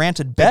else who has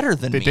ranted better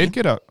than me. They did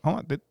get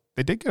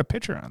a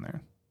pitcher on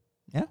there.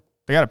 Yeah.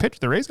 They got a pitcher.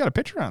 The Rays got a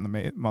pitcher on the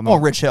May. Oh,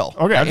 Rich Hill.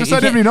 Okay, I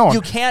didn't even know.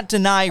 You can't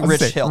deny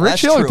Rich Hill.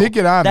 Rich Hill did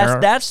get on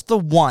there. That's the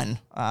one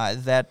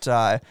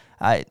that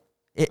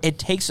it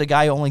takes a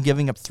guy only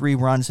giving up 3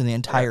 runs in the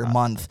entire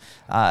month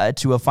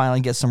to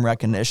finally get some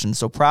recognition.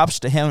 So props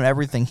to him and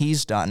everything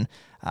he's done.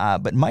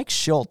 But Mike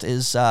Shildt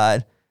is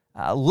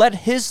let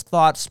his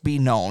thoughts be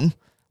known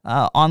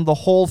on the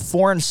whole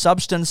foreign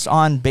substance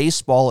on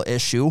baseball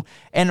issue.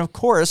 And of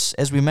course,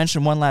 as we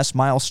mentioned, one last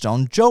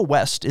milestone, Joe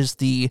West is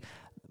the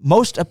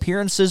most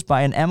appearances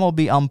by an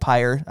MLB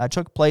umpire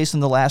took place in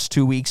the last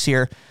 2 weeks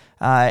here.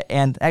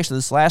 And actually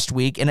this last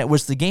week, and it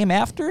was the game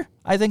after,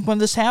 I think, when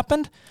this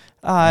happened.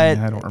 I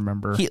don't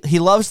remember. He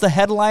loves the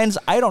headlines.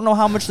 I don't know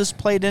how much this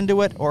played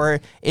into it, or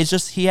it's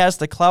just he has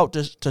the clout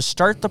to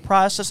start the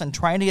process and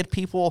trying to get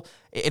people.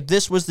 If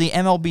this was the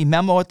MLB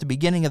memo at the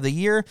beginning of the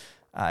year,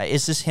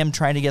 is this him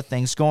trying to get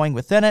things going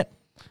within it?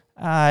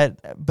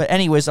 But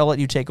anyways, I'll let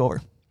you take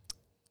over.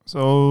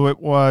 So it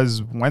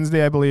was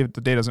Wednesday, I believe.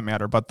 The day doesn't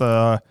matter, but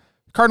the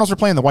Cardinals were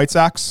playing the White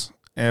Sox.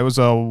 It was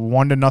a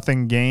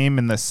 1-0 game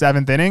in the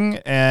 7th inning,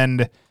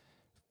 and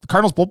the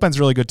Cardinals bullpen's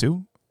really good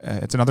too.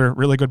 It's another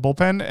really good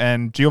bullpen,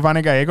 and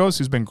Giovanni Gallegos,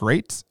 who's been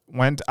great,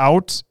 went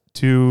out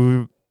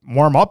to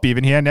warm up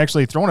even. He hadn't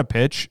actually thrown a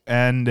pitch,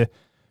 and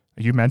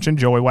you mentioned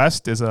Joey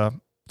West is a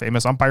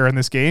famous umpire in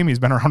this game. He's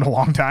been around a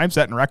long time,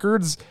 setting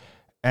records,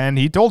 and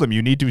he told him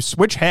you need to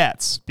switch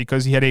hats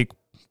because he had a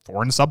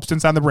foreign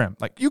substance on the brim.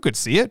 Like, you could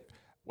see it.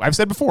 I've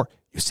said before,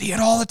 you see it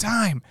all the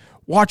time.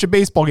 Watch a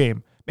baseball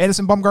game.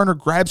 Madison Bumgarner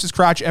grabs his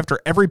crotch after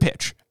every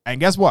pitch. And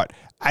guess what?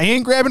 I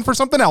ain't grabbing for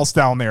something else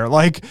down there.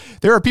 Like,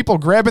 there are people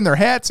grabbing their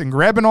hats and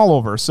grabbing all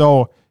over.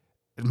 So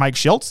Mike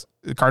Shildt,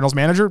 the Cardinals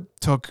manager,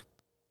 took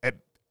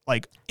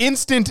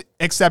instant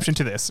exception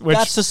to this. Which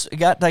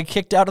got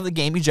kicked out of the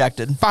game,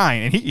 ejected.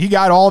 Fine. And he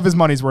got all of his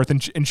money's worth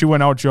in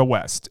chewing out Joe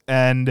West.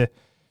 And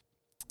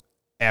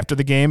after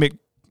the game,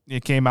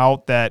 it came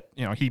out that,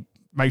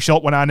 Mike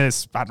Shildt went on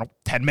his,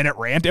 10-minute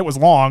rant. It was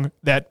long,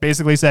 that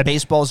basically said,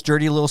 baseball's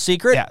dirty little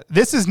secret. Yeah,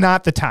 this is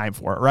not the time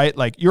for it, right?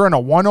 Like, you're in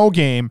a 1-0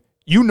 game.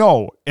 You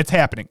know it's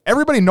happening.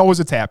 Everybody knows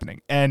it's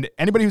happening. And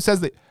anybody who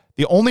says that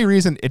the only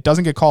reason it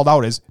doesn't get called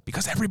out is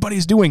because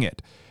everybody's doing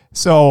it.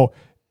 So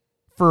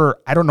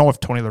I don't know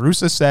if Tony La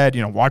Russa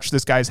said, watch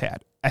this guy's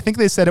hat. I think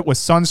they said it was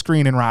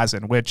sunscreen and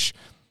rosin, which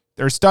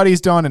there's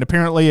studies done, and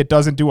apparently it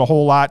doesn't do a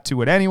whole lot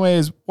to it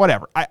anyways.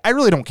 Whatever. I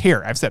really don't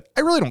care. I've said,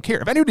 I really don't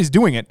care. If anybody's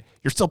doing it,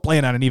 you're still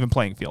playing on an even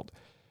playing field.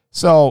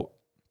 So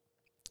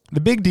the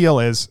big deal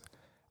is,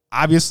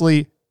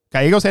 obviously,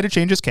 Gallegos had to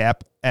change his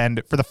cap,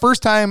 and for the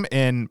first time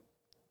in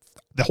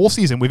the whole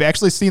season, we've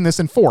actually seen this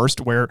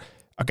enforced, where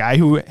a guy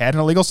who had an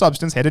illegal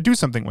substance had to do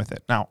something with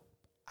it. Now,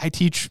 I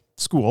teach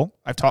school.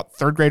 I've taught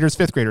 3rd graders,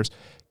 5th graders.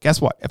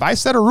 Guess what? If I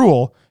set a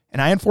rule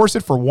and I enforce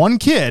it for one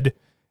kid,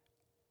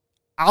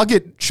 I'll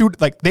get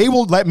they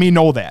will let me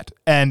know that.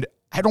 And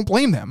I don't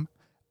blame them.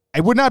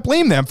 I would not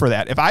blame them for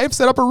that. If I have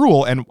set up a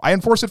rule and I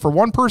enforce it for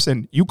one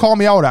person, you call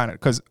me out on it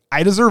because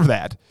I deserve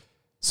that.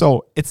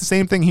 So it's the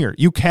same thing here.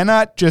 You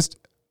cannot just,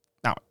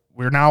 now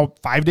we're now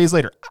 5 days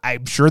later.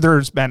 I'm sure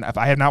there's been, if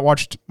I had not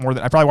watched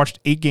I probably watched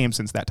 8 games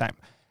since that time.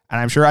 And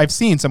I'm sure I've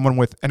seen someone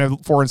with a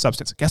foreign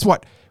substance. Guess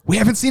what? We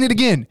haven't seen it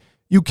again.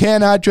 You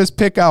cannot just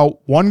pick out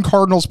one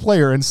Cardinals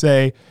player and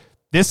say,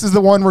 this is the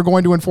one we're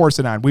going to enforce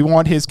it on. We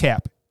want his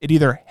cap. It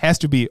either has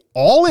to be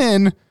all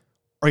in,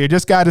 or you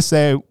just got to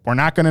say, we're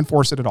not going to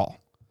enforce it at all.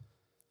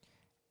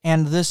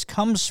 And this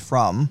comes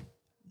from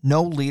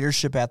no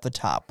leadership at the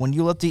top. When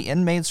you let the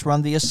inmates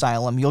run the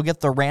asylum, you'll get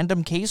the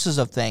random cases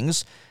of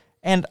things.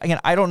 And again,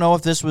 I don't know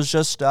if this was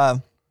just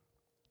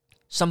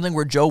something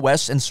where Joe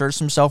West inserts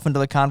himself into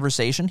the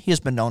conversation. He has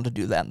been known to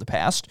do that in the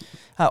past.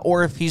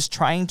 Or if he's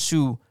trying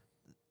to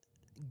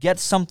get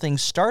something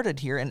started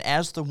here, and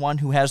as the one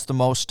who has the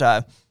most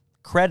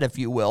cred, if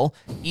you will,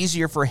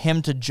 easier for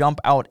him to jump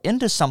out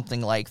into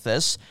something like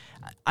this.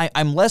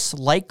 I'm less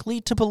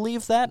likely to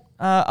believe that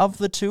of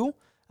the two.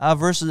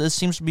 Versus this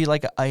seems to be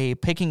like a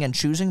picking and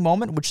choosing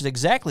moment, which is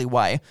exactly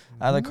why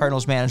the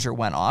Cardinals manager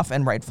went off,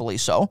 and rightfully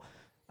so.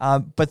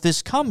 But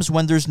this comes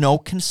when there's no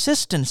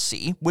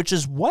consistency, which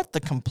is what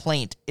the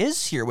complaint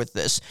is here with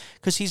this,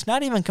 because he's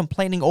not even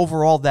complaining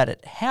overall that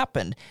it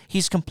happened.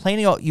 He's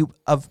complaining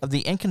of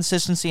the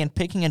inconsistency and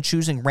picking and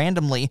choosing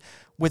randomly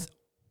with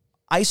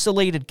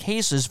isolated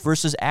cases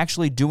versus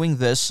actually doing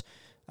this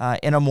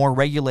in a more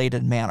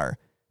regulated manner.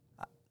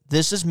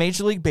 This is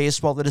Major League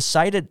Baseball that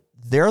decided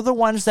they're the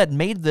ones that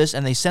made this,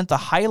 and they sent the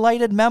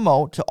highlighted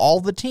memo to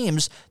all the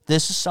teams.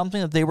 This is something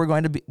that they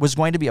was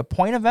going to be a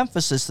point of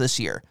emphasis this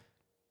year.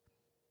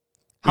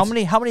 How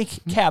many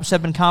caps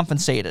have been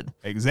compensated?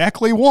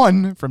 Exactly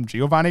one from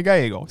Giovanni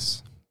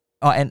Gallegos.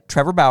 And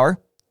Trevor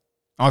Bauer.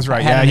 I was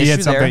right. Yeah, he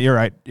had something. There. You're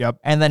right. Yep.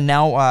 And then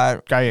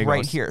now Gallegos.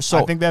 Right here. So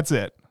I think that's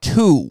it.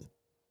 2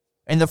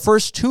 in the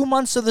first 2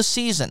 months of the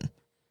season.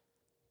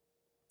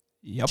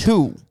 Yep.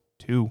 2.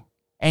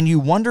 And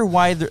you wonder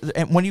why,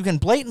 and when you can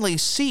blatantly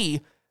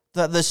see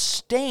the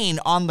stain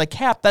on the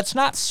cap, that's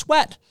not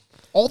sweat.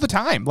 All the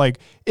time. Like,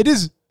 it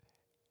is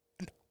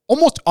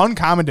almost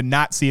uncommon to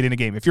not see it in a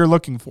game if you're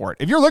looking for it.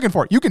 If you're looking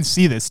for it, you can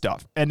see this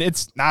stuff, and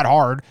it's not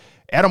hard.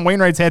 Adam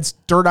Wainwright's had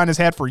dirt on his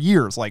hat for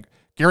years. Like,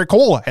 Garrett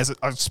Cole has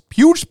a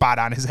huge spot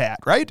on his hat,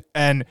 right?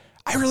 And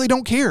I really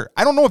don't care.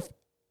 I don't know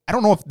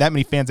if that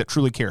many fans that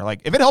truly care.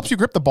 Like, if it helps you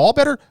grip the ball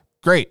better,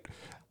 great.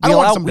 We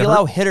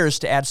allow hitters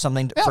to add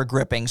something for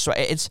gripping. So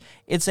it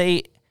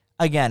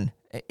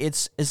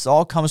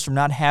all comes from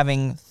not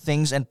having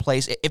things in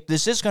place. If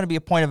this is going to be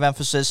a point of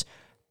emphasis,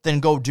 then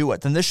go do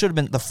it. Then this should have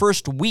been the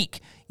first week.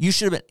 You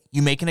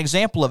make an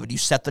example of it. You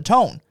set the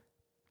tone.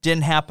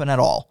 Didn't happen at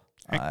all.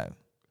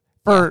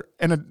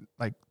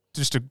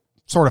 Just to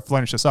sort of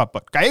finish this up,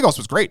 but Gallegos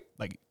was great.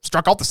 Like,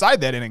 struck out the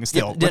side that inning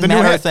still. Did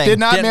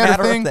not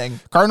matter a thing.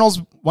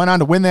 Cardinals went on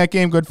to win that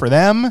game. Good for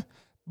them.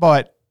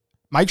 But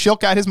Mike Shildt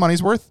got his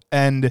money's worth,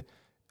 and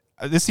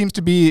this seems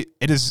to be,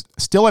 it is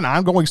still an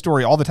ongoing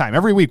story all the time.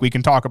 Every week we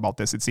can talk about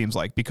this, it seems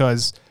like,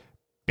 because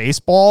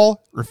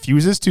baseball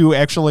refuses to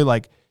actually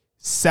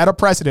set a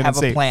precedent and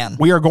say, plan.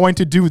 We are going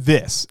to do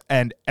this.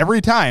 And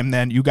every time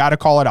then you got to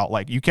call it out.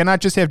 Like, you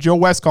cannot just have Joe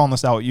West calling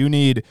this out. You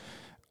need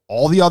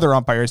all the other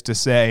umpires to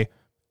say,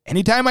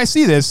 anytime I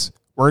see this,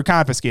 we're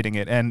confiscating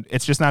it. And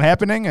it's just not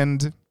happening.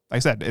 And like I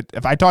said,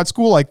 if I taught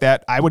school like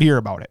that, I would hear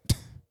about it.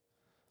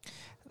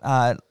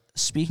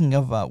 Speaking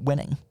of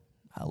winning,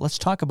 let's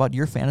talk about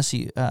your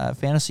fantasy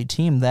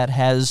team that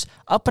has,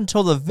 up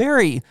until the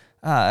very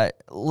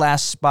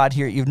last spot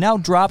here, you've now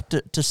dropped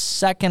to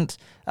second,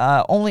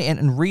 only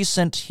in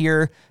recent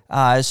here.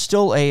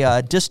 Still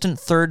a distant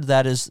third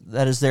that is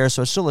there,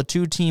 so it's still a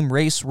 2-team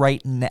race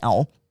right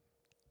now.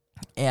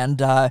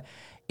 And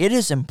it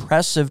is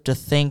impressive to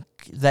think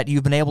that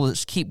you've been able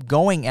to keep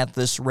going at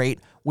this rate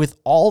with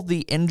all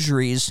the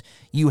injuries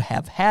you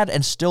have had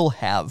and still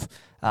have.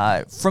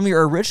 From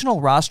your original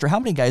roster, how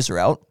many guys are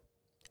out?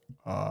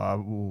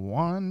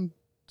 1,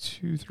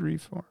 2, 3,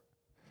 4,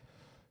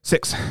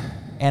 6.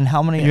 And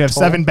how many? You have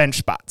total? 7 bench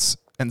spots,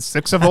 and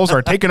 6 of those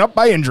are taken up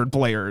by injured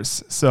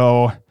players.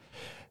 So,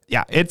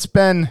 yeah, it's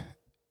been,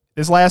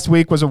 this last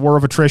week was a war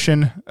of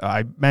attrition.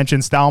 I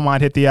mentioned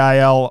Stalmont hit the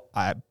IL,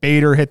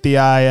 Bader hit the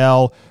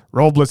IL,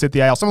 Robles hit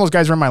the IL. Some of those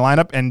guys are in my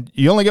lineup, and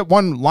you only get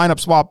one lineup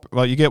swap.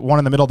 Well, you get one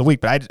in the middle of the week,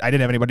 but I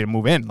didn't have anybody to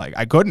move in. Like,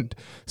 I couldn't.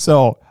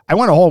 So I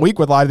went a whole week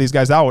with a lot of these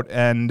guys out,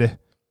 and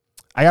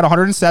I got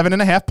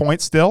 107.5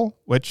 points still,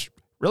 which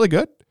really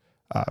good.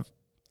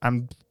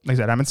 I'm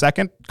in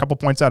second, a couple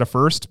points out of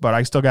first, but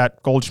I still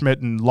got Goldschmidt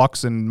and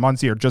Lux and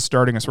Muncy are just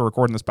starting as we're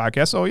recording this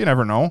podcast, so you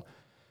never know.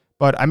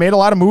 But I made a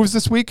lot of moves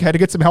this week. Had to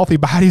get some healthy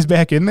bodies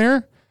back in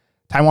there.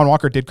 Taijuan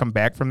Walker did come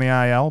back from the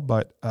IL,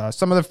 but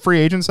some of the free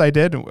agents I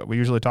did, we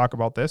usually talk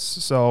about this,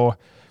 so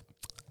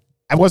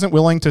I wasn't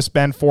willing to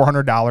spend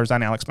 $400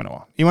 on Alex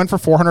Manoah. He went for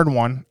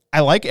 $401. I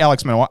like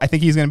Alex Manoah. I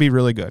think he's going to be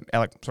really good.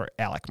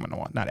 Alec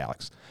Manoah, not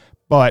Alex.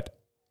 But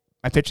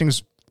my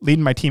pitching's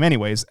leading my team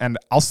anyways, and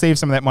I'll save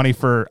some of that money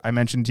for, I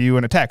mentioned to you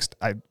in a text,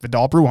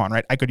 Vidal Brujan,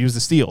 right? I could use the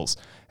steals,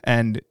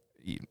 and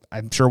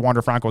I'm sure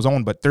Wander Franco's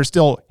own, but there's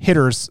still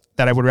hitters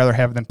that I would rather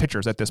have than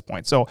pitchers at this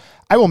point. So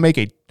I will make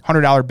a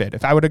 $100 bid.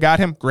 If I would have got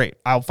him, great.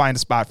 I'll find a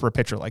spot for a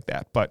pitcher like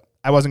that, but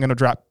I wasn't going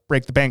to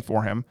break the bank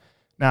for him.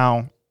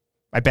 Now,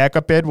 my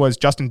backup bid was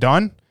Justin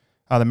Dunn.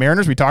 The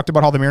Mariners, we talked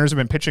about how the Mariners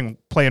have been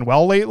playing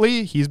well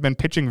lately. He's been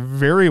pitching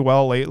very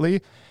well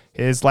lately.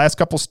 His last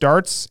couple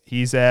starts,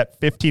 he's at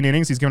 15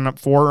 innings. He's given up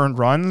 4 earned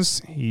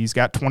runs. He's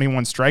got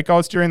 21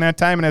 strikeouts during that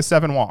time and has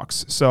 7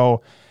 walks.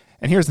 So,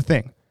 and here's the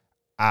thing.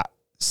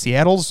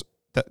 Seattle's,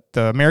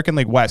 the American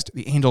League West,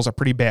 the Angels are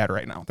pretty bad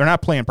right now. They're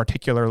not playing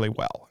particularly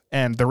well.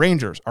 And the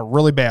Rangers are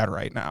really bad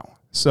right now.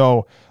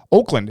 So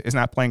Oakland is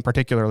not playing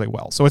particularly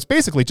well. So it's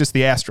basically just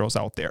the Astros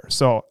out there.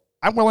 So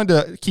I'm willing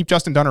to keep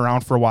Justin Dunn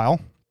around for a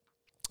while.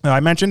 I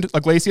mentioned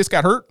Iglesias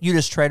got hurt. You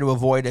just try to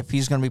avoid if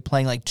he's going to be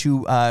playing like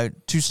two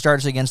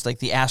starts against like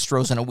the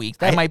Astros in a week.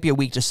 That might be a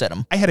week to sit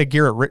him. I had a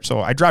Garrett Richards, so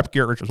I dropped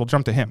Garrett Richards. We'll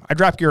jump to him. I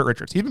dropped Garrett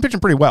Richards. He's been pitching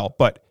pretty well,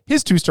 but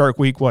his 2-start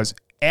week was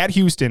at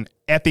Houston,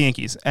 at the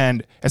Yankees.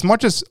 And as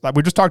much as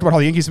we just talked about how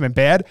the Yankees have been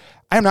bad,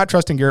 I am not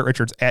trusting Garrett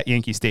Richards at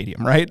Yankee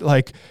Stadium, right?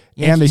 Like,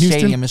 Yankee and the Houston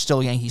Stadium is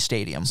still Yankee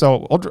Stadium.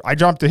 So I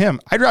jumped to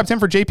him. I dropped him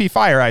for JP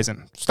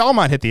Fireeisen.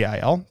 Stallman hit the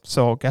IL.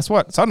 So guess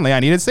what? Suddenly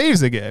I needed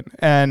saves again.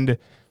 And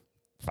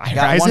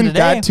Fireeisen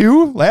got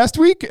 2 last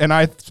week, and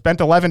I spent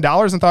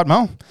 $11 and thought,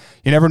 well,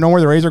 you never know where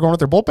the Rays are going with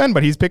their bullpen,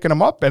 but he's picking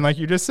them up. And like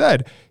you just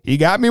said, he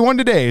got me 1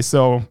 today.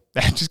 So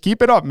just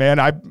keep it up, man.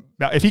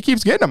 If he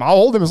keeps getting them, I'll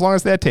hold him as long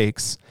as that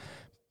takes.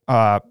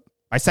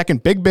 My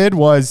second big bid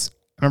was,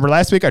 remember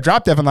last week I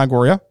dropped Evan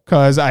Longoria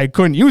because I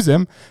couldn't use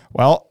him.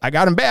 Well, I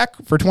got him back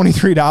for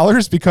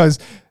 $23 because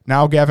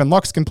now Gavin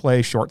Lux can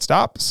play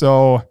shortstop.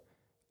 So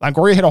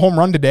Longoria hit a home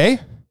run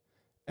today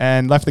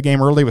and left the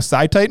game early with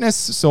side tightness.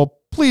 So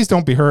please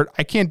don't be hurt.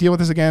 I can't deal with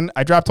this again.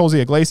 I dropped Jose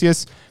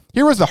Iglesias.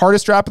 Here was the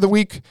hardest drop of the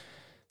week.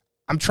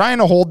 I'm trying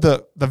to hold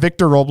the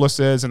Victor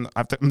Robles's, and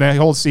I'm going to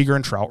hold Seager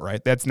and Trout,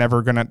 right? That's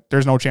never going to,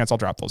 there's no chance I'll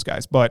drop those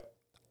guys. But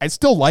I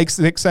still like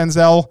Nick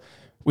Senzel.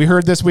 We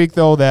heard this week,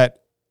 though, that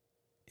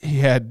he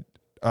had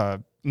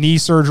knee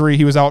surgery.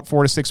 He was out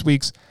 4 to 6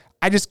 weeks.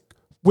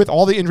 With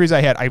all the injuries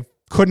I had, I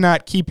could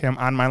not keep him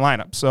on my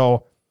lineup.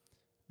 So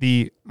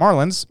the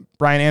Marlins,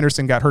 Brian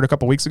Anderson got hurt a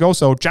couple weeks ago.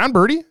 So John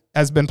Birdie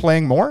has been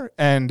playing more,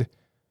 and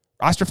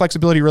roster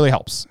flexibility really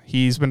helps.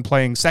 He's been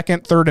playing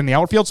second, third in the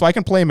outfield, so I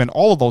can play him in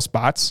all of those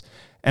spots.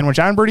 And when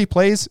John Birdie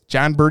plays,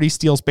 John Birdie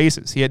steals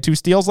bases. He had 2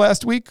 steals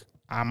last week.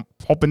 I'm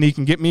hoping he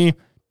can get me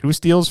 2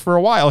 steals for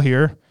a while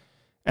here.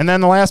 And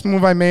then the last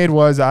move I made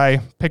was I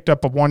picked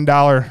up a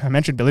 $1. I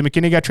mentioned Billy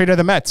McKinney got traded to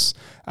the Mets.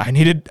 I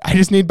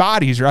just need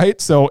bodies,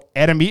 right? So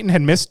Adam Eaton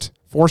had missed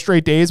 4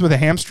 straight days with a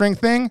hamstring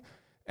thing.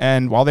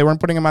 And while they weren't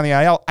putting him on the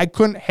IL, I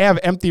couldn't have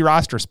empty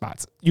roster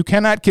spots. You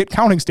cannot get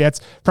counting stats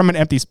from an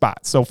empty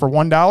spot. So for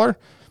 $1,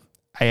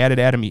 I added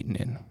Adam Eaton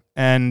in.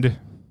 And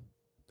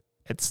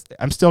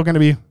I'm still going to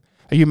be,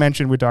 you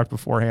mentioned, we talked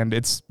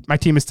beforehand, my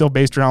team is still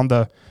based around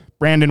the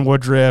Brandon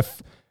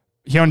Woodruff,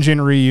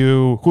 Hyunjin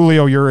Ryu,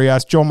 Julio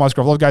Urias, Joe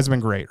Musgrove. Those guys have been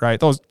great,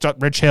 right?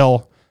 Rich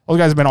Hill, those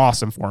guys have been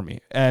awesome for me.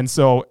 And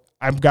so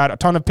I've got a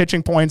ton of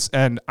pitching points,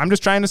 and I'm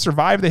just trying to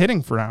survive the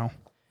hitting for now.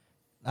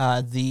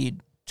 The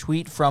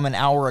tweet from an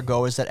hour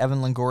ago is that Evan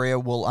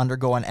Longoria will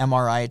undergo an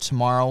MRI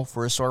tomorrow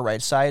for a sore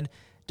right side.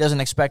 Doesn't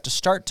expect to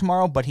start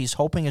tomorrow, but he's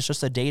hoping it's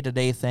just a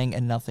day-to-day thing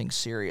and nothing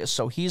serious.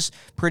 So he's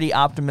pretty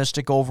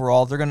optimistic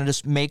overall. They're going to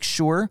just make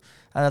sure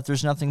that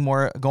there's nothing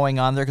more going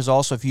on there, because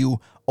also if you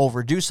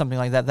overdo something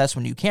like that, that's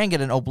when you can get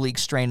an oblique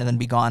strain and then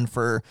be gone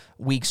for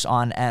weeks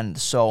on end.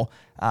 So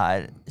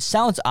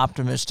sounds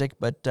optimistic,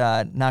 but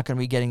not going to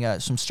be getting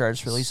some starts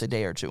for at least a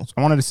day or 2.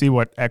 I wanted to see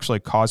what actually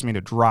caused me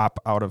to drop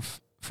out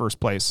of first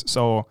place.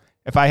 So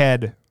if I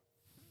had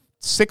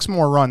 6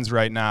 more runs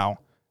right now,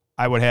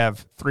 I would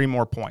have 3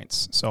 more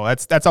points. So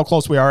that's how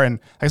close we are. And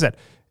like I said,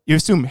 you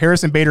assume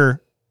Harrison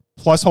Bader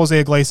plus Jose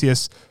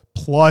Iglesias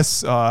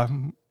plus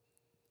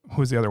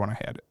who's the other one I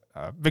had?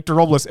 Victor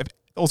Robles. If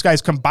those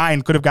guys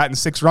combined could have gotten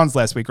 6 runs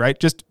last week, right?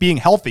 Just being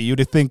healthy,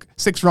 you'd think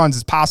 6 runs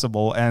is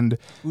possible. And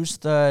who's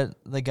the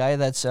guy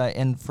that's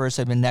in first?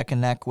 I've been neck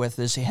and neck with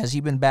this. Has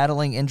he been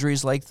battling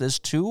injuries like this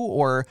too,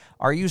 or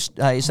are you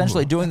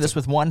essentially doing this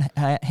with one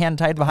hand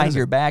tied behind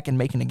your back and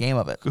making a game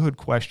of it? Good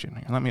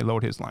question. Let me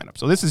load his lineup.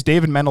 So this is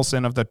David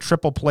Mendelson of the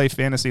Triple Play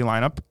Fantasy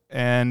lineup,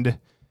 and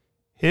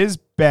his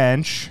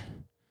bench,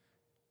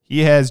 he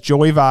has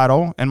Joey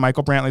Votto and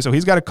Michael Brantley. So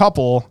he's got a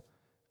couple.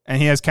 And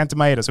he has Kenta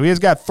Maeda. So he has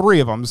got 3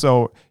 of them.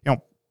 So,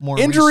 more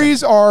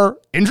injuries are,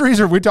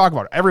 we talk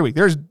about it every week.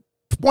 There's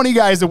 20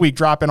 guys a week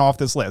dropping off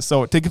this list.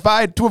 So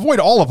to avoid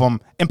all of them,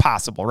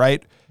 impossible,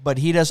 right? But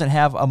he doesn't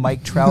have a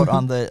Mike Trout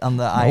on the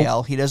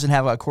IL. He doesn't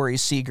have a Corey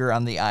Seager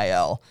on the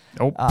IL.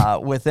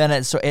 Nope. Within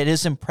it. So it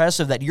is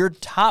impressive that your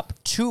top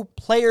 2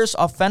 players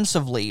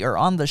offensively are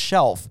on the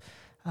shelf,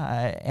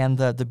 and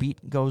the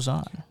beat goes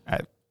on.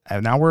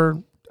 And now I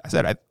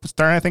was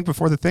starting to think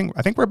before the thing.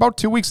 I think we're about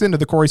 2 weeks into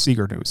the Corey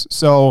Seager news.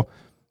 So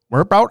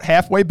we're about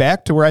halfway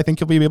back to where I think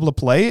he'll be able to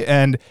play.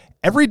 And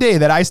every day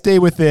that I stay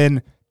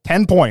within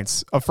 10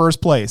 points of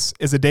first place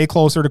is a day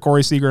closer to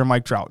Corey Seager and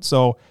Mike Trout.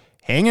 So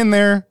hang in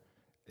there.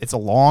 It's a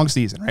long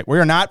season, right? We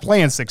are not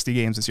playing 60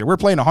 games this year. We're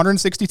playing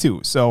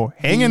 162. So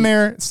hang in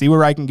there, see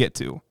where I can get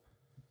to.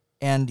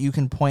 And you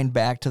can point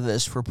back to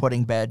this for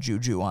putting bad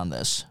juju on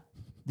this.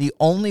 The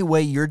only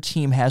way your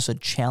team has a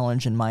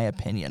challenge, in my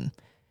opinion,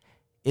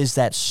 is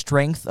that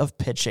strength of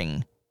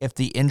pitching if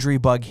the injury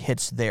bug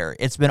hits there.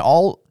 It's been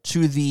all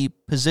to the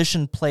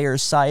position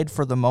player's side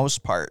for the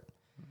most part.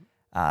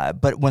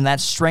 But when that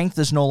strength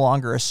is no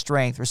longer a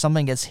strength or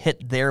something gets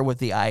hit there with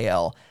the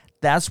IL,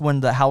 that's when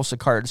the house of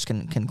cards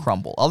can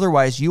crumble.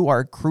 Otherwise, you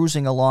are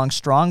cruising along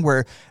strong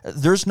where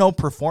there's no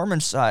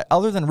performance,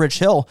 other than Rich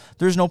Hill,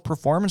 there's no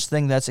performance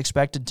thing that's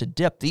expected to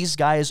dip. These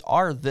guys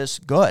are this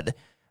good.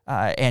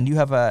 and you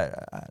have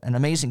an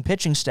amazing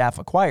pitching staff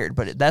acquired,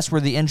 but that's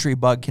where the injury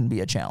bug can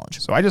be a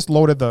challenge. So I just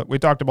loaded we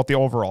talked about the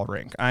overall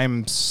rank.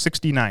 I'm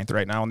 69th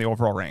right now in the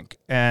overall rank,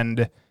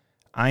 and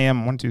I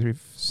am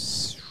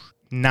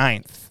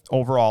 9th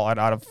overall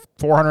out of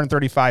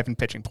 435 in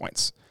pitching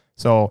points.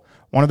 So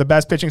one of the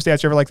best pitching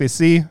stats you ever likely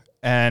see,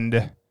 and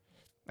like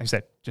I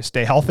said, just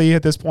stay healthy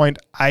at this point.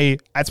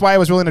 That's why I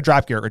was willing to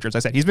drop Garrett Richards. I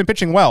said he's been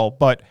pitching well,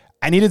 but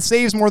I needed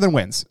saves more than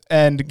wins.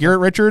 And Garrett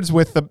Richards,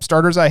 with the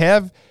starters I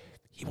have,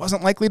 he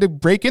wasn't likely to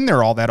break in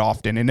there all that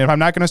often. And if I'm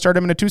not going to start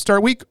him in a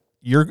 2-start week,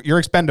 you're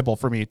expendable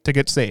for me to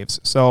get saves.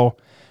 So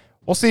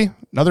we'll see.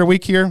 Another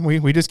week here.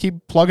 We just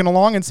keep plugging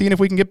along and seeing if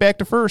we can get back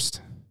to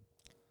first.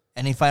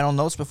 Any final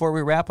notes before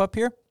we wrap up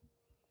here?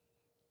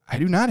 I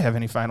do not have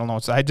any final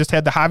notes. I just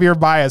had the Javier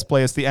Baez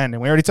play at the end,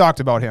 and we already talked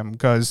about him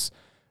because,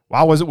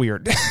 wow, was it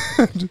weird.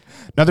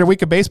 Another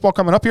week of baseball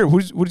coming up here. Who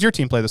does your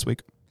team play this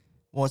week?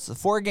 Well, it's the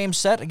 4-game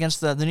set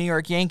against the New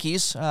York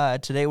Yankees.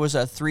 Today was a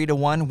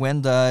 3-1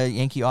 win. The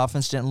Yankee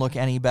offense didn't look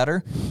any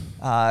better.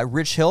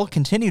 Rich Hill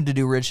continued to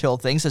do Rich Hill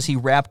things as he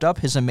wrapped up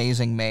his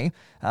amazing May.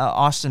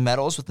 Austin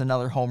Meadows with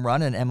another home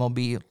run and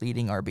MLB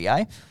leading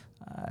RBI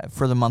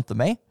for the month of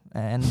May.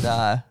 And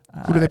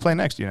who do they play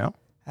next? Do you know?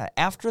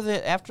 After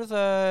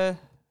the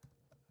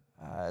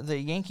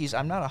Yankees,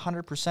 I'm not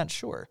 100%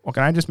 sure. Well,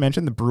 can I just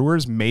mention the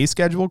Brewers' May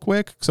schedule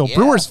quick? So Yeah.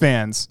 Brewers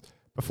fans,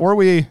 before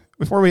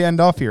we end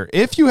off here,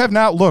 if you have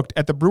not looked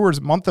at the Brewers'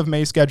 month of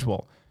May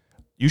schedule,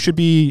 you should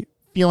be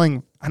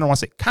feeling, I don't want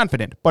to say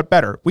confident, but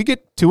better. We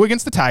get 2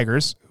 against the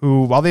Tigers,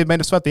 who, while they've been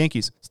to sweat the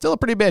Yankees, still a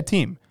pretty bad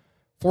team.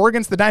 4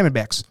 against the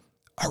Diamondbacks,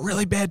 a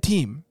really bad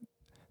team.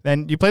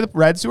 Then you play the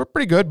Reds, who are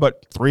pretty good,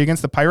 but 3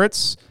 against the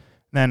Pirates.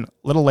 Then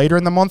a little later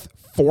in the month,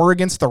 4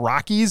 against the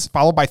Rockies,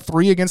 followed by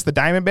 3 against the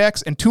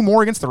Diamondbacks, and 2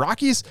 more against the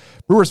Rockies.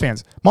 Brewers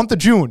fans, month of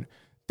June,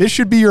 this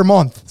should be your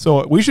month.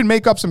 So we should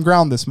make up some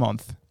ground this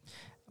month.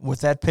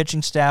 With that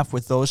pitching staff,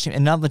 with those teams,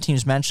 and none of the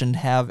teams mentioned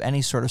have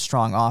any sort of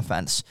strong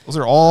offense. Those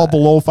are all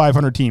below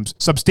 500 teams,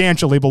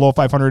 substantially below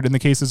 500 in the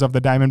cases of the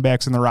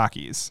Diamondbacks and the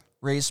Rockies.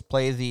 Rays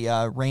play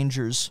the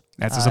Rangers.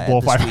 That's just a below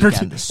 500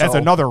 team. That's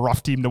another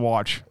rough team to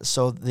watch.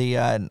 So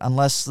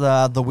unless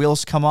the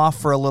wheels come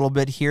off for a little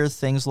bit here,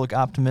 things look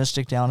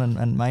optimistic down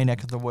in my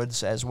neck of the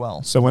woods as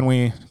well. So when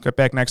we get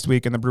back next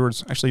week and the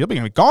Brewers, actually, you'll be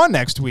going to be gone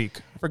next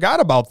week.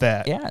 Forgot about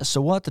that. Yeah, so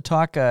we'll have to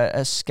talk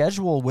a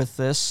schedule with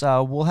this.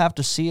 We'll have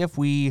to see if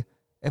we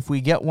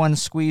get one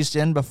squeezed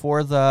in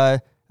before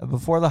the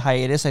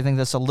hiatus. I think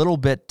that's a little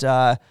bit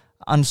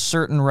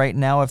uncertain right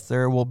now if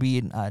there will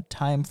be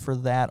time for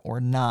that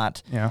or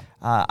not. Yeah.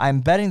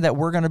 I'm betting that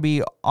we're going to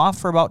be off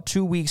for about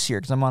 2 weeks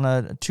here because I'm on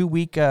a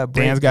 2-week break.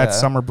 Dan's got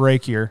summer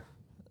break here.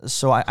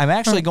 So I'm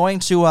actually going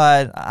to,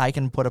 I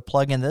can put a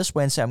plug in this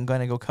way and say I'm going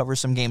to go cover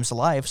some games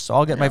live. So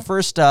I'll get my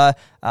first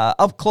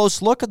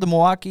up-close look at the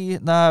Milwaukee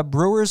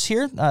Brewers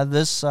here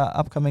this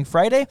upcoming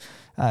Friday.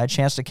 A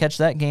chance to catch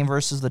that game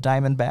versus the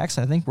Diamondbacks.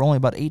 And I think we're only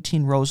about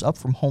 18 rows up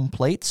from home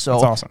plate. So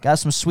that's awesome. Got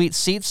some sweet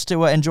seats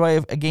to enjoy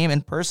a game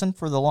in person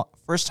for the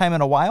first time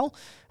in a while.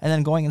 And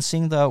then going and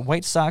seeing the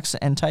White Sox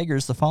and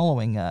Tigers the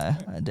folling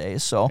day.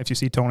 So if you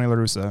see Tony La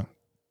Russa,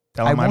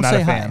 tell him I'm not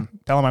a fan.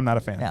 Tell him I'm not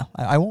a fan. Yeah,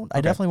 I won't.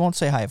 I definitely won't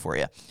say hi for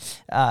you.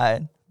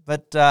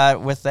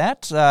 But with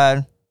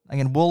that,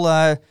 again,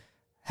 we'll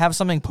have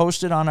something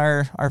posted on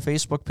our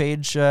Facebook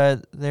page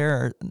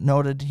there,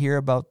 noted here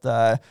about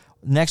the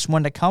next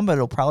one to come, but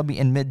it'll probably be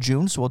in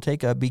mid-June, so we'll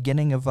take a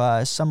beginning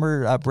of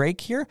summer break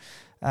here.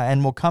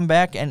 And we'll come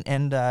back and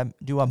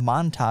do a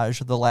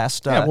montage of the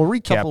last we'll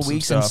recap couple of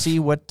weeks and see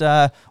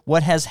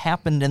what has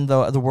happened in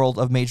the world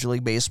of Major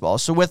League Baseball.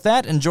 So with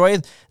that, enjoy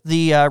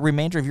the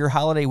remainder of your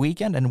holiday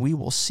weekend, and we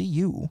will see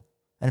you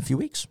in a few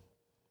weeks.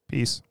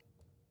 Peace.